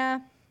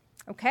Rhythmia.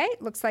 Okay,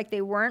 looks like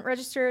they weren't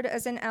registered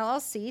as an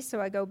LLC, so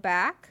I go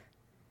back.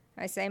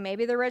 I say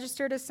maybe they're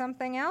registered as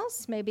something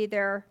else. Maybe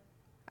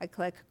I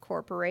click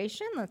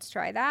corporation. Let's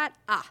try that.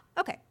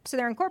 Okay, so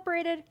they're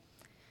incorporated.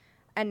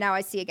 And now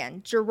I see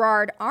again,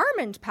 Gerard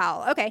Armand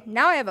Powell. Okay,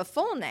 now I have a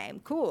full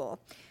name. Cool.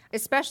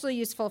 Especially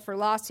useful for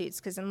lawsuits,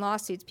 because in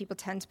lawsuits, people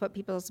tend to put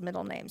people's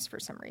middle names for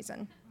some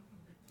reason.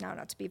 No,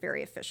 not to be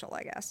very official,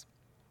 I guess.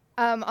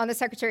 On the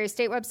Secretary of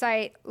State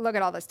website, look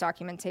at all this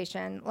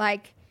documentation.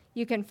 Like,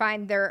 you can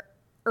find their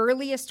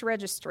earliest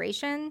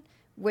registration,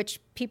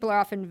 which people are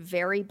often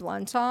very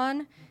blunt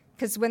on,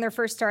 because when they're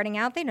first starting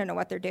out, they don't know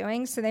what they're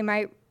doing. So they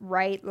might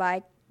write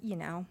like,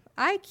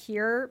 I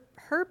cure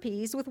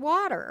herpes with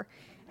water.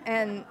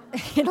 And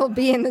it'll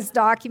be in this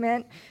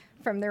document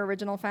from their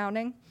original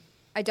founding.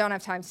 I don't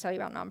have time to tell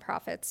you about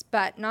nonprofits,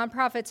 but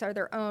nonprofits are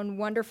their own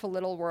wonderful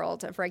little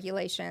world of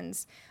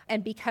regulations.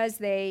 And because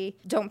they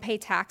don't pay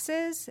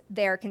taxes,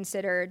 they're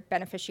considered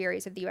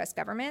beneficiaries of the U.S.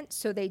 government.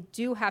 So they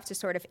do have to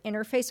sort of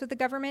interface with the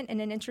government in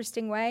an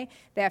interesting way.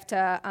 They have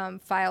to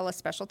file a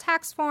special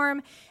tax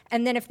form.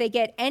 And then if they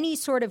get any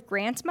sort of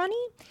grant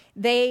money,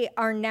 they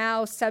are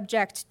now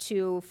subject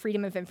to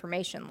freedom of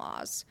information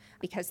laws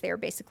because they are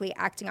basically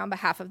acting on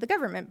behalf of the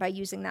government by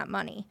using that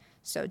money.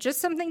 So just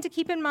something to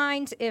keep in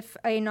mind if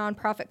a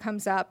nonprofit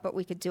comes up, but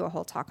we could do a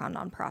whole talk on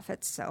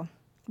nonprofits, so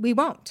we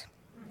won't.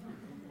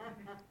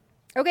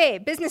 Okay,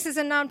 businesses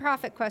and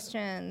nonprofit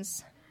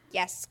questions.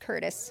 Yes,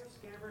 Curtis.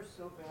 Why are scammers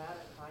so bad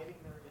at hiding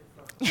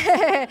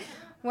their info?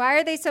 Why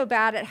are they so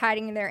bad at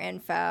hiding their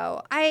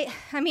info? I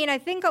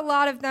think a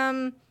lot of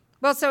them,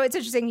 well, so it's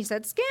interesting you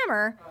said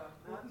scammer,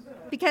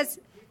 because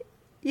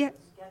Yeah.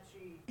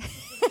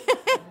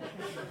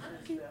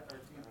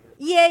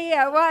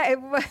 Yeah.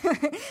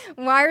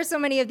 Why are so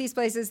many of these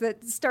places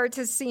that start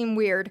to seem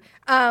weird?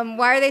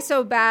 Why are they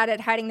so bad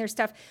at hiding their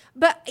stuff?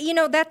 But,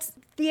 that's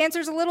the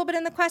answer's a little bit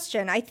in the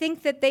question. I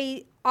think that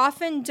they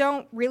often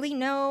don't really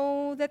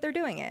know that they're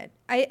doing it.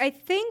 I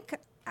think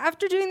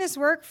after doing this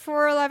work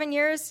for 11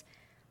 years,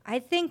 I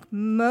think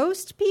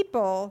most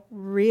people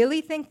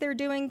really think they're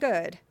doing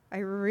good. I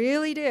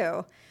really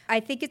do. I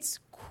think it's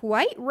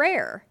quite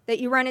rare that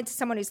you run into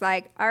someone who's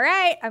like, all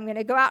right, I'm going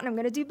to go out and I'm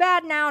going to do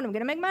bad now and I'm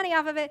going to make money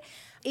off of it.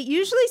 It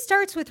usually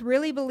starts with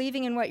really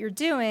believing in what you're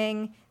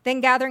doing,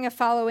 then gathering a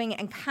following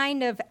and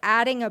kind of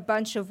adding a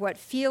bunch of what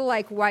feel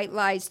like white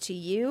lies to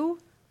you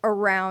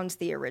around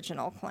the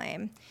original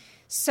claim.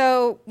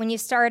 So when you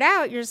start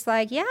out, you're just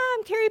like, yeah,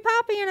 I'm Carrie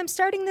Poppy and I'm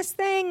starting this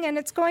thing and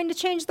it's going to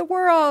change the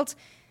world.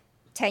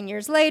 10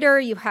 years later,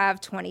 you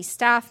have 20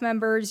 staff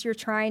members. You're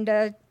trying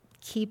to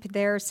keep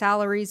their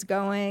salaries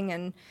going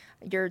and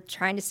you're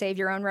trying to save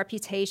your own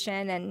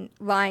reputation, and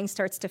lying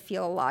starts to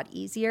feel a lot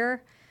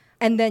easier.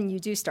 And then you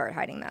do start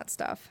hiding that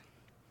stuff.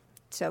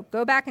 So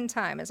go back in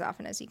time as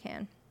often as you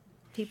can.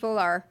 People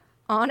are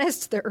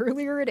honest the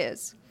earlier it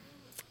is.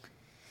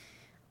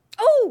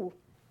 Oh!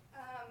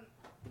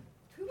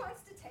 Who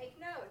wants to take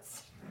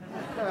notes?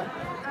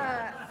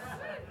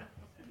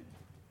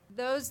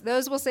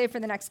 Those we'll save for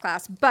the next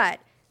class.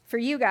 But for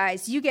you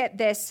guys, you get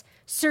this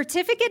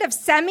certificate of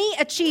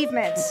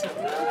semi-achievement.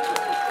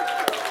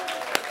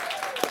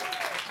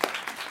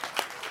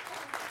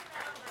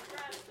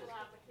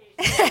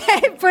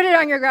 Put it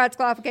on your grad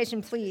school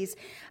application, please.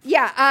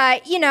 Yeah,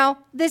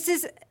 this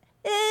is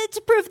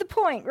to prove the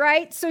point,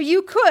 right? So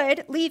you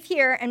could leave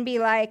here and be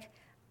like,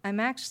 I'm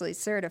actually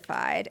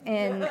certified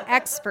in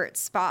expert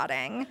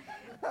spotting.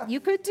 You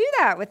could do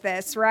that with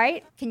this,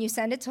 right? Can you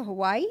send it to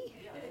Hawaii?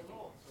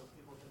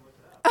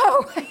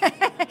 Oh,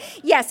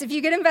 yes, if you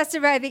get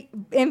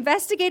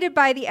investigated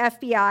by the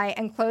FBI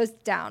and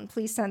closed down,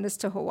 please send this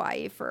to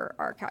Hawaii for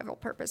archival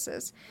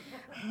purposes.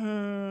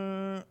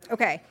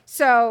 Okay,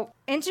 so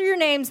enter your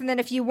names, and then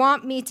if you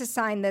want me to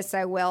sign this,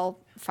 I will.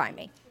 Find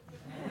me.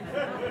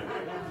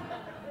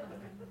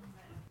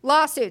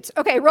 Lawsuits.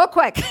 Okay, real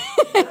quick.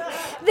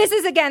 This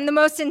is, again, the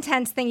most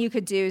intense thing you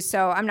could do,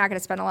 so I'm not going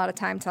to spend a lot of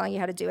time telling you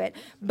how to do it.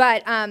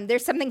 But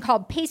there's something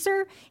called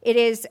PACER. It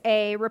is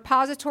a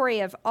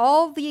repository of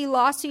all the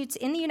lawsuits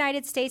in the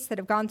United States that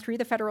have gone through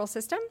the federal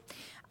system,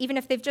 even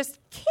if they've just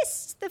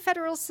kissed the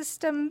federal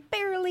system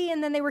barely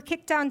and then they were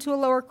kicked down to a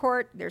lower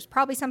court. There's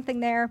probably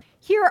something there.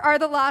 Here are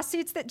the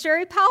lawsuits that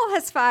Jerry Powell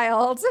has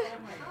filed.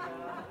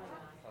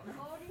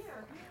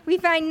 We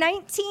find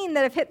 19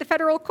 that have hit the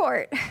federal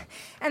court.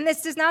 And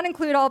this does not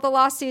include all the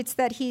lawsuits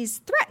that he's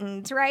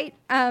threatened, right?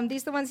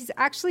 These are the ones he's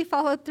actually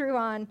followed through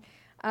on.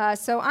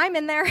 So I'm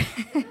in there.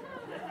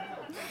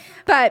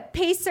 But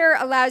PACER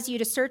allows you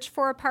to search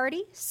for a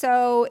party.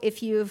 So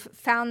if you've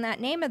found that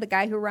name of the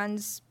guy who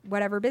runs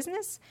whatever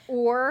business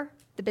or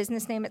the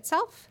business name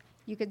itself,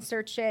 you can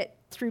search it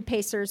through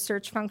PACER's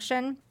search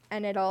function,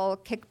 and it'll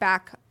kick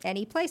back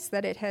any place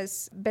that it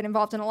has been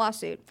involved in a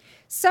lawsuit.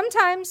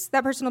 Sometimes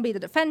that person will be the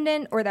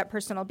defendant or that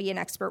person will be an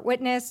expert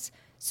witness.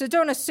 So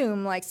don't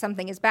assume like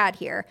something is bad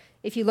here.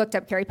 If you looked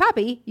up Carrie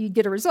Poppy, you'd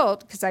get a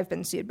result because I've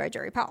been sued by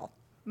Jerry Powell.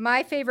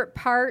 My favorite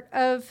part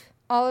of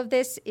all of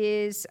this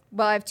is,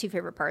 well, I have two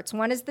favorite parts.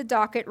 One is the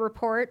docket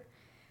report.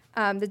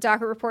 The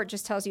docket report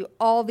just tells you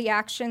all the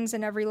actions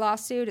in every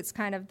lawsuit. It's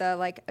kind of the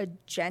like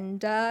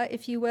agenda,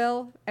 if you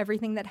will,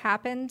 everything that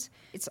happened.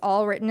 It's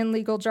all written in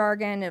legal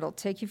jargon. It'll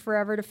take you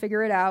forever to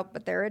figure it out,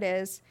 but there it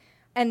is.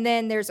 And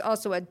then there's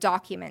also a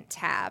document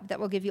tab that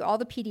will give you all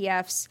the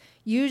PDFs,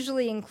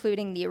 usually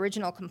including the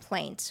original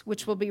complaint,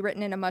 which will be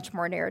written in a much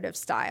more narrative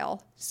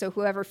style. So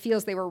whoever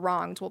feels they were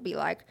wronged will be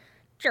like,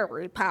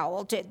 Jerry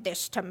Powell did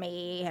this to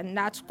me, and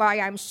that's why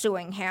I'm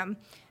suing him.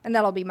 And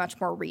that'll be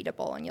much more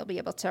readable, and you'll be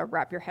able to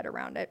wrap your head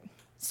around it.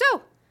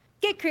 So,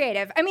 get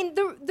creative. I mean,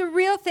 the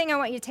real thing I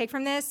want you to take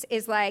from this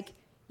is like,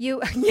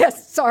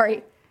 yes,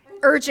 sorry,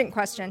 urgent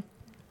question.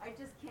 I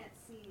just can't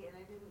see, and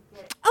I didn't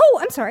get... Oh,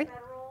 I'm sorry.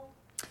 Federal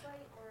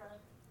site or a...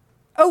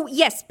 Oh,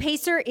 yes,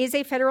 PACER is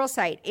a federal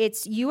site.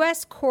 It's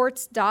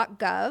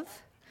uscourts.gov,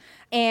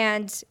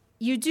 and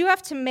you do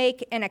have to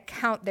make an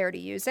account there to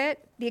use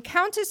it. The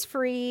account is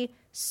free.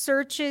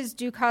 Searches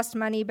do cost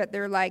money, but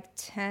they're like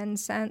 10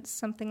 cents,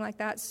 something like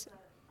that.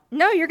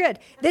 No, you're good.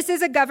 This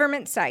is a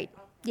government site.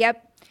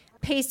 Yep.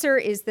 PACER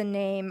is the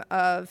name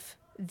of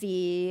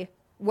the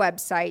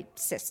website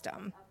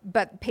system,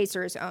 but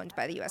PACER is owned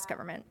by the U.S.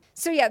 government.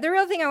 So yeah, the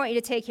real thing I want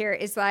you to take here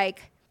is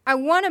like, I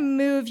want to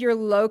move your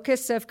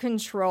locus of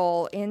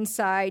control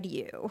inside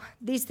you.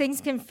 These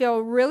things can feel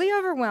really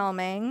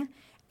overwhelming,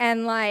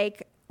 and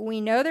like, we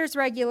know there's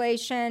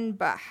regulation,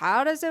 but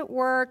how does it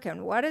work,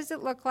 and what does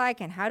it look like,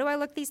 and how do I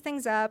look these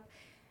things up?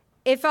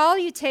 If all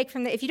you take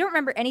from if you don't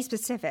remember any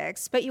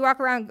specifics, but you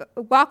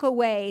walk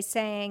away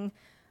saying,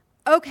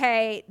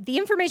 okay, the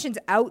information's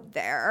out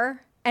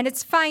there, and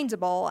it's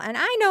findable, and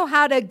I know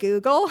how to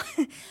Google,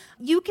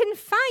 you can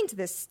find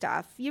this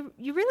stuff. You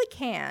really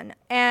can.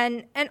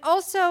 And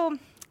also,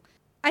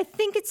 I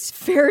think it's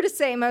fair to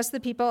say most of the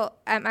people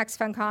at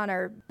MaxFunCon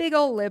are big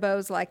old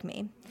libos like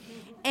me.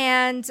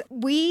 And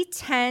we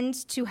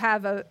tend to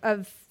have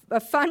a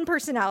fun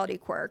personality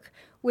quirk,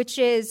 which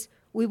is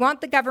we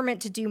want the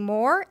government to do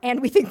more,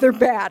 and we think they're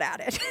bad at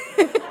it.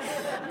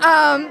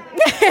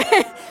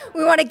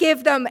 We want to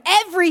give them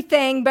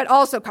everything, but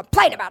also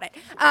complain about it.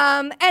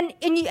 And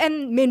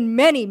in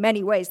many,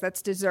 many ways,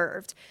 that's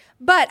deserved.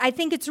 But I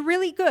think it's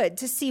really good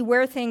to see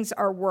where things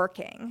are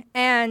working.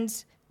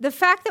 And the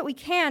fact that we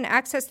can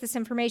access this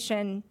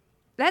information,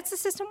 that's the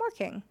system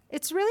working.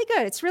 It's really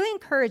good. It's really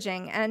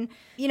encouraging. And,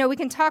 we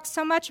can talk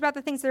so much about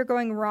the things that are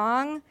going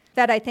wrong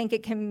that I think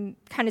it can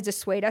kind of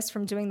dissuade us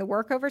from doing the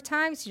work over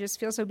time. So you just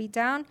feel so beat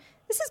down.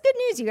 This is good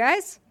news, you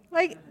guys.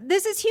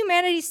 This is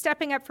humanity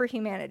stepping up for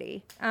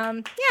humanity.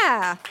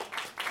 Yeah.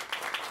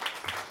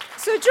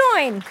 So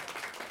join.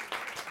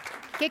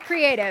 Get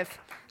creative.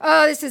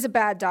 Oh, this is a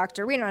bad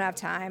doctor. We don't have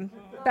time.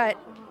 But,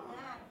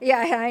 yeah,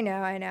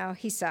 I know.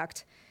 He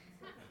sucked.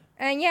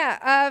 And,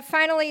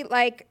 finally,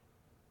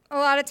 a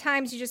lot of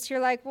times you just hear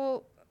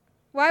well,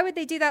 why would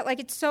they do that?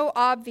 It's so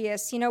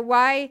obvious.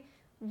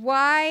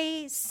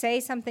 Why say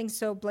something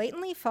so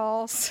blatantly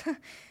false?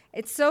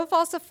 It's so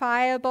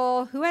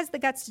falsifiable. Who has the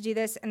guts to do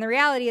this? And the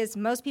reality is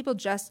most people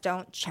just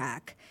don't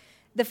check.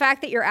 The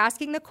fact that you're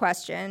asking the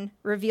question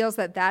reveals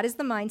that is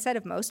the mindset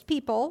of most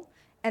people,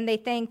 and they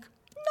think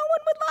no one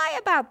would lie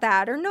about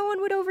that or no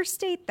one would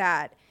overstate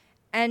that.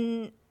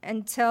 And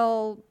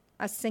until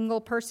a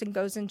single person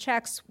goes and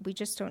checks, we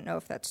just don't know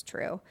if that's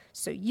true.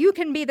 So you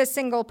can be the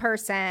single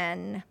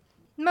person.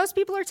 Most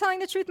people are telling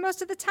the truth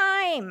most of the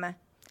time.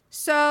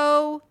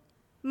 So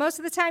most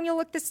of the time you'll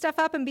look this stuff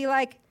up and be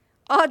like,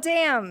 oh,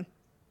 damn,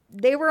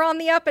 they were on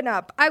the up and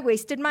up. I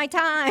wasted my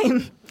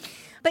time.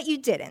 But you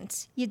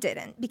didn't.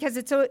 Because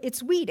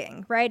it's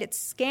weeding, right? It's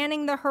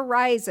scanning the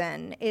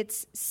horizon.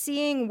 It's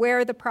seeing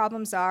where the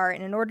problems are.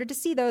 And in order to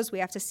see those, we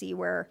have to see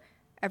where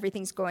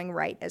everything's going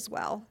right as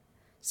well.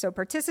 So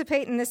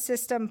participate in this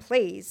system,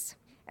 please.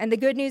 And the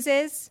good news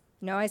is,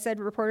 I said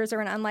reporters are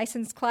an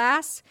unlicensed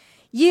class.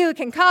 You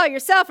can call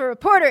yourself a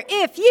reporter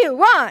if you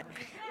want.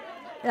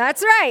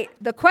 That's right.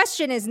 The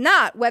question is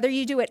not whether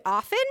you do it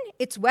often,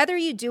 it's whether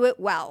you do it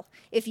well.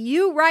 If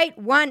you write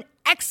one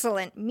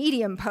excellent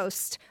Medium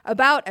post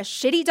about a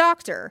shitty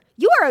doctor,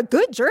 you are a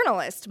good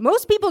journalist.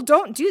 Most people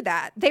don't do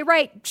that. They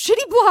write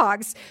shitty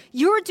blogs.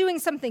 You're doing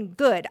something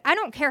good. I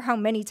don't care how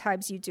many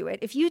times you do it.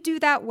 If you do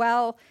that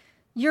well,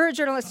 you're a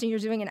journalist and you're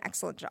doing an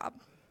excellent job.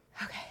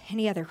 Okay,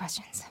 any other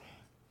questions?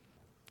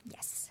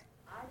 Yes.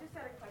 I just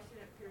had a question.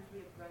 It appears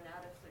we have run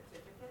out of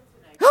certificates.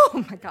 And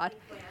Oh, my God.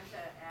 plan to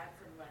add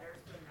some letters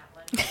from that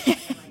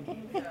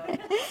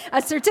letter.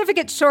 A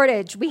certificate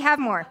shortage. We have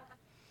more.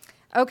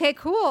 Okay,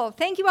 cool.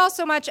 Thank you all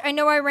so much. I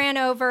know I ran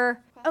over.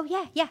 Oh,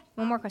 yeah.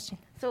 One more question.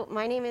 So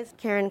my name is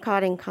Karen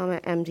Cotting,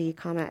 MD,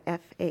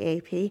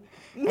 FAAP.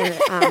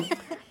 And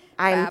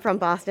I'm from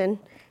Boston.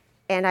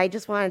 And I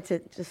just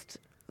wanted to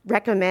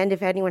recommend,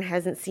 if anyone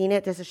hasn't seen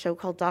it, there's a show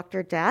called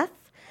Dr. Death,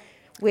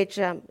 which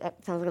sounds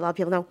like a lot of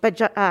people know. But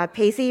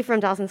Pacey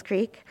from Dawson's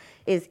Creek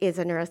is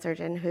a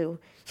neurosurgeon who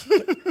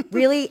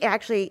really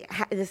actually,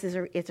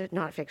 it's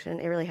not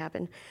fiction, it really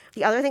happened.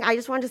 The other thing I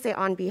just wanted to say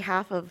on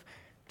behalf of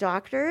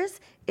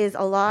doctors is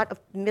a lot of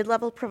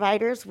mid-level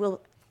providers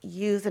will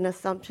use an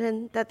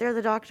assumption that they're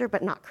the doctor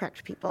but not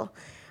correct people.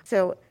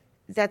 So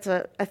that's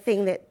a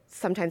thing that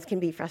sometimes can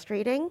be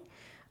frustrating.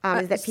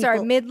 Is that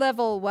people,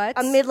 mid-level what?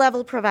 A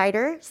mid-level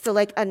provider, so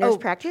like a nurse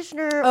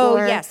practitioner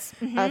or yes.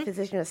 a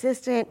physician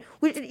assistant.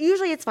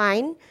 Usually it's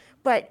fine,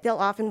 but they'll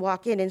often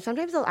walk in and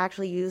sometimes they'll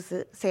actually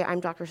say, I'm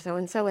Dr.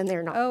 So-and-so, and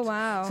they're not. Oh,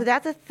 wow. So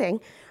that's a thing.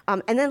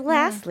 And then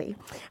lastly,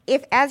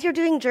 as you're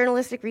doing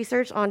journalistic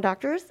research on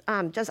doctors,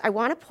 I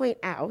want to point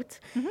out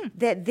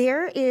that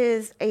there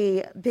is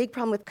a big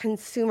problem with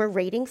consumer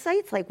rating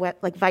sites like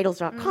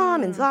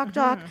Vitals.com and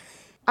ZocDoc.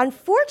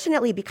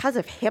 Unfortunately, because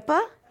of HIPAA,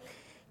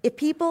 if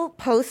people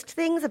post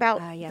things about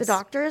the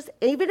doctors,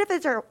 even if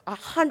it's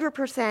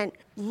 100%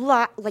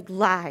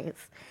 lies,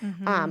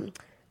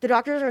 the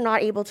doctors are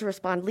not able to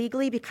respond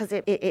legally because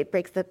it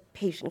breaks the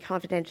patient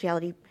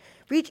confidentiality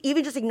breach.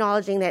 Even just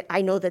acknowledging that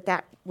I know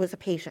that was a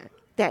patient,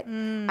 that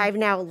I've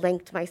now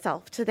linked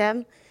myself to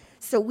them.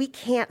 So we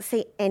can't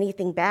say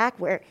anything back.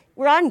 We're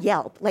on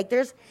Yelp.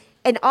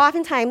 And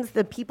oftentimes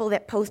the people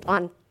that post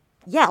on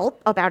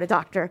Yelp about a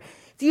doctor,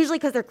 it's usually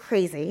because they're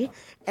crazy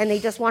and they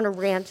just want to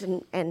rant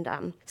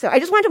and so I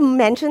just wanted to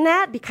mention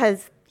that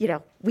because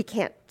we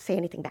can't say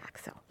anything back.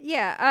 So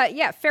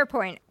fair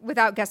point.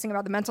 Without guessing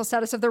about the mental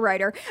status of the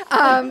writer,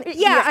 but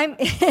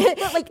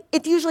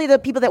it's usually the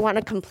people that want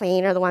to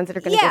complain are the ones that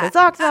are going to go to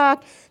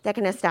ZocDoc, that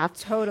kind of stuff.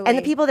 Totally. And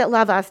the people that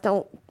love us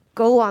don't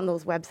go on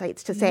those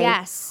websites to say,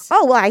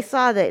 oh, well, I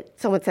saw that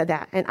someone said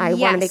that, and I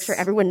want to make sure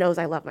everyone knows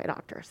I love my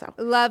doctor. So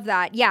love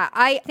that. Yeah,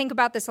 I think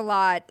about this a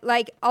lot.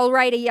 I'll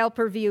write a Yelp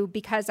review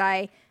because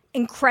I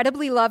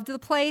incredibly loved the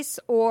place,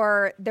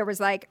 or there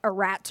was a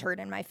rat turd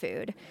in my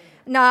food.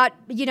 Not,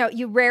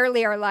 you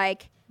rarely are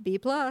B+.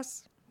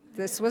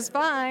 this was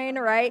fine,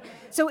 right?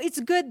 So it's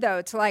good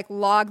though to like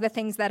log the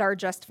things that are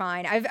just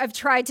fine. I've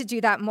tried to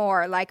do that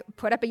more, like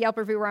put up a Yelp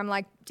review where I'm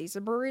like,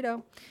 decent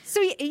burrito.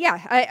 So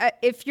yeah,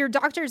 if your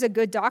doctor is a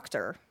good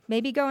doctor,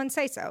 maybe go and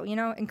say so,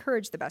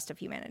 encourage the best of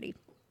humanity.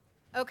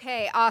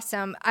 Okay,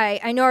 awesome.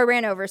 I know I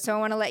ran over, so I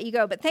want to let you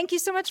go, but thank you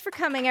so much for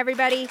coming,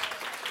 everybody.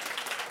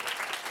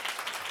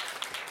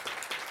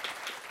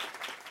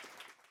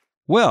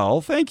 Well,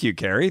 thank you,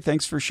 Carrie.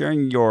 Thanks for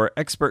sharing your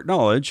expert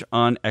knowledge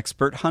on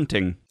expert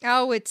hunting.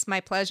 Oh, it's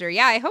my pleasure.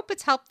 Yeah, I hope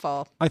it's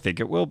helpful. I think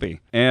it will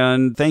be.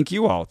 And thank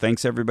you all.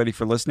 Thanks, everybody,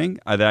 for listening.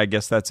 I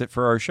guess that's it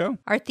for our show.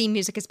 Our theme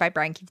music is by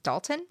Brian Keith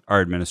Dalton.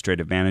 Our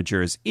administrative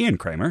manager is Ian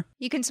Kramer.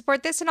 You can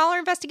support this and all our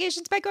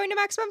investigations by going to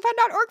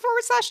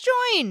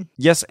MaxFunCon.org/join.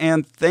 Yes,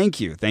 and thank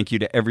you. Thank you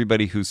to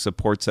everybody who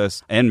supports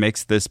us and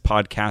makes this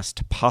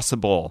podcast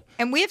possible.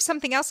 And we have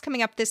something else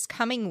coming up this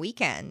coming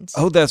weekend.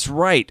 Oh, that's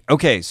right.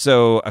 Okay,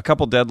 so a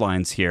couple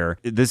deadlines here.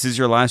 This is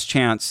your last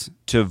chance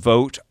to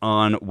vote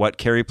on what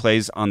Carrie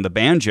plays on the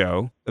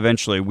banjo.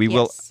 Eventually, we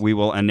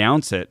will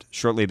announce it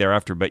shortly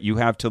thereafter, but you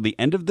have till the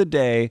end of the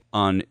day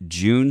on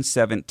June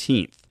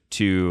 17th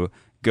to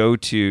go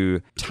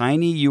to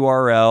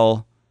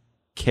tinyurl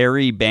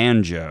Carrie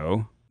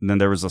Banjo. And then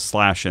there was a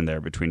slash in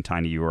there between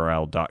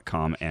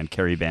tinyurl.com and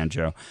Carrie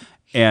Banjo.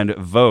 And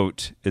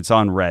vote. It's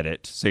on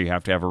Reddit, so you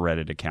have to have a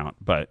Reddit account.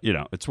 But,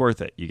 it's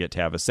worth it. You get to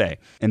have a say.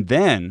 And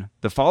then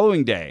the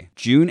following day,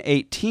 June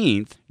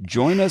 18th,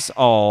 join us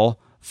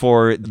all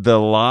for the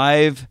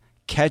live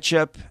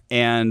ketchup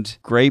and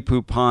Grey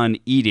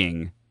Poupon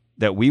eating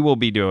that we will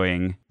be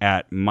doing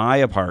at my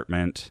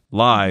apartment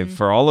live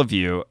for all of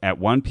you at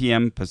 1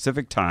 p.m.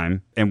 Pacific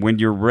time. And when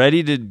you're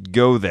ready to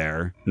go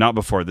there, not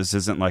before, this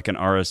isn't like an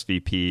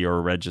RSVP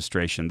or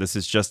registration. This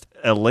is just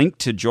a link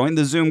to join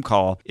the Zoom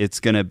call. It's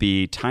going to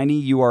be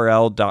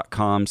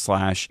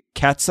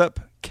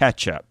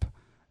tinyurl.com/catsup.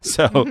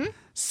 So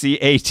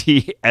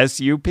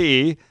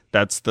CATSUP.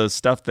 That's the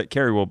stuff that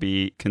Carrie will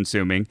be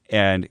consuming.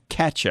 And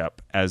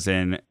catch-up, as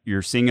in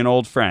you're seeing an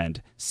old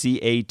friend.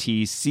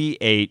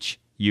 CATCHUP.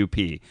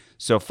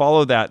 So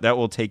follow that. That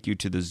will take you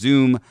to the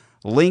Zoom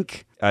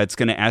link. It's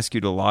going to ask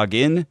you to log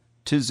in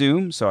to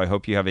Zoom. So I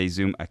hope you have a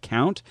Zoom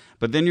account.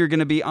 But then you're going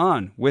to be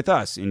on with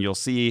us and you'll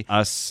see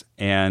us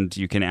and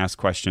you can ask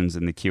questions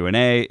in the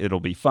Q&A. It'll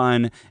be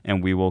fun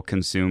and we will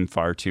consume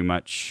far too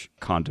much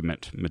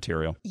condiment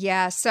material.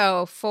 Yeah.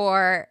 So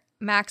for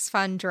Max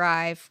Fun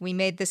Drive, we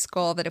made this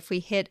goal that if we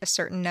hit a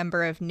certain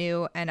number of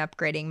new and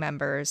upgrading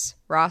members,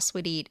 Ross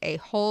would eat a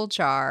whole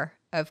jar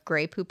of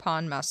Grey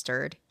Poupon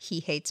mustard.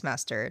 He hates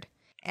mustard.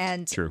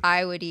 And True.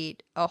 I would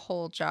eat a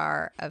whole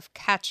jar of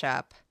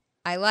ketchup.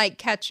 I like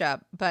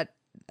ketchup, but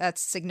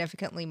that's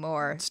significantly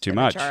more than a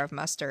much. jar of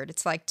mustard.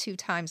 It's like 2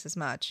 times as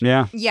much.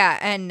 Yeah. Yeah,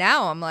 and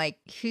now I'm like,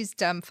 whose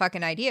dumb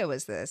fucking idea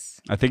was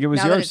this? I think it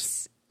was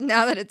yours.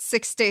 Now that it's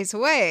 6 days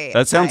away.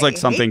 That sounds like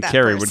something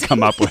Carrie would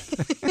come up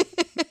with.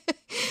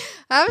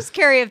 I was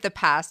Carrie of the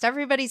past.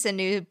 Everybody's a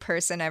new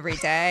person every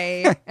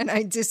day, and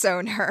I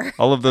disown her.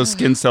 All of those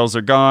skin cells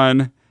are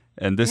gone,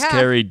 and this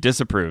Carrie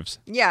disapproves.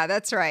 Yeah,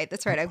 that's right.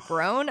 That's right. I've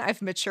grown.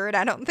 I've matured.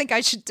 I don't think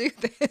I should do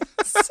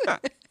this.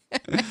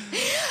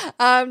 No,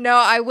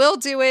 I will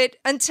do it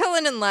until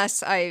and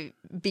unless I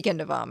begin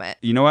to vomit.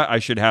 You know what? I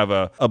should have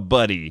a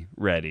buddy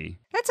ready.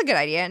 That's a good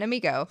idea. An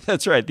amigo.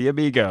 That's right. The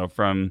amigo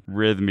from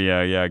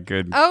Rhythmia. Yeah,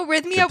 good. Oh,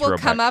 Rhythmia will throwback.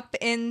 come up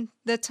in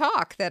the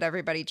talk that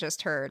everybody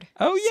just heard.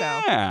 Oh,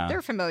 yeah. So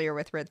they're familiar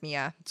with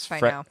Rhythmia by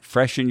now.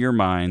 Fresh in your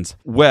minds.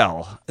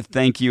 Well,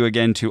 thank you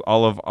again to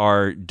all of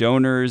our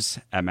donors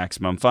at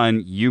Maximum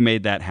Fun. You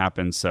made that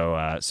happen,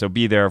 so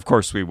be there. Of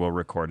course, we will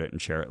record it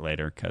and share it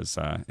later because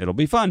it'll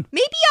be fun.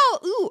 Maybe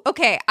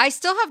okay, I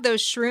still have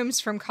those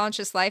shrooms from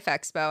Conscious Life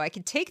Expo. I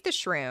could take the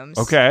shrooms.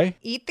 Okay.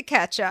 Eat the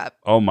ketchup.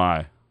 Oh,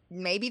 my.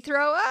 Maybe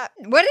throw up.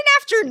 What an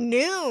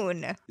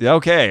afternoon.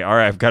 Okay, all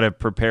right. I've got to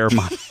prepare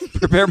my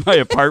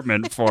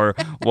apartment for.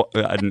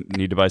 I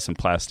need to buy some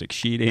plastic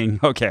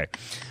sheeting. Okay,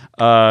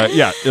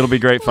 yeah, it'll be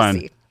great fun.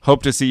 See.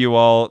 Hope to see you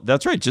all.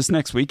 That's right, just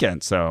next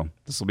weekend. So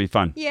this will be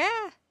fun.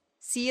 Yeah,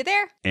 see you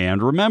there.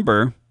 And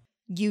remember,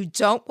 you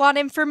don't want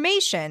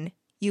information.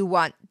 You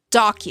want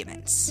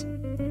documents.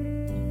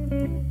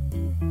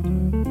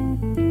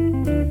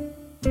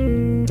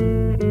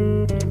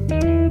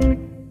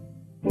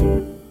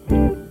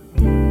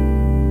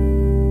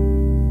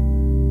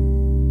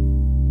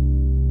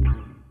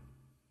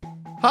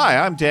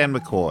 Hi, I'm Dan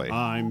McCoy.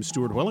 I'm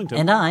Stuart Wellington.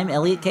 And I'm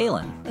Elliot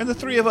Kalin. And the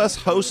three of us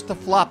host The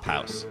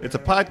Flophouse. It's a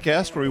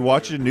podcast where we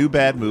watch a new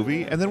bad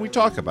movie and then we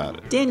talk about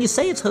it. Dan, you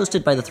say it's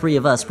hosted by the three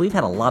of us. We've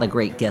had a lot of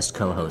great guest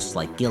co-hosts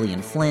like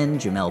Gillian Flynn,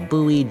 Jamel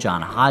Bowie,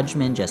 John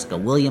Hodgman, Jessica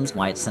Williams,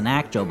 Wyatt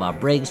Cenac, Joe Bob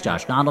Briggs,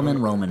 Josh Gondelman,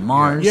 Roman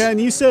Mars. Yeah,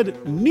 and you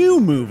said new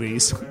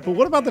movies. But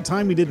what about the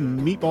time we did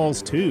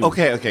Meatballs 2?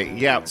 Okay,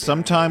 yeah.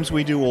 Sometimes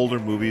we do older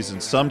movies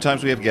and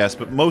sometimes we have guests,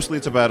 but mostly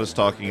it's about us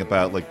talking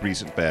about like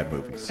recent bad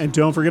movies. And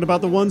don't forget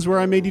about the one ones where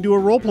I made you do a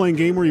role-playing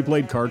game where you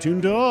played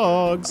cartoon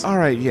dogs. All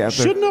right, yeah. But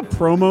Shouldn't a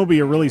promo be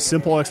a really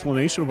simple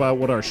explanation about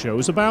what our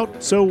show's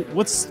about? So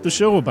what's the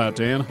show about,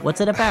 Dan? What's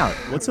it about?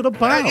 What's it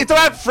about? It's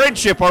about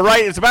friendship, all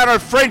right? It's about our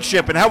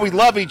friendship and how we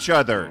love each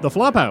other. The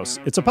Flophouse.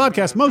 It's a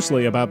podcast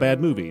mostly about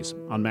bad movies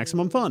on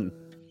Maximum Fun.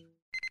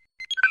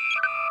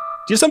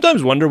 Do you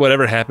sometimes wonder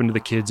whatever happened to the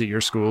kids at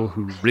your school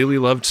who really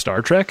loved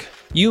Star Trek?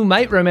 You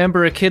might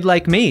remember a kid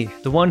like me,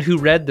 the one who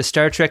read the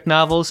Star Trek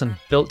novels and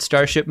built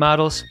starship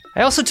models.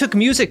 I also took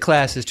music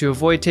classes to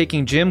avoid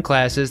taking gym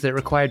classes that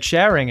required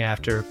showering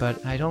after,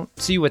 but I don't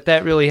see what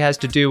that really has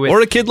to do with...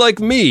 Or a kid like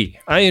me.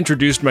 I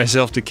introduced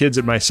myself to kids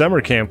at my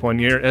summer camp one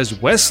year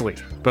as Wesley.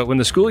 But when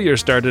the school year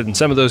started and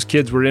some of those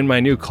kids were in my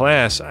new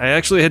class, I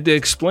actually had to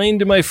explain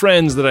to my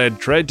friends that I had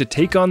tried to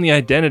take on the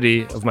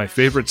identity of my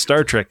favorite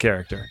Star Trek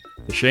character.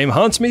 The shame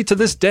haunts me to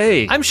this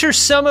day. I'm sure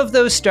some of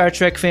those Star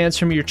Trek fans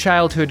from your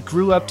childhood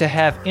grew up to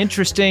have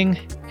interesting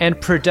and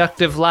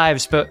productive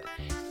lives, but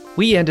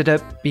we ended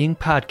up being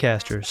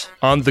podcasters.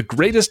 On The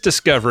Greatest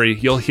Discovery,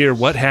 you'll hear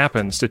what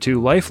happens to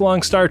two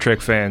lifelong Star Trek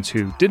fans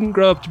who didn't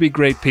grow up to be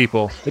great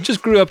people, but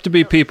just grew up to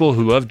be people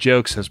who love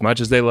jokes as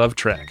much as they love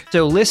Trek.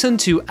 So listen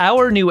to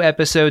our new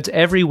episodes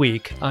every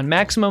week on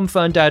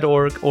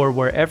MaximumFun.org or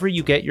wherever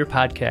you get your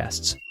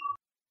podcasts.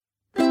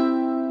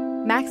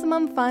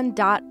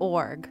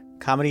 MaximumFun.org.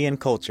 Comedy and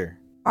culture.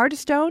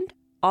 Artist-owned.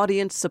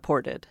 Audience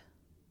supported.